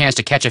give you a chance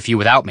to catch a few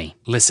without me.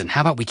 Listen,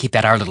 how about we keep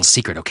that our little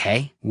secret,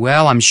 okay?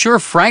 Well, I'm sure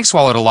Frank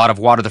swallowed a lot of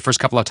water the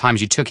first couple of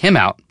times you took him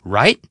out,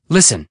 right?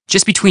 Listen,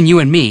 just between you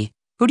and me,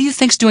 who do you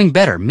think's doing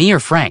better, me or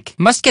Frank?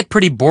 Must get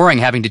pretty boring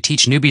having to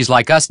teach newbies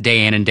like us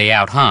day in and day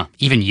out, huh?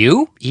 Even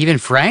you? Even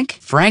Frank?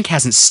 Frank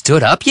hasn't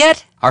stood up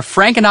yet? Are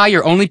Frank and I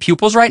your only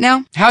pupils right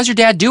now? How's your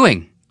dad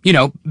doing? You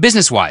know,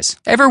 business-wise.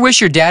 Ever wish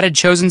your dad had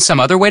chosen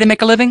some other way to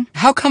make a living?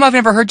 How come I've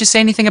never heard you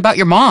say anything about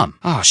your mom?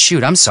 Oh,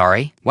 shoot, I'm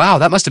sorry. Wow,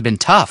 that must have been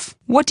tough.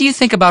 What do you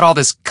think about all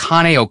this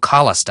Kane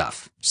Okala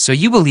stuff? So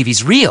you believe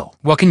he's real?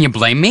 Well, can you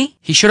blame me?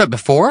 He showed up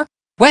before?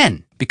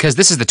 When? Because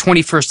this is the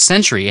 21st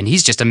century and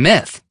he's just a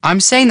myth. I'm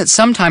saying that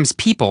sometimes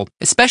people,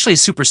 especially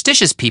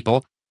superstitious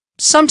people,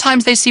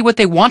 sometimes they see what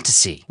they want to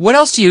see. What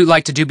else do you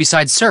like to do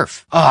besides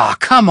surf? Oh,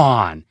 come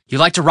on. You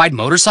like to ride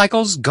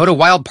motorcycles? Go to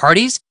wild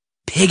parties?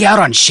 Pig out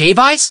on shave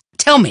ice?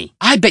 Tell me,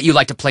 I bet you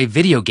like to play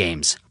video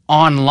games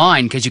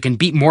online because you can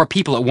beat more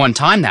people at one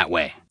time that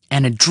way.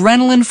 An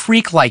adrenaline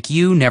freak like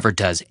you never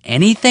does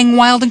anything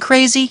wild and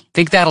crazy?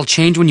 Think that'll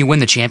change when you win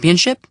the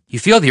championship? You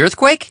feel the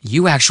earthquake?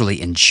 You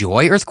actually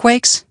enjoy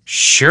earthquakes?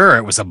 Sure,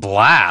 it was a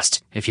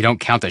blast, if you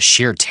don't count the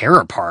sheer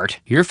terror part.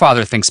 Your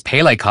father thinks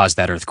Pele caused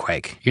that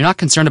earthquake. You're not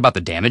concerned about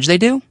the damage they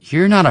do?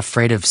 You're not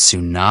afraid of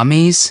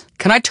tsunamis?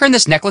 Can I turn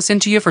this necklace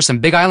into you for some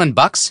Big Island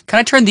bucks? Can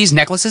I turn these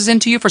necklaces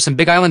into you for some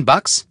Big Island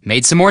bucks?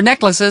 Made some more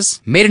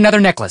necklaces. Made another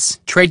necklace.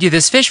 Trade you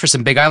this fish for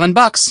some Big Island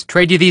bucks.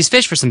 Trade you these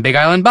fish for some Big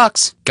Island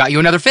bucks. Got you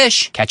another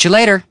fish. Catch you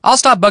later. I'll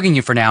stop bugging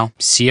you for now.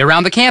 See you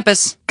around the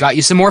campus. Got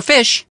you some more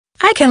fish.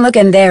 I can look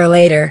in there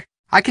later.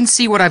 I can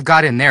see what I've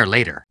got in there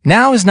later.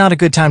 Now is not a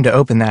good time to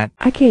open that.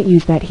 I can't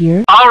use that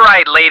here. All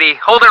right, lady.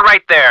 Hold it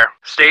right there.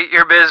 State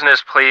your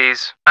business,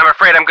 please. I'm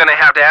afraid I'm going to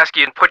have to ask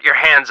you to put your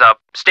hands up.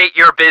 State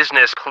your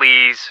business,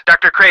 please.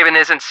 Dr. Craven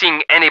isn't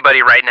seeing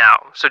anybody right now,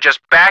 so just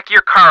back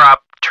your car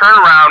up, turn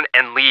around,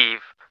 and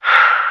leave.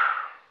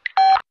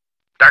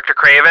 Dr.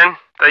 Craven?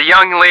 The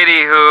young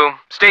lady who...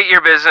 State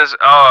your business.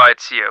 Oh,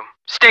 it's you.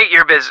 State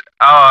your business.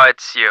 Oh,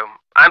 it's you.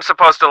 I'm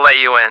supposed to let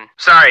you in.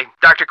 Sorry,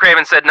 Dr.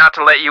 Craven said not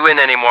to let you in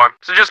anymore.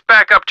 So just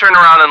back up, turn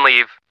around, and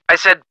leave. I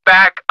said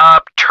back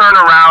up, turn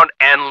around,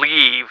 and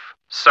leave.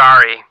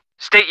 Sorry.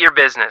 State your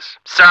business.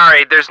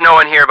 Sorry, there's no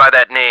one here by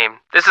that name.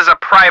 This is a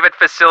private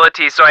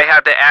facility, so I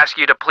have to ask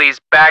you to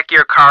please back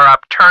your car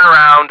up, turn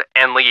around,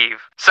 and leave.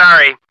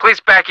 Sorry, please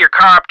back your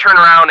car up, turn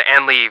around,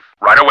 and leave.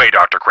 Right away,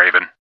 Dr.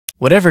 Craven.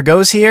 Whatever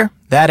goes here,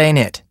 that ain't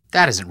it.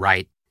 That isn't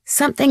right.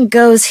 Something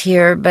goes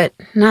here, but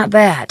not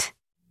that.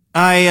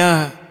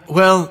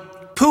 Well,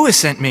 Pua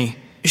sent me.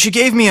 She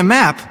gave me a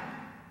map.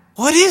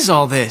 What is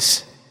all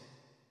this?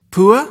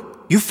 Pua,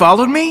 you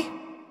followed me?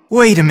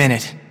 Wait a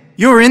minute.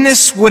 You're in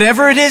this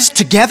whatever it is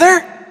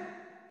together?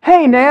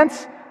 Hey,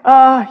 Nance.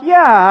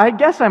 Yeah, I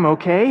guess I'm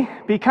okay.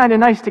 Be kinda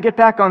nice to get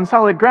back on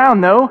solid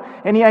ground, though.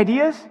 Any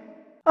ideas?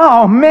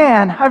 Oh,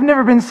 man, I've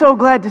never been so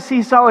glad to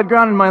see solid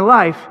ground in my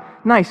life.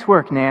 Nice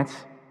work, Nance.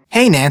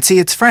 Hey, Nancy,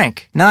 it's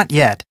Frank. Not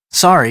yet.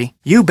 Sorry,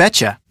 you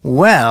betcha.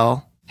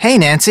 Well... Hey,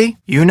 Nancy,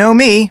 you know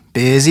me.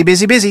 Busy,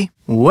 busy, busy.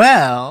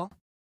 Well...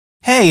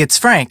 Hey, it's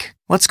Frank.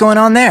 What's going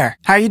on there?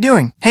 How you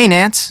doing? Hey,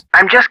 Nance.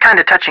 I'm just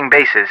kinda touching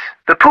bases.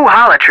 The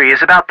Puhala tree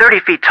is about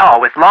 30 feet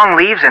tall with long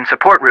leaves and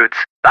support roots.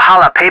 The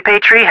Hala Pepe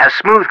tree has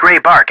smooth gray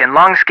bark and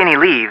long skinny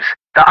leaves.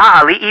 The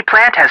A'ali'i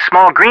plant has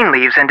small green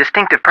leaves and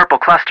distinctive purple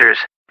clusters.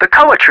 The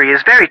Koa tree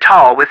is very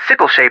tall with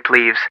sickle-shaped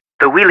leaves.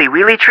 The Wheelie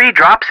Wheelie tree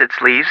drops its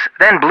leaves,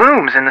 then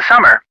blooms in the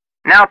summer.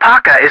 Now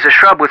Paka is a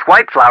shrub with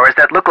white flowers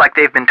that look like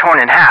they've been torn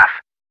in half.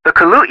 The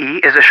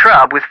Kalu'i is a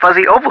shrub with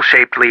fuzzy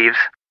oval-shaped leaves.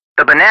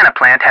 The banana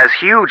plant has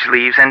huge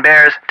leaves and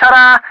bears,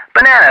 ta-da,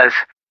 bananas.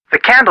 The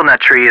candlenut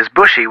tree is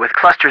bushy with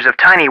clusters of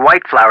tiny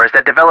white flowers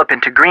that develop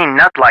into green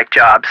nut-like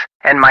jobs.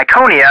 And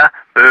Myconia,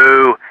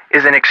 boo,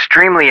 is an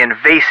extremely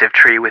invasive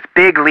tree with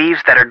big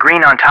leaves that are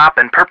green on top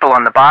and purple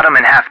on the bottom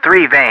and have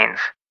 3 veins.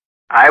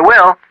 I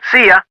will.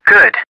 See ya.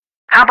 Good.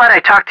 How about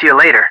I talk to you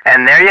later?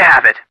 And there you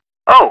have it.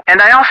 Oh,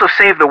 and I also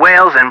saved the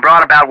whales and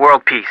brought about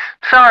world peace.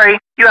 Sorry,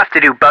 you have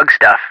to do bug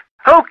stuff.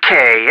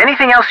 Okay,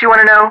 anything else you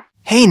want to know?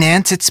 Hey,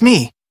 Nance, it's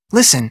me.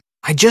 Listen,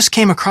 I just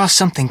came across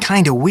something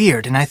kinda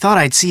weird and I thought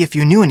I'd see if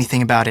you knew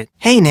anything about it.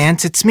 Hey,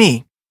 Nance, it's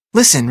me.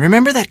 Listen,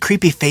 remember that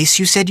creepy face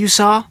you said you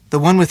saw? The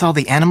one with all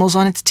the animals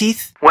on its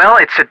teeth? Well,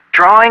 it's a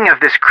drawing of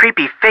this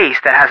creepy face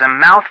that has a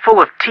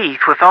mouthful of teeth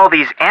with all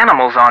these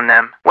animals on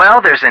them. Well,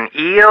 there's an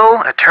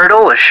eel, a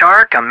turtle, a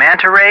shark, a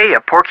manta ray,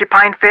 a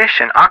porcupine fish,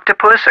 an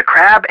octopus, a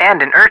crab,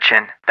 and an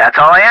urchin. That's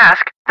all I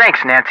ask.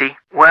 Thanks, Nancy.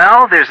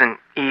 Well, there's an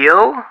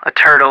eel, a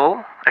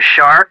turtle, a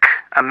shark,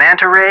 a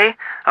manta ray,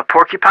 a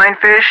porcupine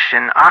fish,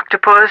 an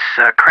octopus,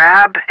 a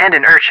crab, and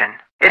an urchin.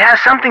 It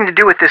has something to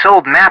do with this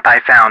old map I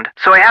found,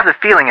 so I have the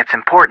feeling it's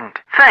important.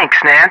 Thanks,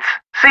 Nance.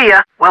 See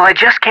ya. Well, I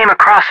just came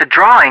across a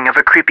drawing of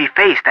a creepy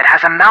face that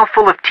has a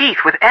mouthful of teeth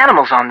with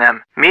animals on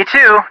them. Me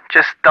too.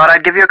 Just thought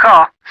I'd give you a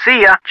call.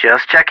 See ya.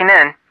 Just checking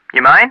in.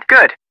 You mind?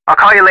 Good. I'll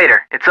call you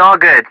later. It's all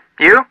good.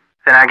 You?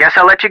 Then I guess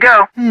I'll let you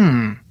go.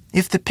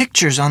 If the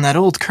pictures on that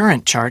old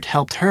current chart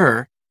helped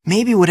her,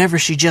 maybe whatever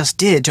she just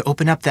did to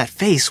open up that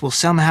face will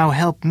somehow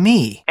help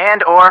me.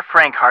 And or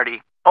Frank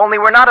Hardy. Only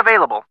we're not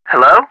available.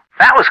 Hello?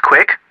 That was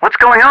quick. What's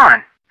going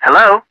on?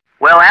 Hello?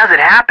 Well, as it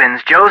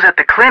happens, Joe's at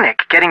the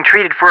clinic getting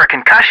treated for a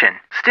concussion.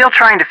 Still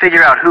trying to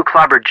figure out who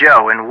clobbered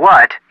Joe and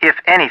what, if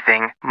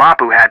anything,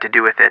 Mapu had to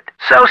do with it.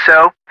 So,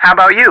 how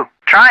about you?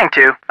 Trying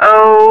to.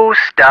 Oh,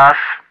 stuff.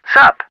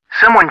 Sup?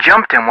 Someone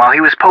jumped him while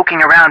he was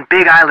poking around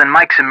Big Island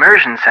Mike's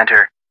immersion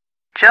center.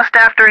 Just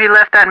after he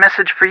left that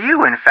message for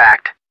you, in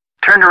fact.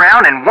 Turned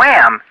around and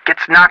wham!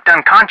 Gets knocked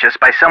unconscious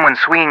by someone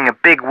swinging a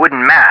big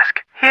wooden mask.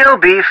 He'll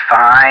be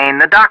fine.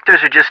 The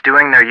doctors are just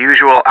doing their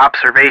usual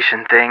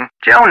observation thing.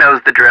 Joe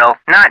knows the drill.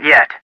 Not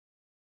yet.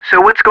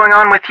 So what's going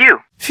on with you?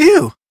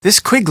 Phew! This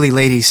Quigley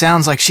lady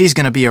sounds like she's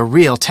gonna be a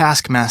real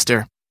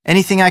taskmaster.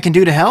 Anything I can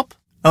do to help?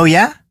 Oh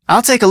yeah?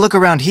 I'll take a look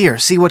around here,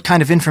 see what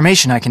kind of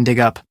information I can dig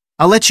up.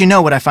 I'll let you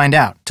know what I find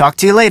out. Talk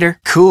to you later.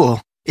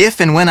 Cool.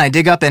 If and when I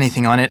dig up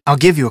anything on it, I'll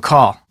give you a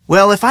call.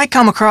 Well, if I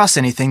come across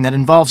anything that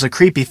involves a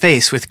creepy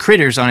face with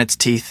critters on its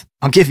teeth,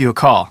 I'll give you a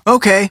call.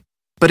 Okay.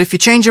 But if you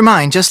change your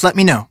mind, just let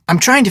me know. I'm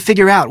trying to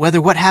figure out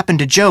whether what happened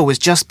to Joe was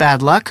just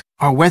bad luck,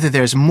 or whether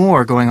there's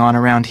more going on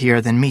around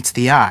here than meets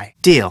the eye.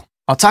 Deal.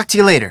 I'll talk to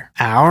you later.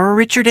 Our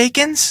Richard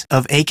Akins?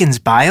 Of Akins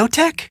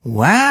Biotech?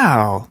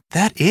 Wow,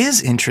 that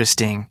is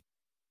interesting.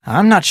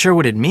 I'm not sure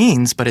what it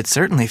means, but it's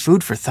certainly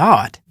food for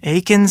thought.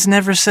 Akins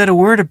never said a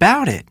word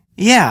about it.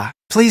 Yeah,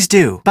 please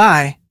do.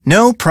 Bye.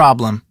 No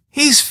problem.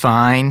 He's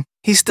fine.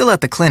 He's still at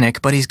the clinic,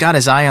 but he's got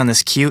his eye on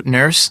this cute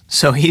nurse,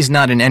 so he's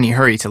not in any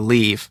hurry to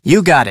leave.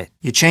 You got it.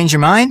 You change your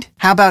mind?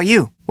 How about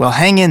you? Well,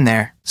 hang in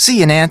there. See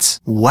you, Nance.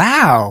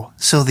 Wow,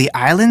 so the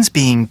island's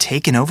being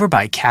taken over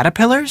by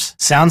caterpillars?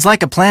 Sounds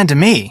like a plan to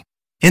me.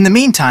 In the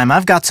meantime,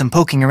 I've got some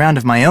poking around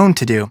of my own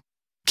to do.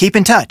 Keep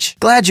in touch.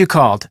 Glad you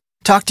called.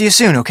 Talk to you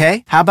soon,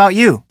 okay? How about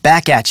you?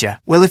 Back at ya.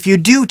 Well, if you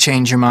do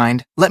change your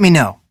mind, let me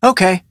know.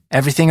 Okay.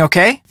 Everything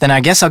okay? Then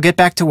I guess I'll get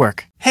back to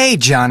work. Hey,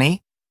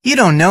 Johnny. You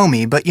don't know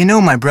me, but you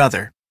know my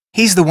brother.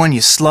 He's the one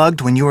you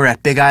slugged when you were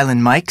at Big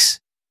Island Mike's.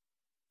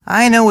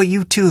 I know what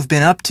you two have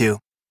been up to.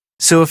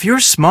 So if you're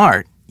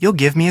smart, you'll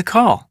give me a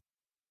call.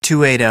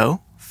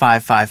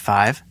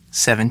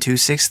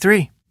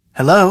 280-555-7263.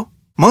 Hello?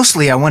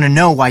 Mostly I want to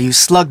know why you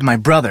slugged my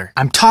brother.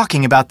 I'm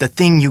talking about the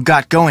thing you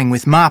got going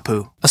with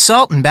Mapu.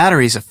 Assault and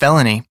battery's a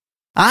felony.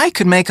 I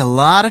could make a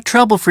lot of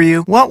trouble for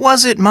you. What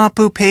was it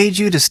Mapu paid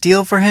you to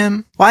steal for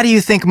him? Why do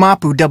you think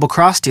Mapu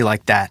double-crossed you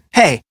like that?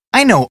 Hey,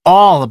 I know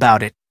all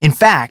about it. In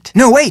fact,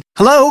 no wait,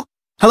 hello?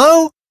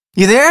 Hello?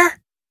 You there?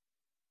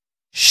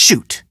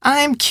 Shoot,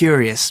 I'm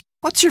curious.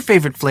 What's your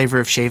favorite flavor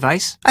of shave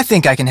ice? I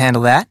think I can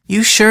handle that.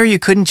 You sure you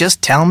couldn't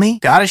just tell me?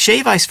 Got a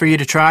shave ice for you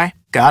to try.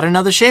 Got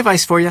another shave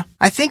ice for you.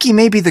 I think he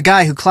may be the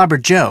guy who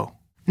clobbered Joe.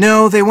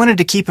 No, they wanted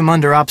to keep him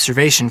under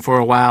observation for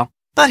a while.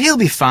 But he'll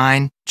be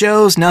fine.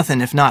 Joe's nothing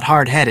if not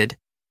hard-headed.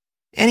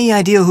 Any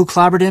idea who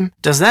clobbered him?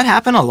 Does that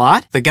happen a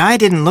lot? The guy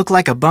didn't look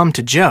like a bum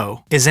to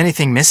Joe. Is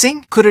anything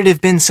missing? Could it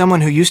have been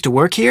someone who used to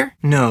work here?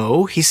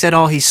 No, he said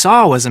all he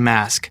saw was a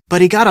mask.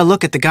 But he got a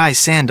look at the guy's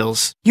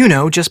sandals. You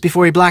know, just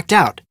before he blacked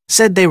out.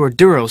 Said they were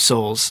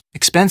Durosoles.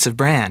 Expensive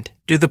brand.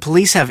 Do the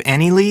police have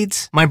any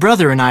leads? My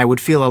brother and I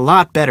would feel a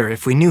lot better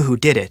if we knew who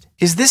did it.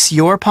 Is this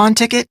your pawn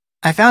ticket?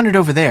 I found it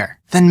over there.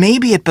 Then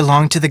maybe it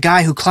belonged to the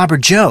guy who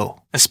clobbered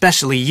Joe.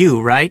 Especially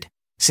you, right?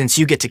 Since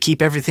you get to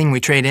keep everything we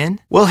trade in?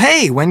 Well,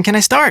 hey, when can I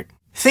start?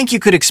 Think you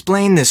could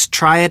explain this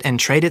try it and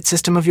trade it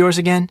system of yours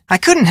again? I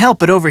couldn't help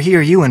but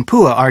overhear you and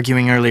Pua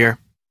arguing earlier.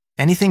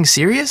 Anything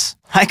serious?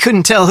 I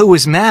couldn't tell who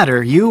was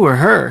madder, you or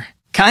her.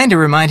 Kinda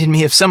reminded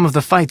me of some of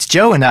the fights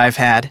Joe and I've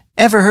had.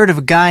 Ever heard of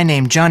a guy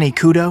named Johnny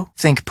Kudo?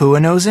 Think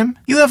Pua knows him?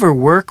 You ever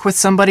work with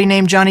somebody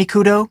named Johnny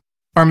Kudo?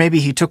 Or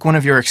maybe he took one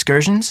of your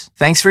excursions?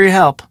 Thanks for your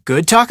help.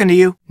 Good talking to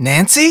you.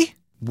 Nancy?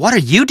 What are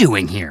you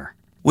doing here?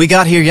 We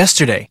got here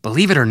yesterday.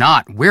 Believe it or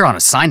not, we're on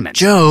assignment.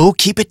 Joe,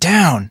 keep it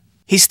down.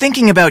 He's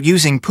thinking about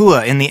using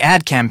Pua in the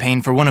ad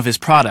campaign for one of his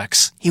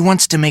products. He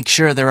wants to make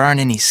sure there aren't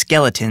any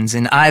skeletons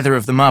in either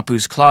of the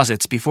Mapu's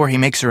closets before he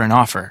makes her an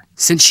offer.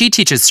 Since she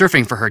teaches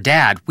surfing for her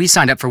dad, we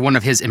signed up for one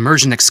of his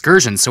immersion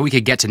excursions so we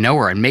could get to know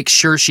her and make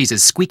sure she's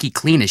as squeaky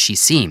clean as she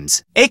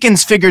seems.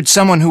 Akins figured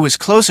someone who was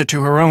closer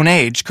to her own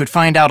age could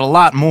find out a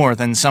lot more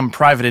than some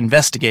private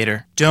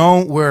investigator.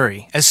 Don't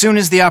worry. As soon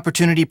as the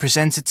opportunity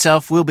presents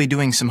itself, we'll be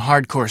doing some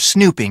hardcore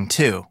snooping,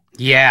 too.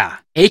 Yeah,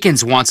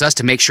 Akins wants us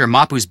to make sure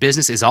Mapu's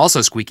business is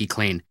also squeaky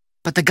clean.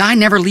 But the guy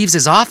never leaves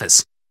his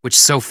office, which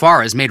so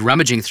far has made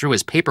rummaging through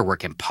his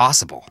paperwork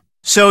impossible.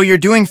 So you're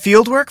doing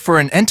fieldwork for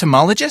an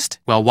entomologist?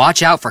 Well,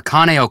 watch out for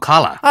Kane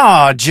Okala.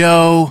 Aw,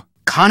 Joe.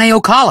 Kane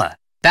Okala.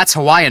 That's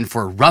Hawaiian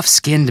for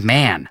rough-skinned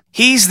man.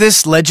 He's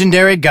this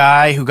legendary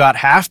guy who got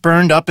half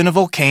burned up in a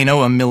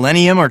volcano a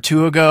millennium or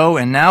two ago,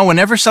 and now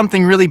whenever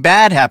something really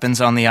bad happens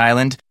on the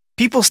island,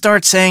 people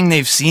start saying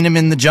they've seen him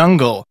in the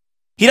jungle.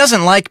 He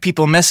doesn't like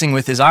people messing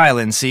with his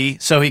island, see,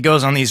 so he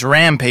goes on these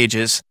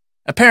rampages.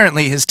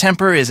 Apparently, his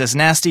temper is as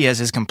nasty as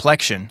his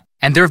complexion.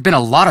 And there have been a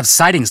lot of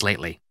sightings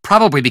lately,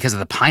 probably because of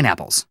the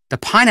pineapples. The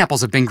pineapples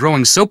have been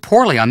growing so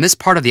poorly on this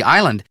part of the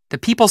island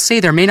that people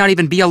say there may not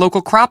even be a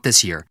local crop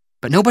this year,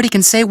 but nobody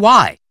can say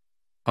why.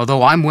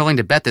 Although I'm willing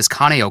to bet this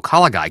Kane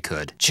Okala guy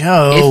could.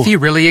 Joe. If he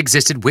really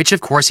existed, which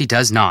of course he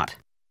does not.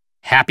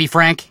 Happy,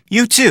 Frank?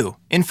 You too.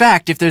 In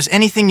fact, if there's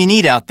anything you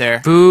need out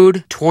there...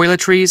 Food,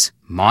 toiletries,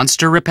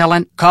 monster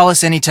repellent... Call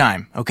us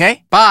anytime,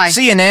 okay? Bye.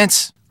 See you,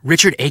 Nance.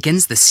 Richard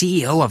Akins, the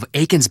CEO of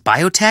Akins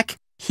Biotech?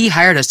 He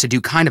hired us to do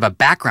kind of a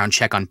background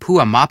check on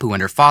Pua Mapu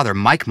and her father,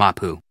 Mike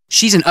Mapu.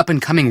 She's an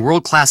up-and-coming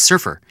world-class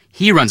surfer.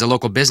 He runs a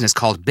local business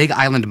called Big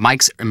Island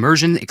Mike's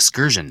Immersion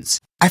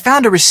Excursions. I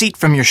found a receipt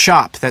from your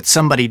shop that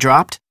somebody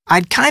dropped.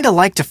 I'd kinda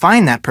like to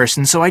find that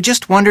person, so I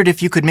just wondered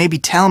if you could maybe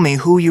tell me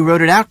who you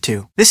wrote it out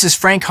to. This is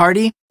Frank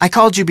Hardy. I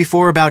called you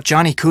before about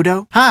Johnny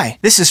Kudo. Hi,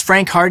 this is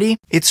Frank Hardy.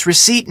 It's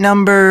receipt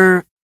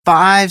number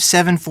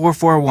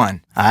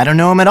 57441. I don't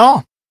know him at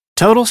all.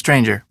 Total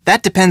stranger.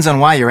 That depends on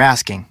why you're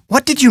asking.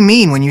 What did you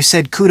mean when you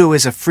said Kudo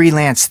is a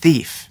freelance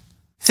thief?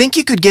 Think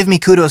you could give me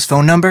Kudo's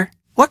phone number?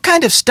 What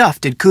kind of stuff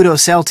did Kudo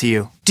sell to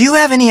you? Do you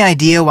have any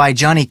idea why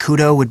Johnny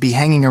Kudo would be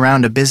hanging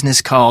around a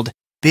business called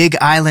Big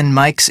Island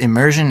Mike's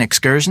Immersion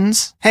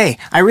Excursions? Hey,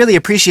 I really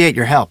appreciate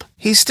your help.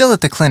 He's still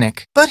at the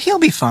clinic, but he'll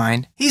be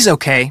fine. He's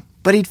okay,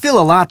 but he'd feel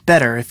a lot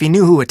better if he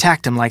knew who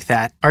attacked him like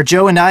that. Are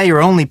Joe and I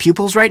your only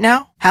pupils right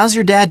now? How's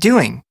your dad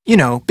doing? You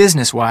know,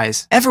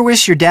 business-wise. Ever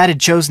wish your dad had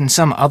chosen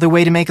some other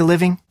way to make a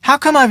living? How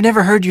come I've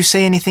never heard you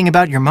say anything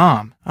about your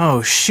mom?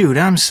 Oh shoot,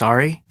 I'm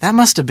sorry. That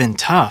must have been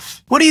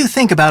tough. What do you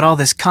think about all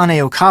this Kane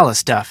Okala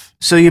stuff?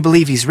 So you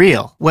believe he's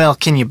real? Well,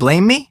 can you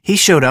blame me? He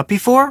showed up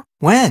before?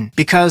 When?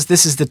 Because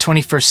this is the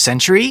 21st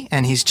century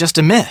and he's just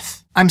a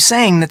myth. I'm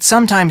saying that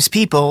sometimes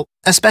people,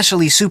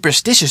 especially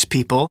superstitious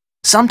people,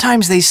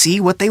 sometimes they see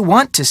what they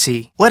want to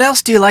see. What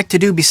else do you like to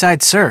do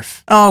besides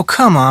surf? Oh,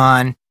 come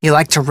on. You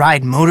like to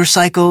ride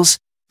motorcycles?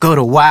 Go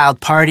to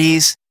wild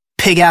parties?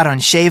 Pig out on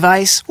shave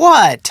ice?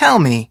 What? Tell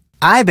me.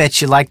 I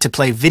bet you like to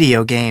play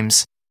video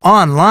games.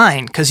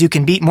 Online, 'cause you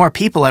can beat more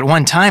people at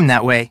one time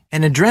that way.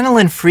 An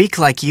adrenaline freak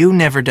like you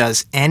never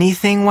does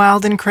anything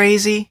wild and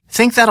crazy.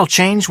 Think that'll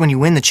change when you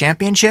win the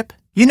championship?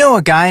 You know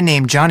a guy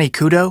named Johnny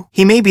Kudo?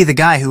 He may be the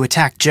guy who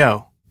attacked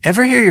Joe.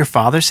 Ever hear your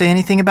father say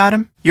anything about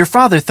him? Your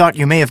father thought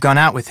you may have gone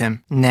out with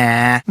him.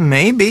 Nah,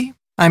 maybe.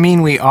 I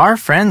mean, we are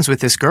friends with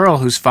this girl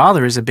whose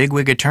father is a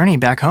bigwig attorney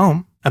back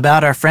home.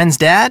 About our friend's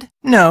dad?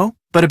 No.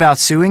 But about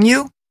suing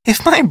you?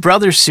 If my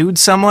brother sued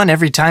someone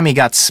every time he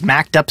got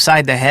smacked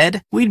upside the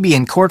head, we'd be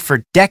in court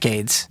for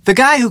decades. The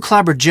guy who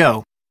clobbered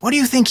Joe, what do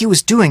you think he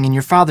was doing in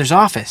your father's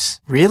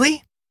office?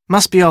 Really?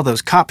 Must be all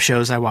those cop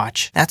shows I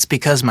watch. That's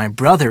because my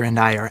brother and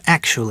I are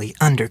actually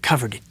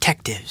undercover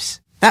detectives.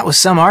 That was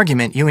some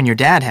argument you and your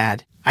dad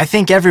had. I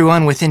think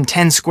everyone within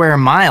 10 square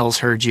miles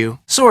heard you.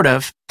 Sort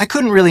of. I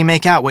couldn't really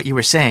make out what you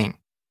were saying.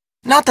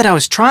 Not that I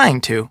was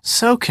trying to.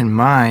 So can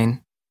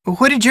mine.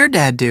 What did your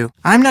dad do?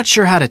 I'm not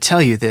sure how to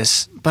tell you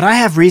this, but I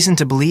have reason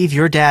to believe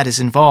your dad is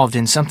involved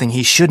in something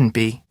he shouldn't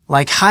be.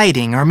 Like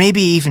hiding or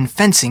maybe even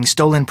fencing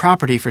stolen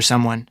property for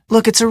someone.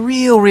 Look, it's a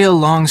real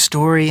long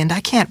story and I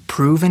can't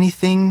prove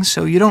anything,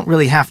 so you don't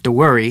really have to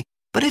worry.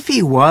 But if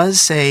he was,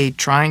 say,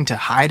 trying to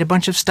hide a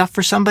bunch of stuff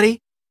for somebody,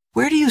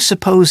 where do you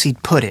suppose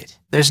he'd put it?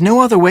 There's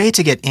no other way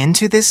to get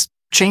into this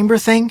chamber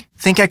thing?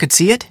 Think I could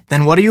see it?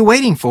 Then what are you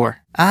waiting for?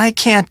 I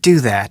can't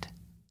do that.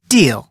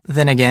 Deal.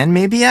 Then again,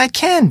 maybe I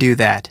can do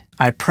that.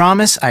 I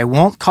promise I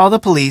won't call the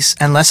police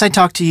unless I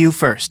talk to you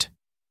first.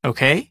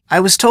 Okay?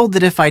 I was told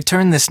that if I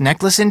turn this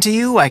necklace into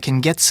you, I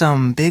can get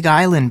some Big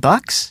Island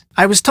bucks?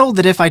 I was told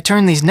that if I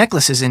turn these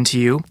necklaces into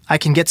you, I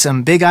can get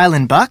some Big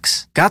Island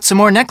bucks? Got some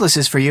more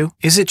necklaces for you.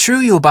 Is it true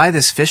you'll buy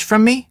this fish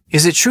from me?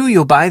 Is it true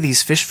you'll buy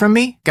these fish from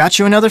me? Got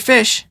you another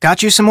fish.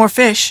 Got you some more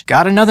fish.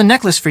 Got another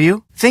necklace for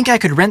you. Think I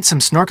could rent some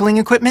snorkeling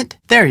equipment?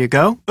 There you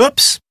go.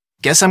 Oops.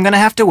 Guess I'm gonna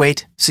have to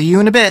wait. See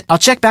you in a bit. I'll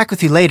check back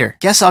with you later.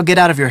 Guess I'll get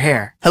out of your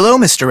hair. Hello,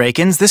 Mr.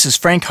 Akins. This is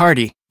Frank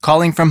Hardy.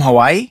 Calling from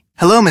Hawaii?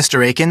 Hello,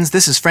 Mr. Akins.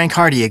 This is Frank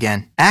Hardy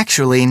again.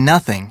 Actually,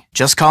 nothing.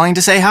 Just calling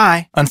to say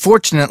hi.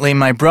 Unfortunately,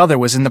 my brother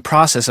was in the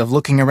process of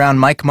looking around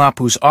Mike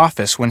Mapu's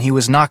office when he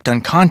was knocked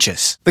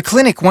unconscious. The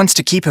clinic wants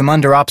to keep him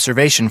under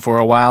observation for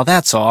a while,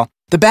 that's all.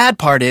 The bad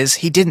part is,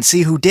 he didn't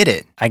see who did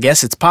it. I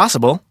guess it's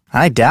possible.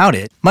 I doubt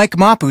it. Mike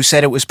Mapu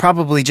said it was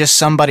probably just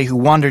somebody who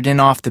wandered in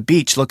off the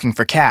beach looking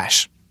for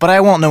cash. But I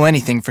won't know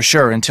anything for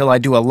sure until I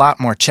do a lot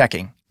more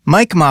checking.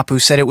 Mike Mapu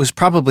said it was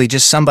probably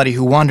just somebody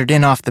who wandered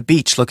in off the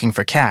beach looking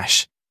for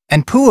cash.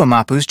 And Pua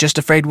Mapu's just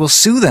afraid we'll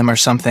sue them or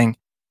something.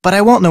 But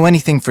I won't know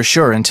anything for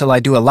sure until I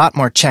do a lot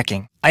more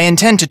checking. I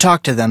intend to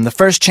talk to them the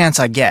first chance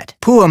I get.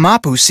 Pua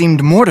Mapu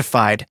seemed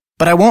mortified,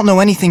 but I won't know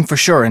anything for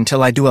sure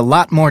until I do a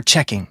lot more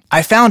checking.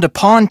 I found a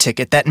pawn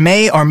ticket that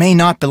may or may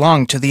not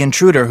belong to the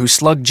intruder who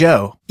slugged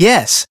Joe.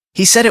 Yes,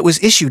 he said it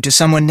was issued to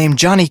someone named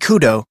Johnny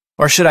Kudo,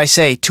 or should I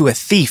say, to a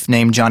thief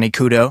named Johnny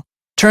Kudo.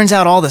 Turns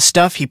out all the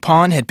stuff he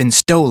pawned had been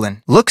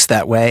stolen. Looks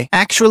that way.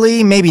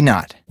 Actually, maybe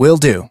not. Will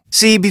do.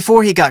 See,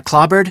 before he got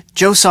clobbered,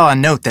 Joe saw a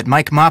note that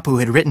Mike Mapu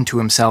had written to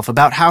himself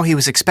about how he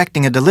was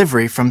expecting a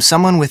delivery from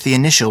someone with the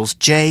initials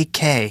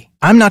J.K.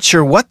 I'm not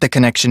sure what the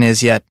connection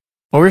is yet,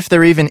 or if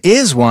there even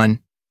is one.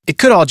 It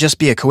could all just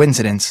be a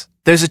coincidence.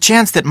 There's a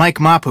chance that Mike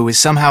Mapu is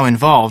somehow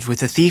involved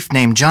with a thief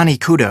named Johnny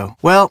Kudo.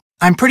 Well,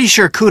 I'm pretty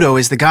sure Kudo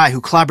is the guy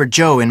who clobbered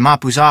Joe in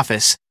Mapu's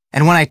office,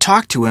 and when I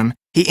talked to him,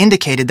 he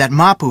indicated that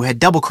Mapu had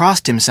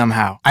double-crossed him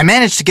somehow. I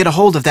managed to get a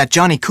hold of that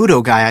Johnny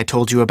Kudo guy I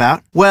told you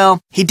about.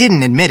 Well, he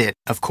didn't admit it,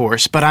 of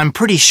course, but I'm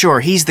pretty sure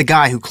he's the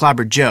guy who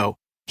clobbered Joe.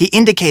 He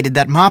indicated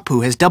that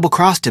Mapu has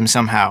double-crossed him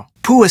somehow.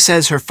 Pua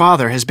says her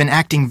father has been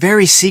acting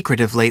very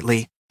secretive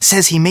lately.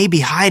 Says he may be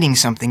hiding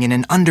something in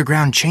an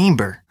underground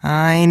chamber.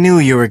 I knew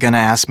you were gonna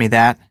ask me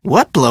that.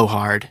 What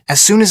blowhard?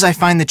 As soon as I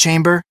find the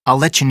chamber, I'll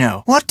let you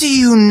know. What do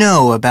you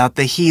know about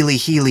the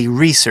Healy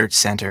Research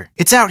Center?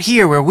 It's out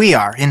here where we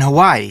are, in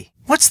Hawaii.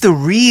 What's the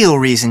real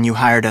reason you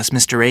hired us,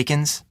 Mr.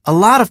 Akins? A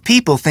lot of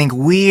people think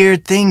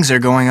weird things are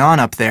going on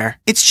up there.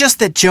 It's just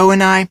that Joe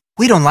and I,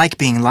 we don't like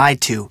being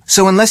lied to.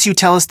 So unless you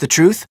tell us the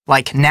truth,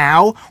 like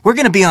now, we're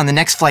gonna be on the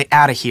next flight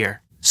out of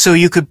here. So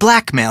you could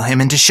blackmail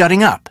him into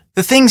shutting up.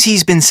 The things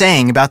he's been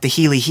saying about the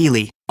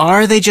Healy,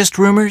 are they just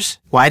rumors?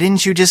 Why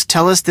didn't you just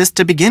tell us this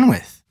to begin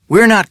with?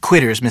 We're not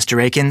quitters,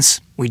 Mr.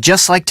 Akins. We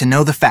just like to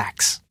know the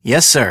facts.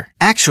 Yes, sir.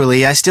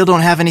 Actually, I still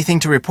don't have anything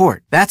to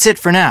report. That's it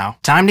for now.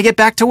 Time to get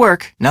back to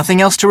work.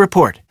 Nothing else to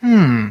report.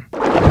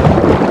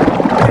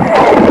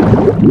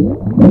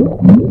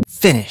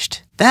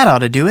 Finished. That ought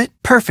to do it.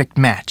 Perfect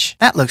match.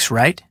 That looks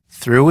right.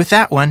 Through with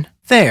that one.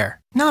 There.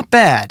 Not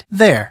bad.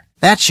 There.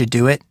 That should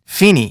do it.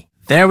 Fini.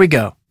 There we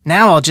go.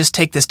 Now I'll just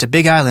take this to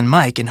Big Island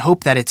Mike and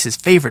hope that it's his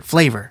favorite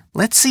flavor.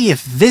 Let's see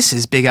if this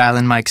is Big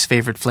Island Mike's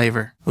favorite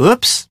flavor.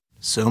 Oops.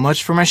 So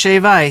much for my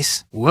shave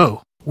ice.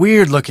 Whoa.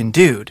 Weird looking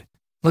dude.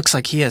 Looks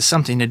like he has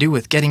something to do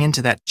with getting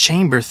into that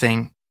chamber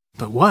thing.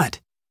 But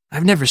what?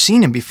 I've never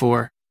seen him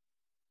before.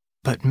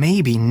 But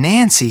maybe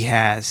Nancy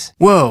has.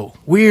 Whoa.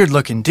 Weird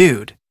looking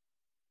dude.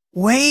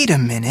 Wait a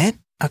minute.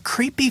 A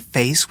creepy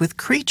face with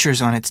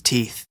creatures on its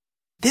teeth.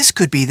 This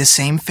could be the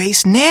same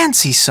face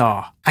Nancy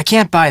saw. I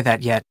can't buy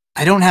that yet.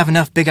 I don't have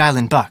enough Big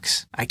Island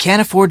bucks. I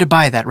can't afford to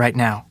buy that right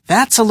now.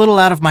 That's a little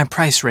out of my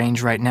price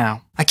range right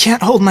now. I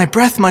can't hold my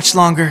breath much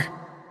longer.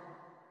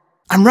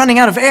 I'm running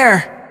out of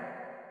air.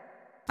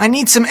 I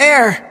need some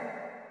air.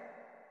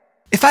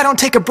 If I don't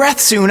take a breath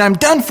soon, I'm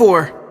done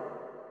for.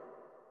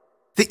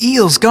 The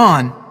eel's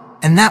gone,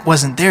 and that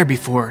wasn't there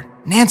before.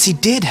 Nancy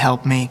did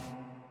help me.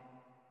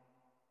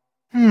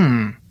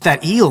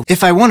 That eel.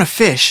 If I want to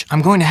fish,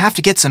 I'm going to have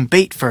to get some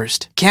bait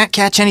first. Can't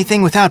catch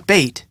anything without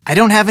bait. I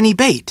don't have any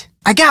bait.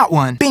 I got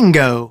one.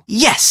 Bingo.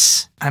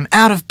 Yes. I'm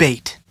out of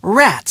bait.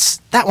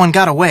 Rats. That one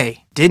got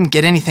away. Didn't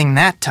get anything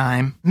that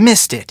time.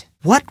 Missed it.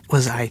 What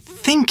was I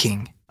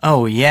thinking?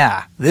 Oh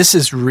yeah, this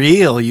is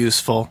real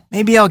useful.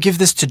 Maybe I'll give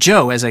this to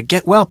Joe as a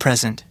get well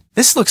present.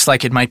 This looks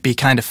like it might be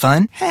kind of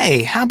fun.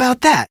 Hey, how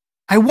about that?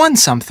 I won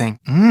something.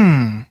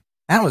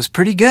 That was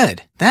pretty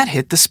good. That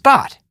hit the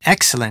spot.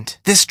 Excellent.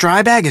 This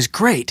dry bag is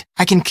great.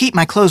 I can keep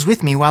my clothes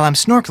with me while I'm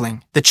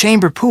snorkeling. The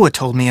chamber Pua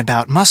told me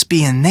about must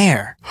be in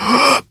there.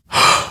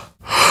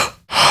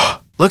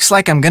 Looks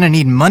like I'm gonna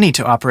need money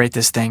to operate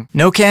this thing.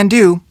 No can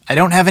do. I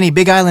don't have any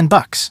Big Island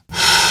bucks.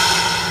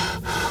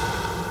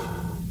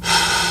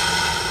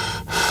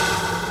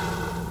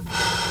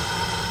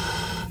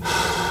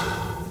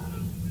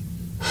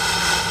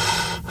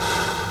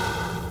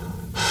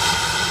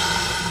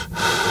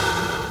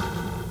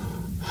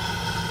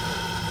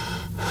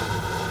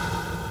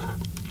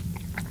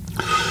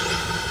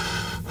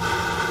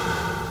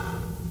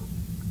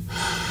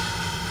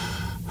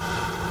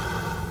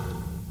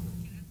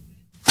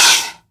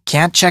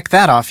 Can't check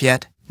that off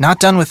yet. Not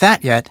done with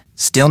that yet.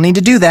 Still need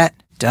to do that.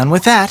 Done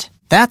with that.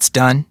 That's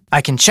done.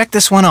 I can check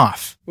this one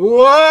off.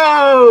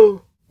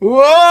 Whoa!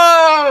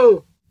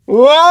 Whoa!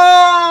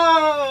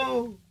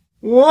 Whoa!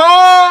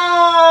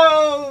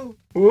 Whoa!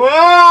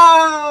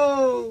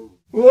 Whoa!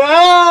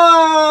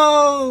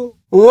 Whoa!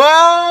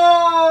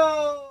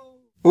 Whoa!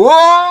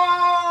 Whoa!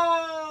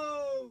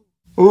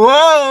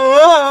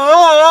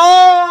 Whoa!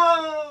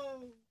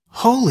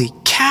 Holy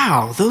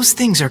cow, those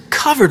things are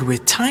covered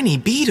with tiny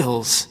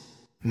beetles.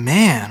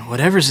 Man,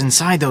 whatever's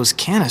inside those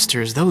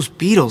canisters, those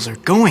beetles are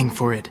going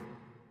for it.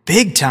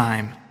 Big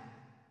time.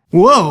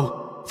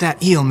 Whoa,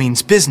 that eel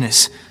means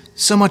business.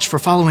 So much for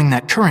following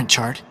that current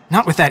chart,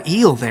 not with that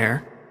eel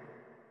there.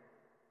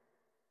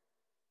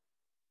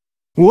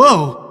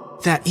 Whoa,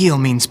 that eel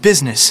means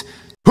business.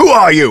 Who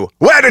are you?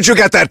 Where did you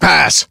get that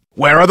pass?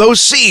 Where are those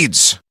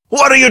seeds?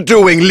 What are you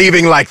doing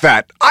leaving like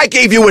that? I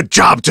gave you a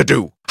job to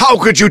do. How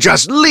could you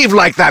just leave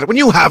like that when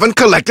you haven't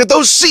collected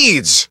those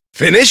seeds?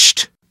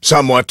 Finished?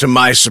 Somewhat to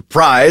my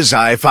surprise,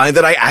 I find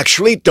that I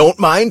actually don't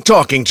mind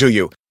talking to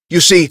you.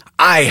 You see,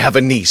 I have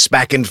a niece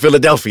back in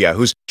Philadelphia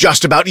who's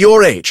just about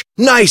your age.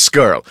 Nice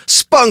girl,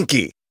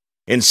 spunky.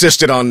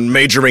 Insisted on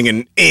majoring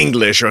in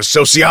English or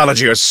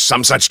sociology or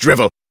some such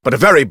drivel, but a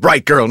very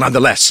bright girl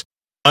nonetheless.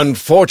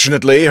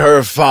 Unfortunately,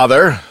 her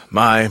father,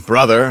 my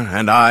brother,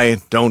 and I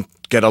don't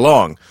get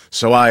along,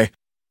 so I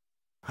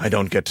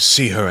don't get to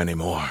see her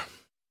anymore.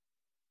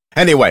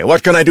 Anyway,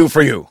 what can I do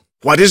for you?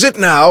 What is it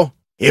now?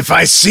 If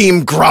I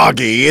seem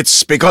groggy,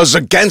 it's because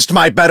against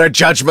my better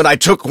judgment I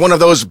took one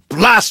of those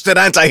blasted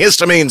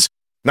antihistamines.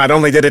 Not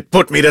only did it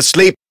put me to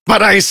sleep,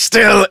 but I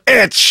still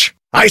itch.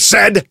 I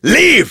said,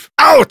 leave!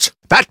 Out!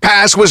 That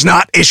pass was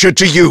not issued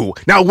to you.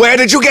 Now where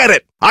did you get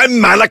it? I'm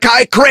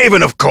Malachi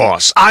Craven, of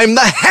course. I'm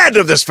the head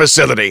of this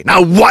facility.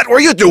 Now what were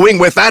you doing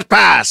with that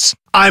pass?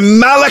 I'm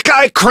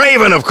Malachi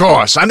Craven, of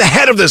course. I'm the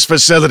head of this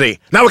facility.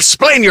 Now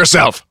explain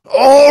yourself.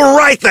 All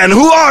right then,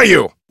 who are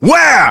you?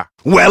 Where?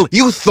 Well,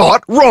 you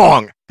thought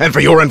wrong. And for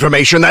your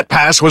information, that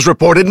pass was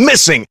reported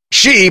missing.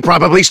 She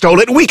probably stole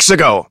it weeks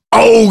ago.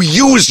 Oh,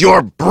 use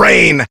your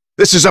brain.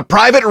 This is a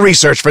private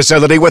research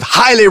facility with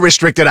highly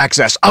restricted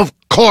access. Of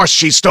course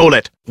she stole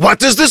it. What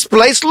does this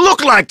place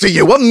look like to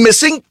you? A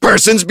missing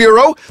persons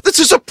bureau? This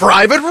is a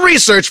private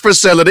research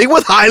facility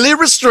with highly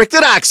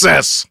restricted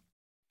access.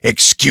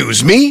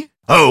 Excuse me?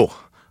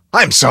 Oh,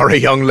 I'm sorry,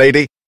 young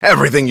lady.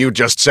 Everything you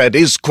just said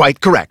is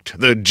quite correct.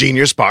 The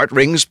genius part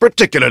rings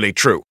particularly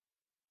true.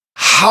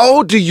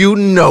 How do you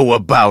know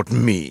about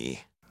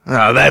me?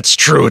 That's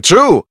true,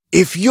 too.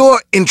 If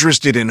you're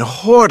interested in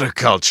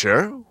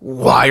horticulture,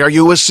 why are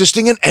you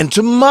assisting an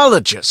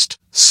entomologist?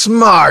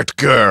 Smart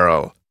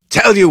girl.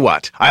 Tell you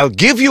what, I'll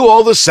give you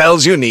all the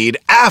cells you need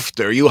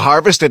after you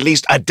harvest at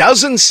least a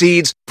dozen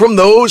seeds from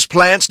those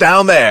plants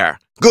down there.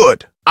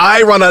 Good.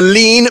 I run a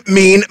lean,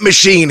 mean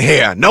machine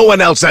here. No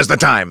one else has the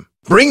time.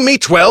 Bring me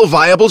 12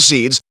 viable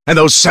seeds, and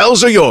those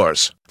cells are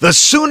yours. The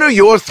sooner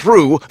you're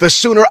through, the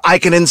sooner I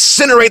can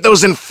incinerate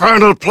those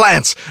infernal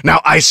plants.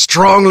 Now, I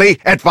strongly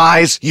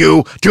advise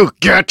you to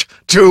get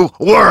to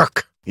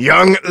work.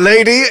 Young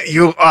lady,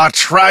 you are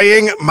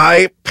trying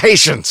my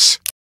patience.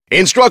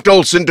 Instruct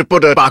Olson to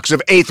put a box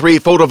of A3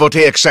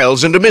 photovoltaic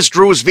cells into Miss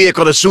Drew's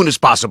vehicle as soon as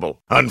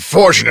possible.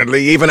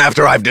 Unfortunately, even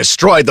after I've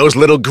destroyed those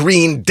little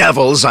green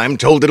devils, I'm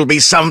told it'll be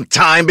some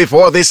time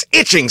before this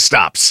itching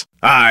stops.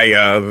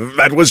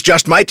 That was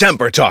just my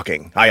temper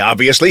talking. I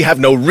obviously have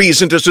no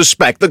reason to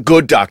suspect the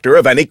good doctor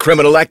of any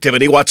criminal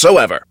activity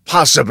whatsoever.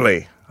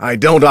 Possibly. I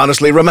don't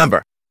honestly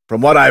remember. From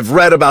what I've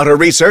read about her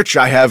research,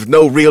 I have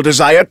no real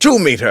desire to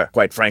meet her,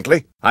 quite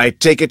frankly. I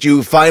take it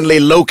you finally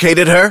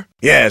located her?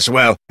 Yes,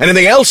 well,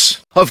 anything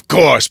else? Of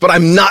course, but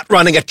I'm not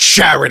running a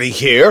charity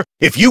here.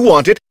 If you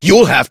want it,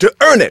 you'll have to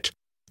earn it.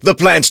 The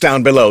plants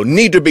down below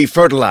need to be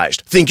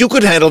fertilized. Think you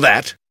could handle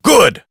that?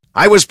 Good.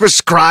 I was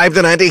prescribed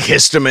an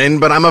antihistamine,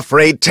 but I'm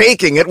afraid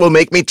taking it will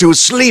make me too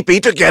sleepy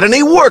to get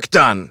any work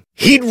done.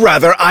 He'd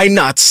rather I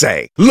not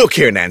say. Look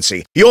here,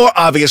 Nancy, you're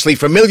obviously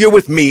familiar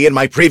with me and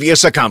my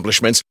previous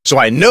accomplishments, so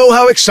I know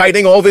how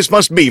exciting all this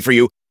must be for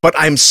you, but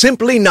I'm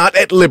simply not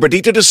at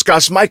liberty to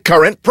discuss my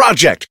current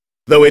project,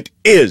 though it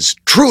is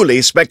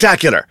truly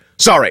spectacular.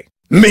 Sorry.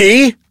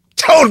 Me?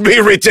 Don't be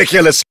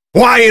ridiculous.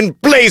 Why in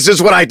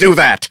blazes would I do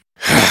that?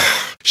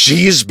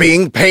 She's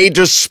being paid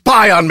to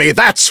spy on me,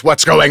 that's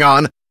what's going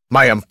on.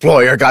 My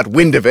employer got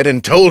wind of it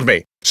and told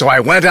me, so I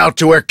went out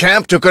to her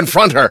camp to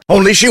confront her,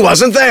 only she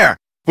wasn't there,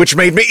 which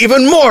made me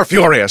even more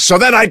furious, so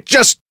then I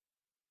just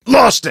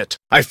lost it.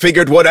 I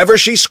figured whatever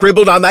she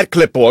scribbled on that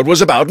clipboard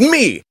was about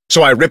me,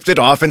 so I ripped it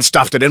off and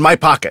stuffed it in my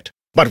pocket.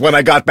 But when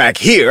I got back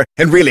here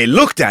and really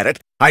looked at it,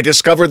 I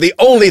discovered the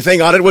only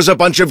thing on it was a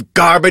bunch of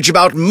garbage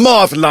about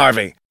moth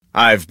larvae.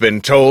 I've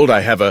been told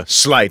I have a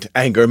slight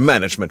anger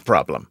management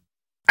problem.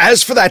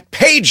 As for that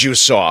page you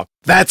saw,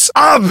 that's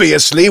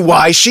obviously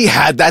why she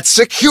had that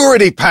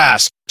security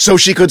pass, so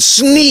she could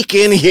sneak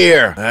in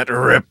here, that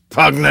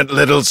repugnant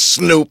little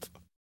snoop.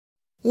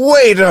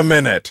 Wait a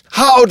minute,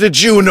 how did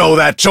you know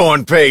that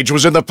torn page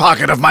was in the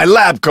pocket of my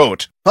lab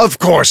coat? Of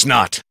course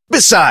not.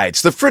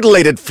 Besides, the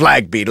fritillated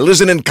flag beetle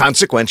is an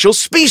inconsequential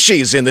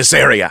species in this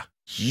area.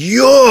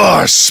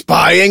 You're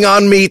spying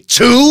on me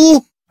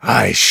too?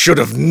 I should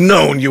have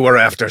known you were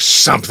after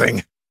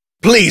something.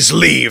 Please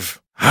leave.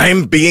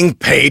 I'm being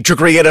paid to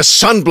create a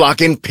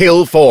sunblock in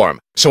pill form,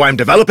 so I'm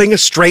developing a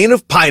strain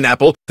of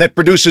pineapple that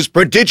produces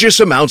prodigious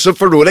amounts of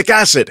ferulic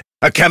acid,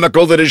 a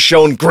chemical that has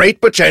shown great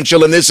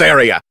potential in this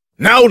area.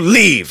 Now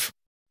leave!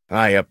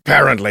 I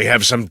apparently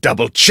have some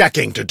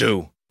double-checking to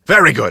do.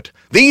 Very good.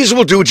 These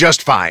will do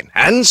just fine.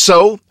 And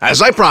so,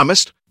 as I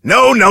promised...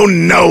 No,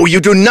 you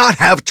do not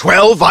have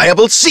 12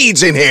 viable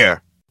seeds in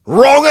here.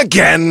 Wrong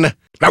again.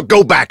 Now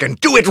go back and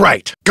do it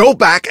right. Go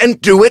back and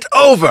do it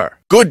over.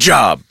 Good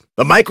job.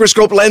 The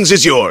microscope lens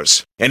is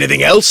yours.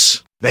 Anything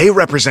else? They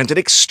represent an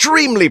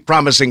extremely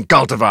promising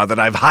cultivar that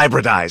I've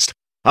hybridized.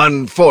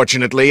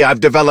 Unfortunately, I've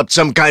developed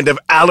some kind of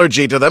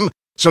allergy to them,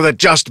 so that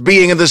just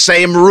being in the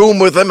same room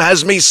with them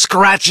has me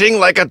scratching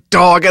like a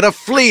dog at a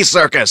flea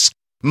circus.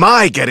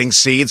 My getting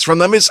seeds from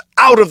them is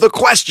out of the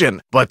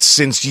question, but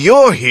since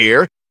you're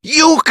here,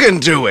 you can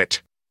do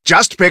it.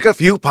 Just pick a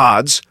few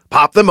pods,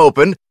 pop them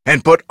open,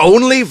 and put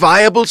only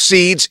viable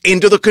seeds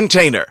into the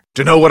container.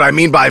 To know what I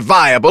mean by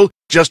viable,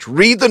 just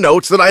read the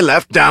notes that I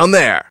left down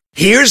there.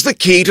 Here's the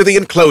key to the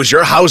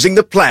enclosure housing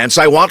the plants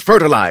I want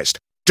fertilized.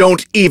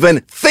 Don't even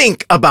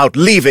think about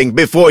leaving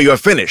before you're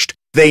finished.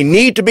 They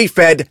need to be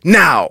fed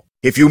now.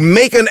 If you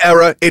make an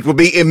error, it will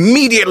be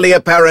immediately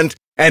apparent,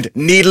 and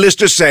needless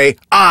to say,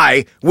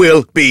 I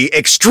will be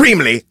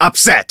extremely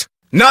upset.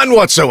 None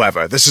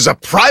whatsoever. This is a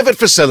private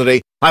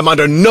facility. I'm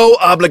under no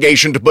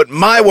obligation to put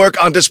my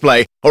work on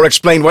display or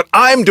explain what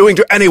I'm doing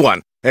to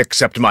anyone,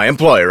 except my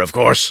employer, of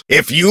course.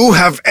 If you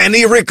have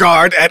any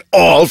regard at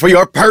all for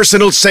your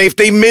personal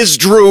safety, Ms.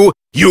 Drew,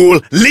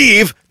 you'll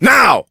leave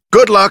now.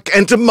 Good luck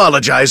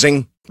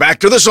entomologizing. Back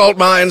to the salt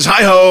mines,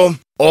 hi-ho.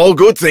 All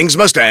good things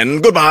must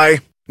end.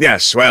 Goodbye.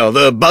 Yes, well,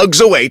 the bugs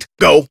await.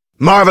 Go.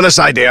 Marvelous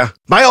idea.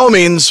 By all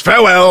means,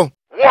 farewell.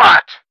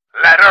 What?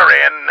 Let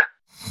her in.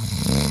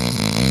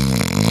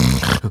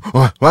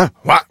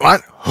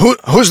 What?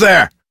 Who's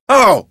there?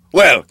 Oh,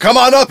 well, come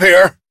on up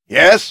here.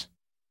 Yes?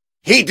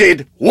 He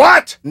did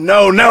what?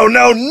 No!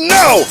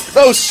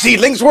 Those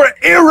seedlings were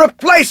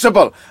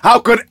irreplaceable! How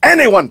could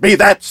anyone be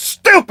that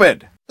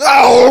stupid?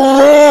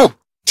 Oh!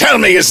 Tell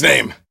me his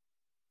name.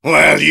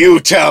 Well,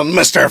 you tell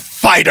Mr.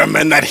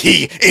 Fiderman that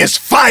he is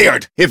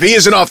fired. If he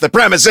isn't off the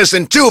premises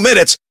in 2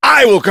 minutes,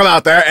 I will come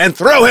out there and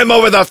throw him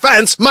over the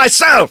fence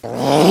myself.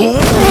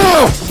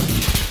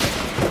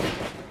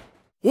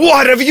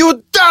 What have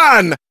you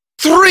done?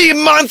 3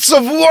 months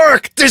of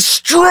work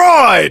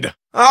destroyed!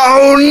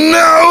 Oh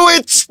no,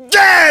 it's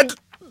dead!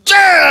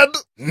 Dead!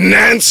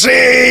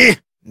 Nancy!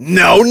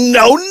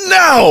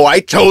 No! I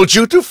told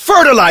you to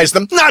fertilize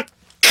them, not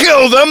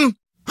kill them!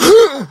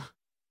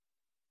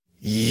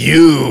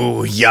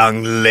 You,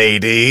 young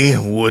lady,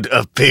 would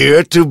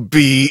appear to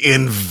be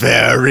in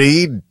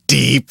very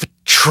deep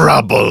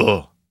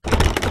trouble.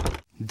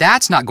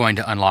 That's not going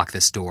to unlock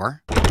this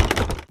door.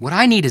 What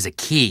I need is a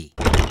key.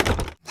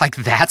 Like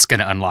that's going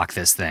to unlock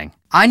this thing.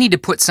 I need to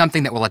put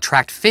something that will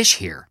attract fish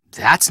here.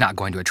 That's not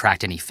going to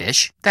attract any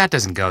fish. That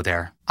doesn't go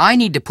there. I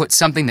need to put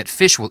something that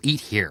fish will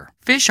eat here.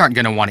 Fish aren't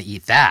going to want to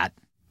eat that.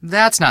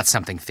 That's not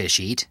something fish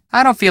eat.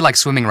 I don't feel like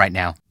swimming right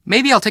now.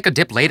 Maybe I'll take a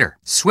dip later.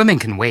 Swimming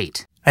can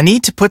wait. I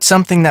need to put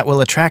something that will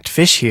attract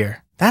fish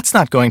here. That's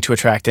not going to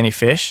attract any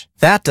fish.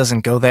 That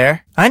doesn't go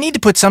there. I need to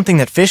put something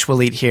that fish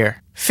will eat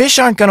here. Fish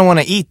aren't going to want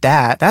to eat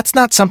that. That's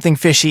not something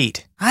fish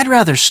eat. I'd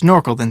rather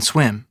snorkel than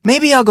swim.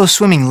 Maybe I'll go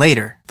swimming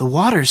later. The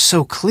water's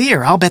so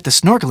clear, I'll bet the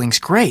snorkeling's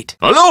great.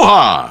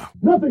 Aloha!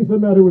 Nothing's the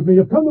matter with me.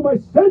 I've come to my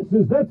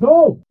senses, that's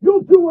all.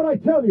 You'll do what I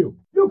tell you.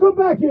 You come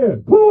back here.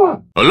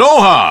 Pua!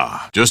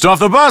 Aloha! Just off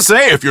the bus,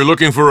 eh? If you're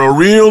looking for a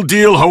real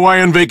deal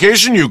Hawaiian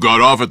vacation, you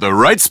got off at the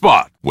right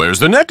spot. Where's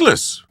the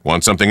necklace?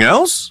 Want something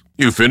else?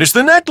 You finished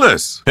the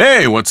necklace.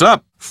 Hey, what's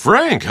up?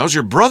 Frank, how's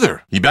your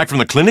brother? He back from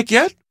the clinic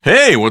yet?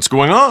 Hey, what's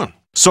going on?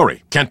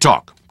 Sorry, can't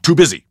talk. Too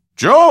busy.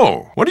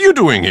 Joe, what are you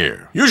doing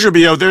here? You should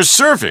be out there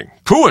surfing.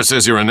 Pua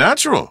says you're a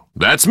natural.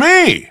 That's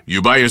me.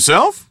 You by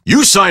yourself?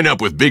 You sign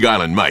up with Big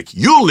Island Mike.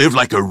 You'll live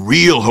like a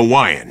real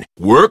Hawaiian.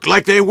 Work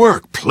like they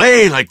work.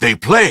 Play like they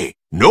play.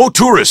 No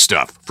tourist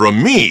stuff.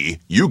 From me,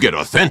 you get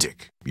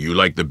authentic. You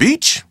like the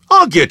beach?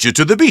 I'll get you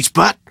to the beach,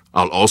 but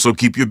I'll also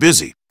keep you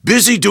busy.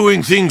 Busy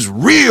doing things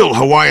real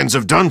Hawaiians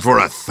have done for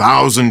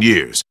 1,000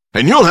 years.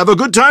 And you'll have a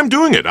good time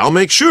doing it, I'll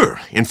make sure.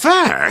 In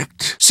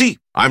fact, see,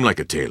 I'm like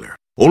a tailor.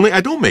 Only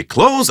I don't make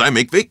clothes, I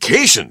make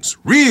vacations.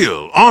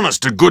 Real,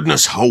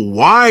 honest-to-goodness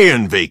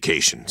Hawaiian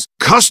vacations.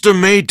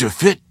 Custom-made to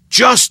fit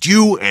just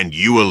you and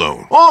you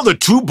alone. Oh, the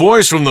 2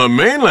 boys from the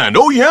mainland.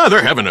 Oh, yeah,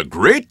 they're having a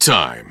great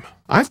time.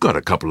 I've got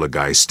a couple of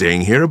guys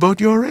staying here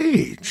about your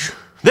age.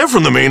 They're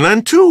from the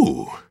mainland,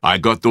 too. I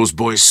got those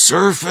boys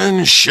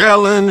surfing,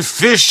 shelling,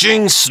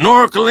 fishing,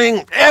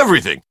 snorkeling,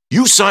 everything.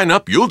 You sign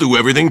up, you'll do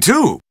everything,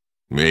 too.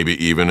 Maybe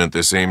even at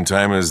the same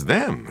time as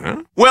them,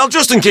 huh? Well,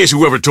 just in case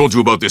whoever told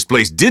you about this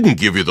place didn't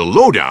give you the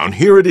lowdown,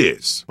 here it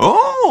is.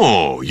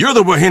 Oh, you're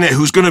the wahine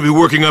who's going to be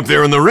working up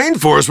there in the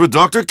rainforest with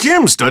Dr.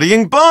 Kim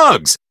studying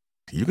bugs.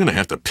 You're going to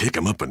have to pick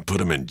them up and put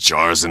them in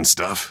jars and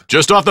stuff.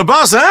 Just off the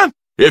bus, huh?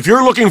 If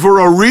you're looking for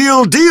a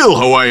real deal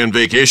Hawaiian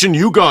vacation,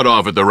 you got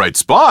off at the right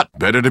spot.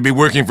 Better to be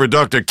working for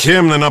Dr.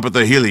 Kim than up at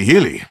the Hili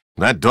Hili.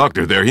 That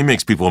doctor there, he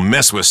makes people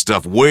mess with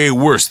stuff way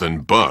worse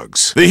than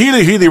bugs. The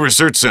Hili Hili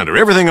Research Center,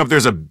 everything up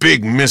there's a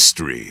big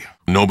mystery.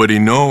 Nobody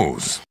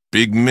knows.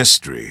 Big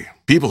mystery.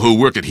 People who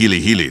work at Healy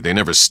Healy, they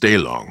never stay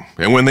long.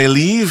 And when they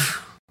leave,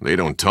 they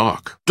don't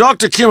talk.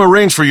 Dr. Kim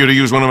arranged for you to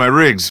use one of my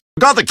rigs.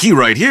 Got the key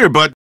right here,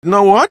 but you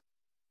know what?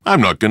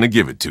 I'm not gonna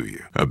give it to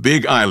you. A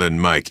Big Island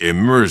Mike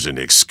immersion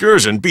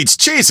excursion beats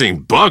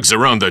chasing bugs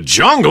around the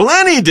jungle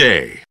any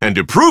day. And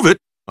to prove it,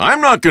 I'm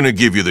not gonna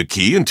give you the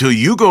key until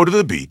you go to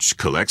the beach,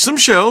 collect some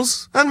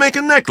shells, and make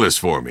a necklace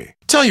for me.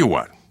 Tell you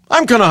what,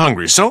 I'm kinda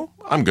hungry, so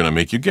I'm gonna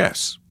make you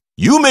guess.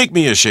 You make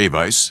me a shave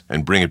ice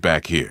and bring it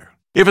back here.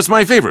 If it's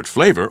my favorite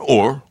flavor,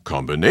 or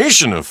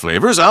combination of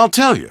flavors, I'll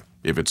tell you.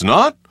 If it's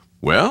not,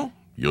 well,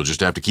 you'll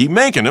just have to keep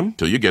making them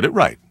till you get it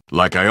right.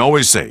 Like I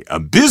always say, a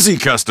busy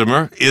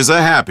customer is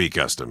a happy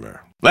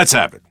customer. Let's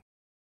have it.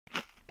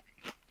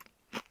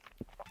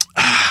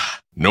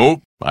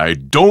 Nope, I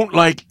don't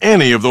like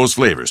any of those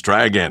flavors.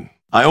 Try again.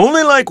 I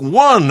only like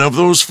one of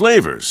those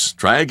flavors.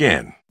 Try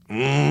again.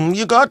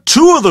 You got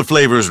two of the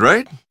flavors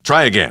right.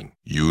 Try again.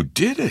 You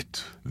did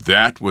it.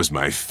 That was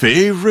my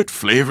favorite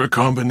flavor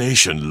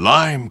combination,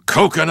 lime,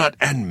 coconut,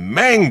 and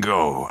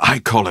mango. I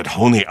call it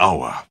honi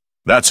awa.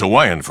 That's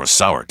Hawaiian for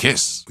sour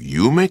kiss.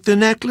 You make the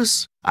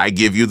necklace, I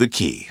give you the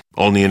key.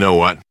 Only you know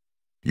what?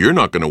 You're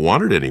not going to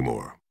want it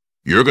anymore.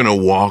 You're going to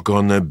walk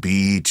on the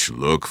beach,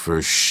 look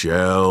for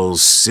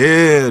shells,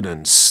 sit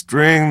and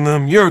string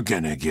them. You're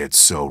going to get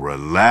so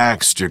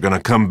relaxed, you're going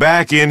to come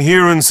back in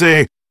here and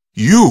say,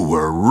 "You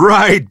were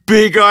right,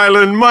 Big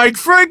Island Mike.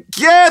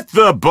 Forget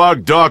the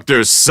bug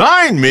doctor.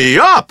 Sign me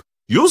up."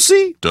 You'll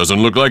see.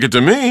 Doesn't look like it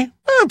to me.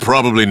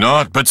 Probably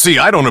not. But see,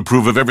 I don't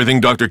approve of everything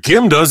Dr.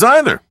 Kim does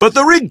either. But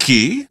the rig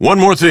key, one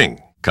more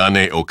thing.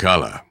 Kane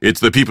Okala.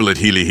 It's the people at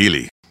Healy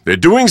Healy.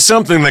 They're doing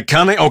something that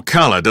Kane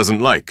Okala doesn't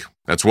like.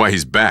 That's why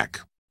he's back.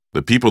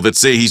 The people that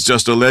say he's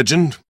just a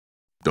legend,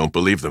 don't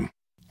believe them.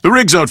 The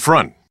rig's out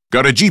front.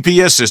 Got a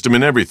GPS system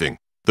and everything.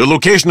 The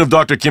location of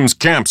Dr. Kim's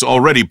camp's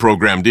already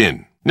programmed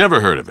in.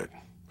 Never heard of it.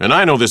 And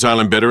I know this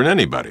island better than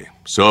anybody.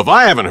 So if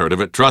I haven't heard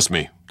of it, trust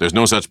me, there's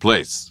no such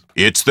place.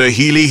 It's the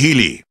Healy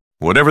Healy.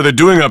 Whatever they're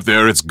doing up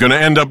there, it's gonna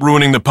end up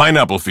ruining the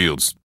pineapple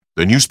fields.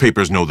 The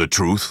newspapers know the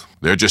truth.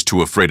 They're just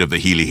too afraid of the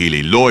Healy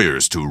Healy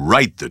lawyers to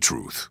write the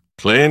truth.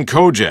 Playing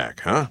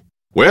Kojak, huh?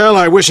 Well,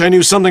 I wish I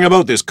knew something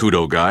about this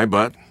Kudo guy,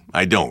 but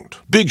I don't.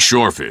 Big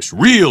shorefish,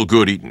 real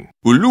good eatin'.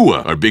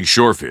 Ulua are big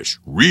shorefish,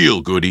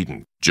 real good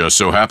eatin'. Just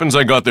so happens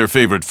I got their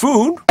favorite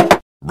food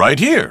right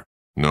here.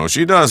 No,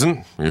 she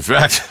doesn't. In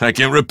fact, I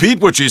can't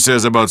repeat what she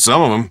says about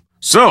some of them.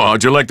 So,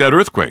 how'd you like that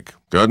earthquake?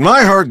 Got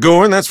my heart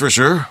going, that's for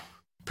sure.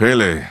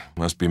 Pele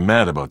must be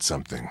mad about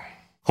something.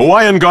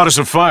 Hawaiian goddess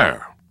of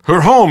fire.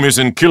 Her home is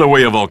in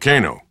Kilauea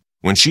Volcano.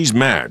 When she's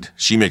mad,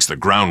 she makes the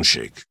ground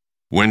shake.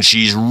 When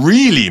she's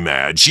really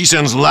mad, she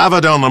sends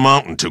lava down the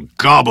mountain to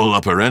gobble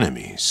up her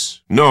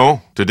enemies.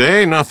 No,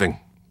 today, nothing.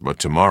 But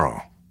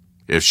tomorrow,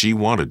 if she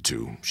wanted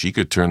to, she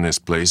could turn this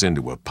place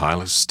into a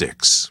pile of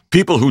sticks.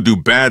 People who do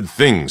bad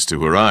things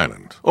to her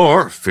island,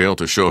 or fail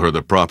to show her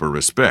the proper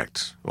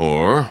respect,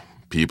 or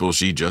people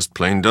she just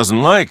plain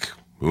doesn't like.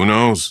 Who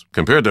knows?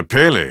 Compared to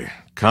Pele,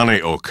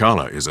 Kane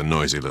Okala is a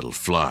noisy little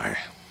fly.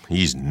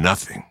 He's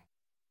nothing.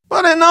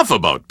 But enough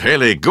about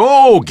Pele.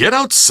 Go! Get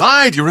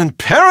outside! You're in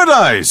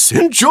paradise!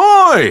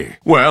 Enjoy!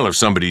 Well, if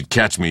somebody'd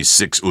catch me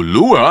 6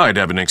 ulua, I'd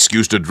have an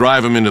excuse to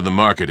drive him into the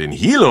market in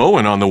Hilo,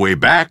 and on the way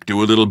back,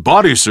 do a little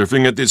body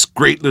surfing at this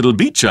great little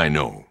beach I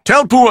know.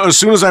 Tell Pua as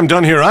soon as I'm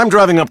done here, I'm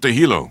driving up to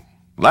Hilo.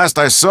 Last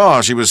I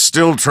saw, she was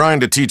still trying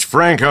to teach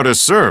Frank how to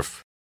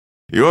surf.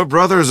 Your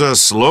brother's a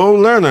slow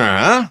learner,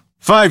 huh?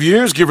 5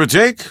 years, give or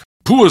take?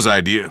 Pua's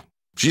idea.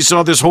 She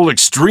saw this whole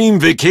extreme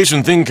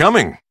vacation thing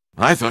coming.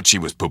 I thought she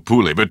was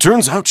Popule, but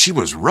turns out she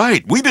was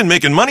right. We've been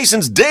making money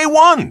since day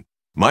one.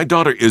 My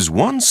daughter is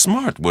one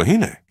smart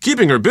wahine.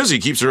 Keeping her busy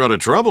keeps her out of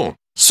trouble.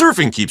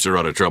 Surfing keeps her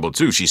out of trouble,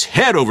 too. She's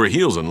head over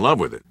heels in love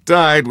with it.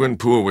 Died when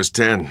Pua was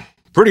 10.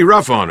 Pretty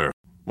rough on her.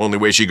 Only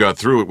way she got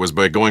through it was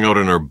by going out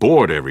on her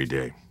board every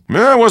day.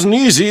 It wasn't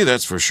easy,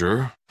 that's for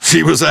sure.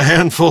 She was a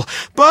handful,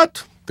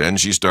 but then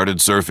she started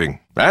surfing.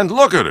 And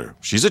look at her.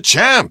 She's a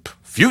champ.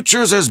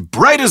 Future's as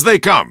bright as they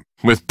come.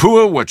 With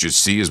Pua, what you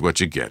see is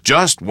what you get.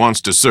 Just wants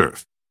to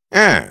surf.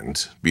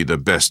 And be the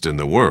best in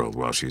the world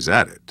while she's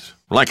at it.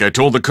 Like I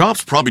told the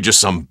cops, probably just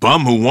some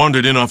bum who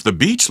wandered in off the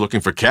beach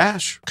looking for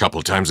cash. A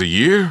couple times a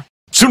year.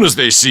 Soon as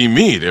they see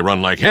me, they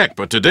run like heck.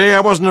 But today I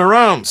wasn't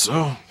around,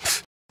 so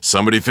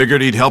somebody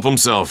figured he'd help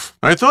himself.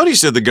 I thought he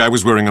said the guy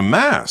was wearing a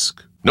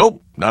mask.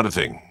 Nope, not a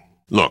thing.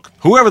 Look,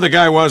 whoever the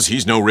guy was,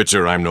 he's no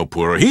richer, I'm no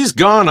poorer. He's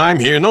gone, I'm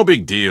here, no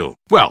big deal.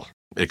 Well,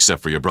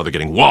 except for your brother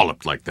getting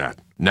walloped like that.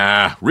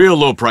 Nah, real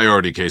low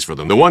priority case for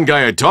them. The one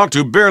guy I talked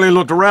to barely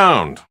looked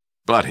around.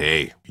 But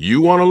hey,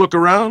 you want to look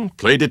around?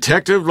 Play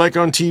detective like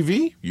on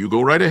TV? You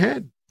go right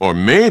ahead. Or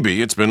maybe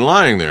it's been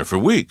lying there for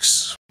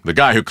weeks. The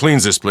guy who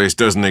cleans this place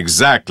doesn't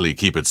exactly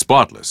keep it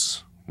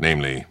spotless.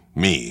 Namely,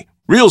 me.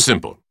 Real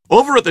simple.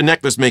 Over at the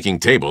necklace-making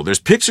table, there's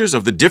pictures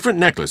of the different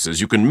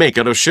necklaces you can make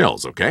out of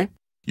shells, okay?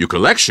 You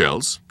collect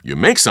shells, you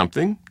make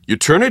something, you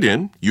turn it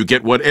in, you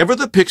get whatever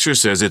the picture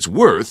says it's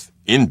worth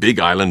in Big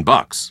Island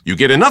bucks. You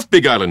get enough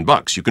Big Island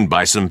bucks, you can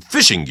buy some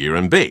fishing gear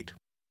and bait.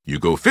 You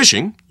go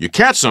fishing, you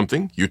catch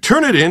something, you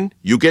turn it in,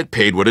 you get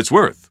paid what it's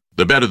worth.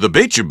 The better the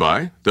bait you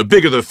buy, the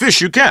bigger the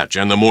fish you catch,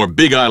 and the more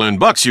Big Island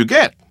bucks you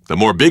get. The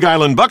more Big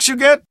Island bucks you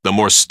get, the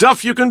more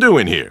stuff you can do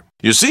in here.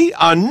 You see,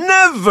 a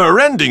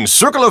never-ending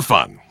circle of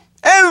fun.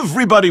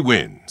 Everybody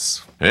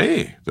wins.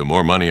 Hey, the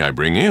more money I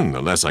bring in,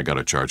 the less I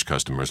gotta charge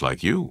customers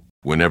like you.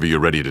 Whenever you're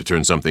ready to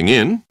turn something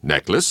in,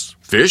 necklace,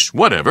 fish,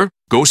 whatever,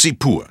 go see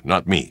Pua,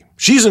 not me.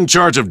 She's in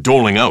charge of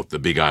doling out the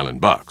Big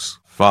Island bucks.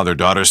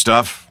 Father-daughter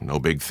stuff, no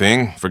big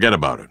thing, forget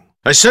about it.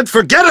 I said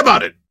forget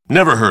about it!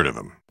 Never heard of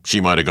him. She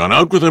might have gone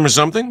out with him or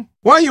something.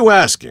 Why are you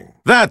asking?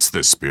 That's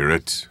the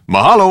spirit.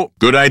 Mahalo.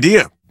 Good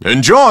idea.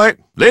 Enjoy.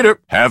 Later.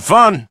 Have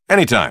fun.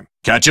 Anytime.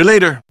 Catch you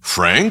later.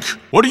 Frank,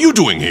 what are you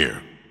doing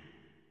here?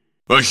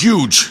 A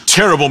huge,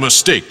 terrible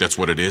mistake, that's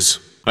what it is.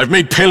 I've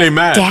made Pele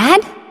mad.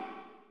 Dad?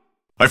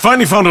 I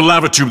finally found a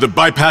lava tube that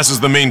bypasses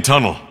the main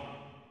tunnel.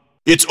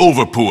 It's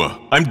over,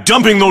 Pua. I'm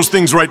dumping those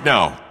things right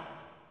now.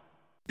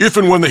 If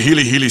and when the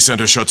Healy Healy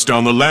Center shuts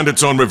down, the land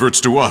it's on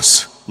reverts to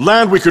us.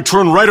 Land we could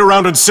turn right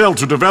around and sell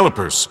to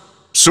developers.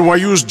 So I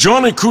used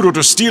Johnny Kudo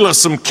to steal us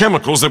some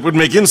chemicals that would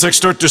make insects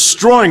start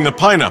destroying the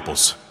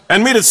pineapples.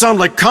 And made it sound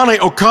like Kane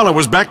Okala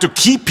was back to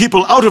keep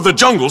people out of the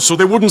jungle so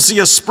they wouldn't see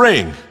us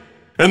spraying.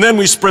 And then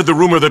we spread the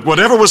rumor that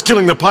whatever was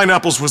killing the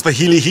pineapples was the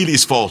Healy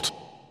Healy's fault.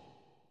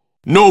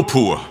 No,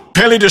 Pua.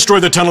 Pele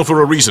destroyed the tunnel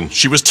for a reason.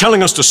 She was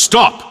telling us to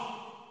stop.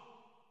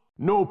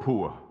 No,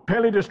 Pua.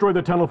 Pele destroyed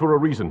the tunnel for a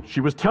reason.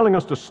 She was telling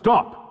us to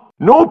stop.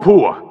 No,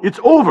 Pua. It's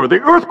over. The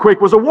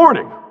earthquake was a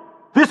warning.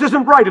 This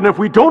isn't right, and if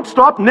we don't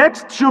stop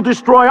next, she'll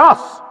destroy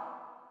us.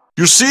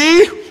 You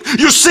see?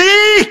 You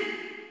see?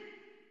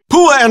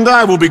 Pua and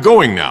I will be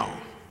going now.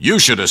 You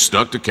should have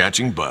stuck to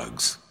catching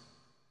bugs.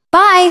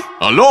 Bye.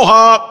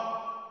 Aloha!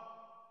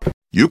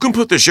 You can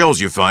put the shells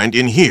you find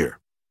in here.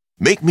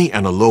 Make me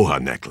an aloha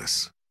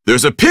necklace.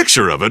 There's a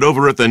picture of it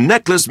over at the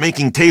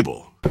necklace-making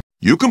table.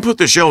 You can put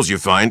the shells you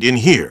find in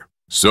here.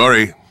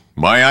 Sorry,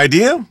 my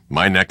idea,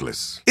 my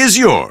necklace, is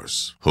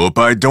yours. Hope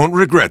I don't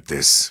regret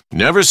this.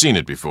 Never seen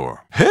it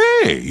before.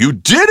 Hey, you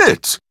did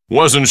it!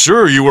 Wasn't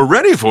sure you were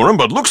ready for him,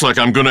 but looks like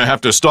I'm gonna have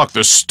to stock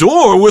the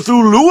store with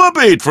Ulua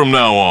bait from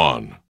now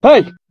on.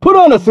 Hey, put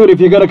on a suit if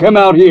you're gonna come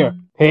out here.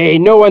 Hey,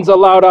 no one's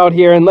allowed out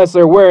here unless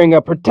they're wearing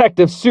a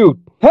protective suit.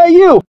 Hey,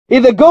 you!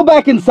 Either go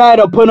back inside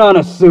or put on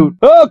a suit.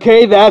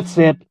 Okay, that's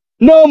it.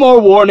 No more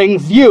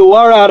warnings. You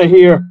are out of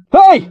here.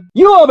 Hey,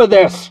 you over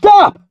there,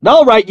 stop!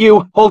 All right,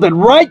 you, hold it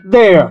right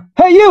there.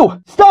 Hey, you,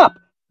 stop!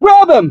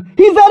 Grab him!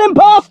 He's that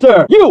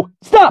imposter! You,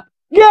 stop!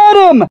 Get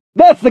him!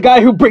 That's the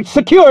guy who breached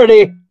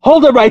security.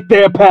 Hold it right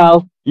there,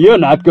 pal. You're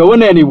not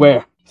going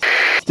anywhere.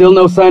 Still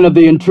no sign of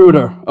the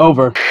intruder.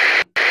 Over.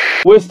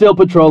 We're still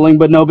patrolling,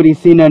 but nobody's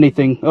seen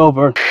anything.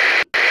 Over.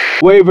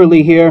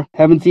 Waverly here.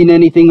 Haven't seen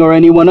anything or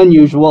anyone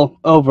unusual.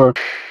 Over.